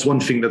that's one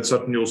thing that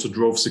certainly also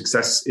drove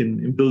success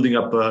in building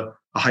up a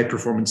high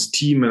performance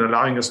team and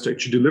allowing us to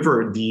actually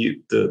deliver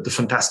the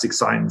fantastic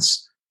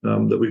science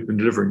that we've been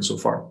delivering so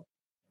far.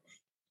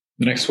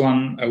 The next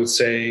one I would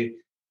say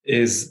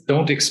is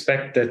don't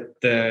expect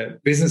that the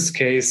business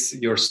case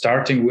you're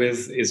starting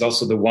with is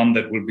also the one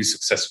that will be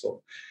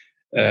successful.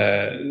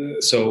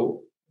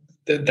 So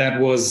that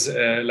was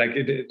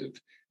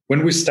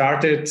when we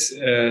started,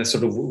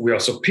 we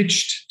also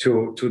pitched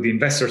to the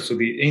investors, to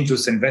the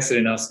angels invested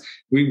in us.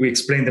 We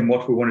explained them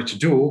what we wanted to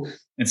do.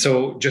 And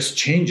so just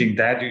changing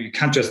that, you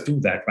can't just do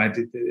that, right?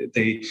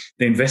 They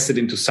invested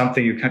into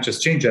something, you can't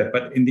just change that.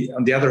 But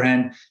on the other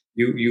hand,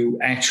 you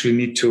actually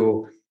need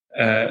to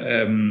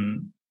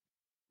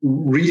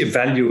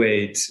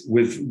reevaluate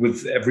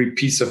with every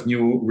piece of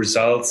new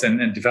results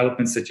and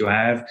developments that you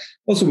have,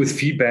 also with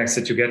feedbacks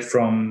that you get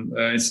from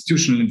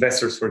institutional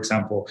investors, for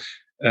example.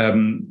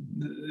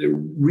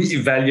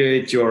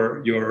 Reevaluate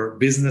your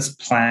business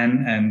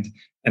plan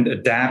and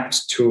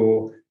adapt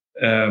to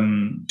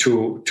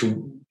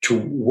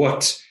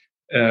what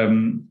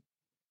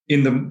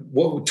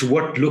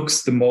what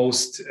looks the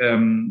most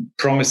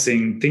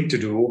promising thing to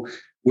do,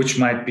 which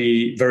might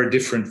be very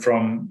different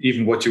from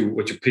even what you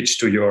pitch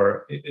to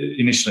your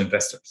initial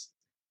investors.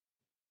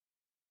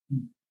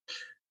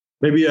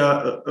 Maybe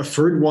a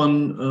third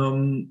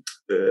one,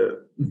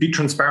 be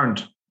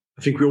transparent.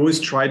 I think we always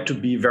try to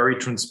be very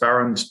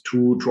transparent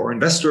to our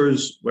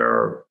investors,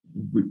 where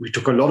we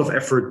took a lot of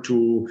effort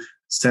to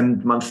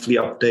send monthly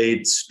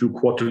updates, do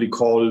quarterly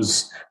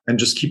calls, and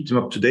just keep them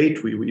up to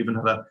date. We even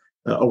had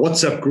a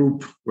WhatsApp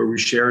group where we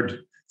shared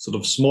sort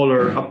of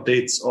smaller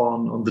updates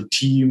on the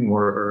team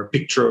or a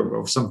picture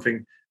of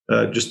something,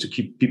 just to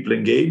keep people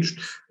engaged.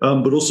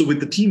 But also with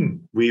the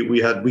team, we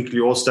had weekly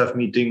all-staff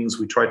meetings.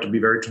 We tried to be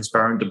very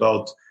transparent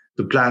about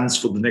the plans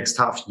for the next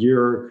half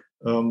year,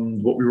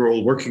 what we were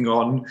all working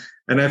on.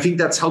 And I think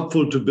that's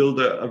helpful to build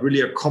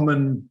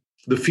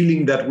the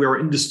feeling that we are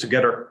in this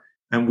together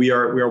and we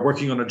are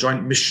working on a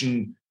joint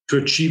mission to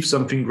achieve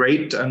something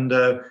great. And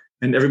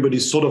everybody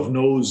sort of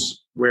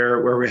knows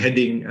where we're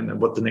heading and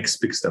what the next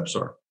big steps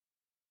are.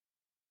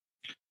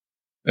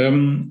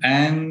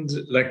 And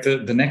like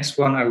the next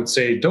one, I would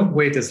say, don't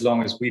wait as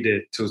long as we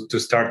did to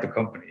start the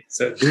company.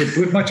 So do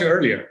it much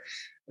earlier.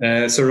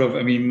 I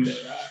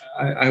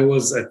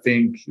was, I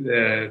think,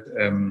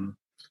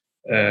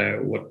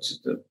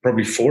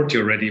 probably 40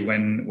 already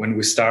when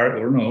we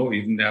started, or no,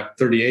 even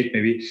 38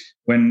 maybe,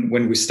 when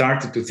we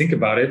started to think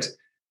about it.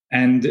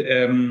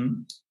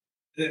 And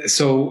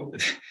so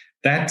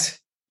that,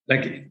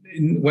 like,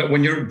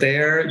 when you're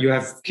there, you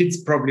have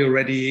kids probably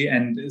already,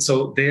 and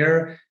so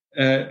there,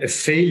 a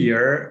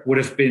failure would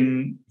have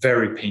been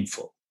very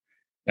painful.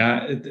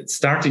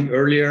 Starting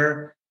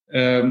earlier,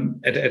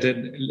 at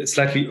a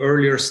slightly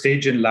earlier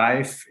stage in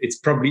life, it's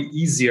probably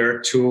easier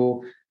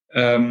to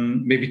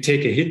maybe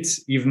take a hit,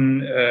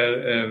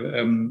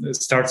 even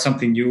start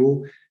something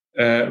new,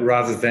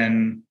 rather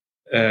than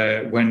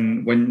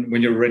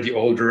when you're already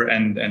older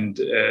and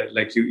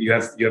like you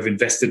have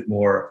invested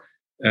more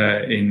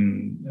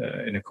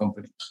in a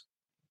company.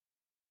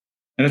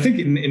 And I think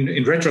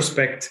in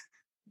retrospect,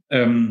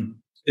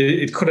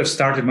 it could have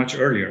started much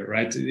earlier,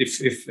 right?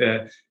 If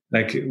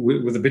like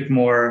with a bit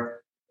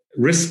more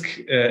risk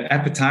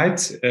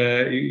appetite,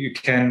 you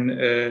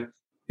can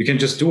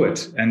just do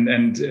it.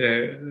 And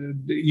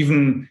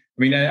even,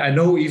 I mean, I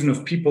know even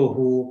of people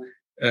who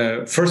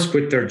first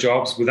quit their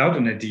jobs without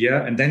an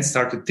idea and then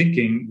started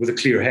thinking with a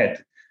clear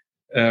head.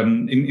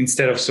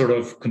 Instead of sort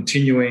of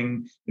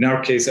continuing. In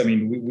our case, I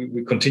mean,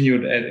 we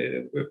continued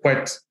at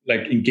quite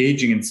like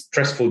engaging and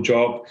stressful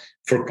job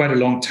for quite a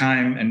long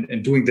time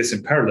and doing this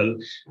in parallel,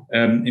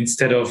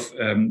 instead of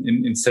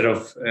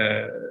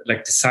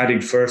like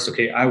deciding first,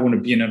 okay, I want to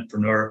be an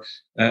entrepreneur,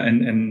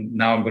 and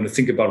now I'm going to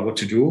think about what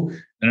to do.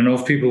 And I know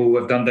of people who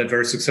have done that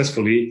very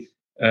successfully.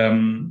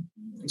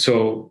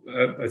 So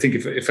I think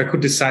if I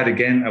could decide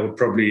again, I would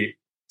probably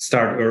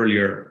start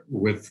earlier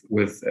with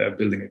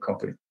building a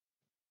company.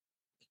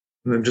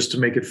 And then just to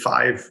make it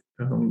 5,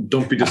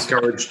 don't be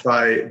discouraged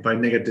by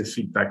negative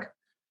feedback.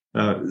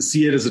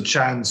 See it as a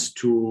chance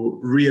to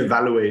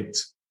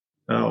reevaluate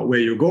where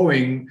you're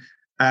going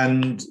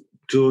and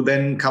to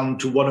then come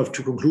to one of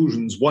 2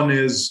 conclusions. One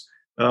is,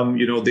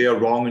 they are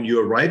wrong and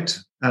you are right,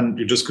 and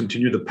you just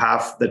continue the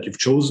path that you've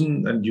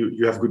chosen and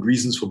you have good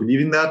reasons for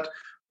believing that.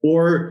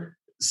 Or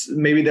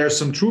maybe there's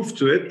some truth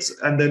to it,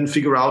 and then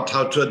figure out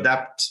how to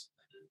adapt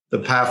the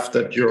path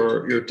that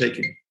you're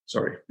taking.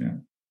 Sorry. Yeah.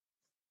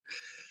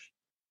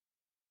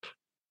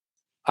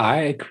 I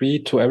agree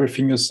to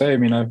everything you say. I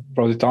mean, I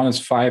wrote it down as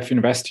 5,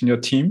 invest in your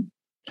team.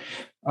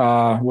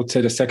 I would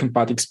say the second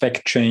part,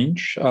 expect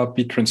change,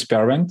 be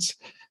transparent.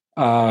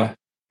 How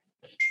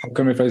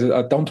can we phrase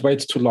it? Don't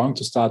wait too long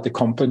to start the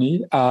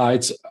company.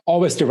 It's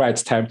always the right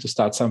time to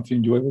start something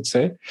new, I would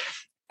say.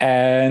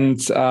 And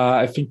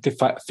I think the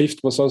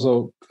 5th was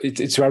also,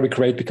 it's very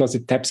great because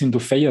it taps into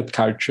failure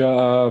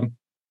culture.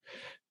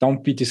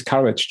 Don't be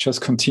discouraged, just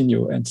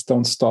continue and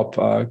don't stop.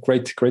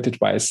 Great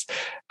advice.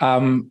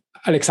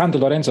 Alexander,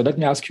 Lorenzo, let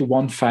me ask you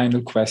one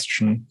final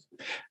question.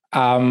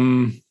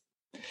 When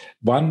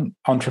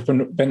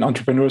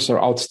entrepreneurs are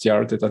out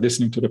there that are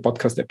listening to the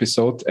podcast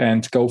episode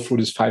and go through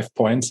these 5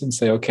 points and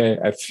say, okay,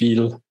 I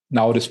feel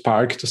now the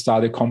spark to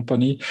start a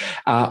company,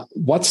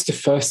 what's the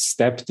first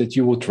step that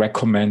you would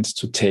recommend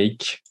to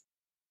take?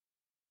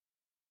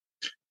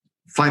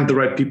 Find the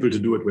right people to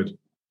do it with.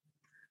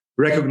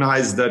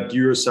 Recognize that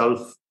you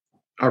yourself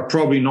are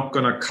probably not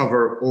going to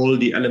cover all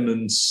the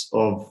elements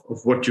of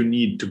what you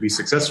need to be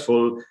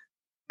successful,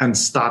 and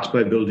start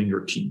by building your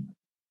team.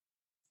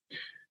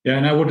 Yeah,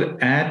 and I would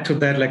add to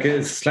that, like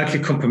a slightly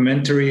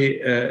complementary,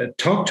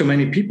 talk to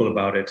many people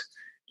about it.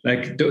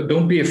 Like,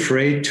 don't be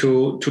afraid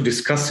to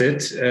discuss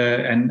it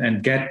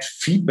and get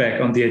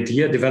feedback on the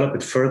idea, develop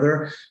it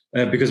further,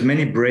 because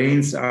many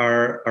brains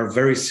are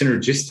very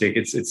synergistic.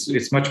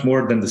 It's much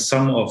more than the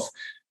sum of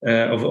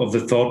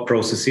the thought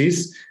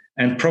processes.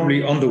 And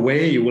probably on the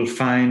way, you will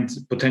find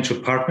potential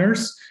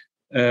partners,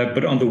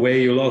 but on the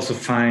way, you'll also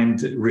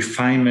find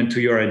refinement to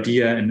your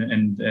idea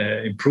and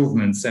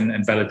improvements and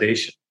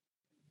validation.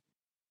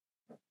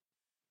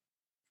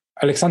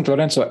 Alexander,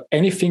 Lorenzo,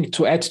 anything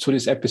to add to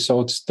this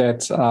episode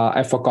that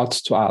I forgot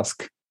to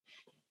ask?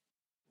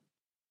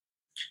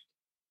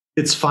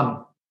 It's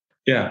fun.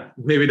 Yeah.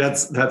 Maybe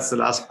that's the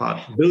last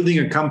part. Building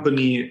a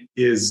company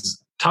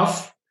is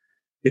tough.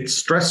 It's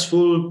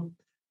stressful,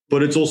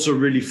 but it's also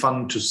really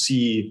fun to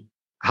see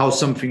how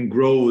something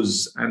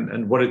grows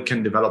and what it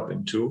can develop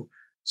into.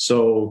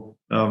 So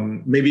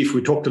maybe if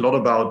we talked a lot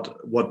about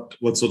what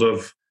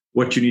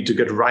you need to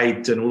get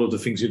right and all of the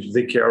things you need to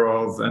take care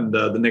of and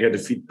the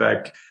negative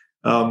feedback,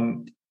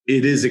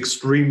 it is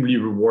extremely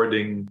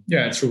rewarding.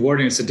 Yeah, it's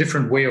rewarding. It's a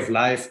different way of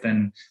life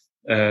than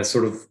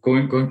sort of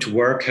going to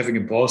work, having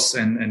a boss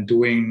and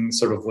doing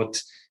sort of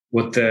what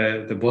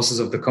the bosses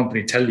of the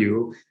company tell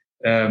you.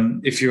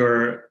 If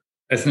you're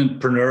as an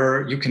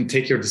entrepreneur, you can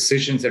take your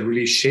decisions and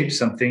really shape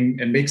something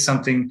and make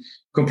something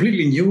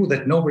completely new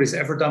that nobody's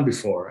ever done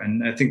before.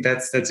 And I think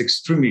that's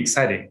extremely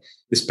exciting,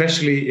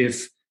 especially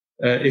if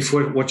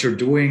what you're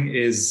doing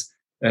is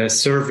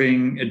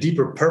serving a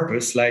deeper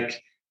purpose,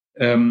 like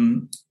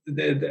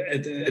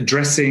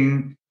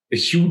addressing a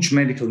huge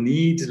medical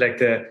need, like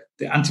the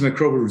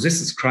antimicrobial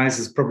resistance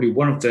crisis, is probably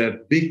one of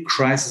the big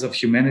crises of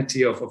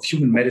humanity, of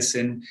human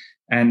medicine,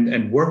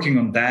 and working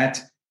on that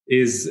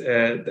is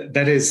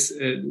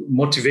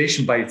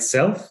motivation by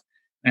itself.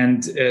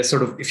 And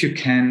sort of, if you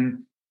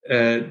can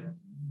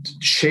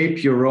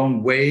shape your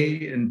own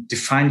way and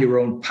define your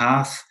own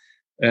path,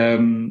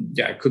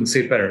 I couldn't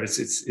say it better.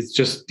 It's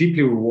just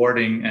deeply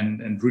rewarding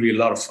and really a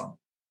lot of fun.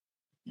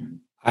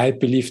 I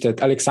believe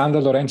that. Alexander,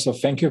 Lorenzo,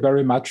 thank you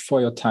very much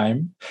for your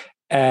time.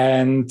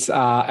 And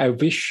I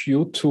wish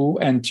you two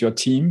and your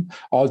team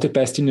all the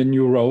best in the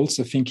new roles.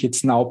 I think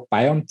it's now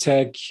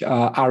BioNTech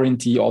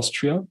R&D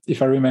Austria,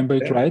 if I remember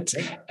it right.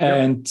 Yeah.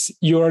 And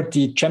you're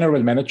the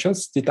general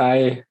managers. Did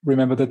I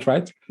remember that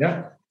right?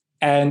 Yeah.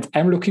 And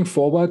I'm looking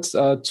forward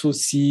to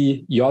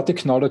see your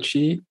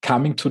technology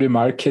coming to the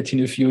market in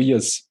a few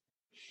years.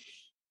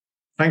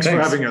 Thanks for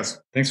having us.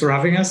 Thanks for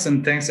having us.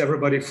 And thanks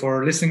everybody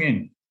for listening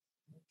in.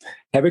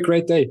 Have a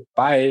great day.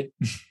 Bye.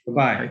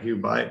 Bye. Thank you.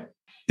 Bye.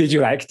 Did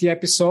you like the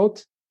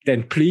episode?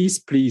 Then please,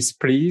 please,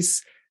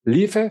 please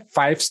leave a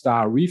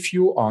 5-star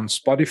review on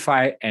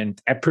Spotify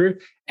and Apple,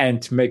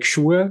 and make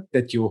sure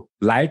that you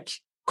like,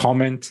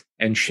 comment,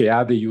 and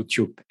share the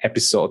YouTube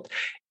episode.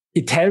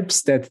 It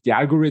helps that the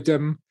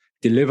algorithm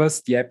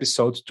delivers the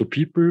episode to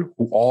people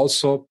who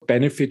also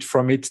benefit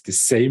from it the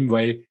same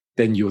way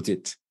than you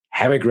did.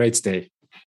 Have a great day.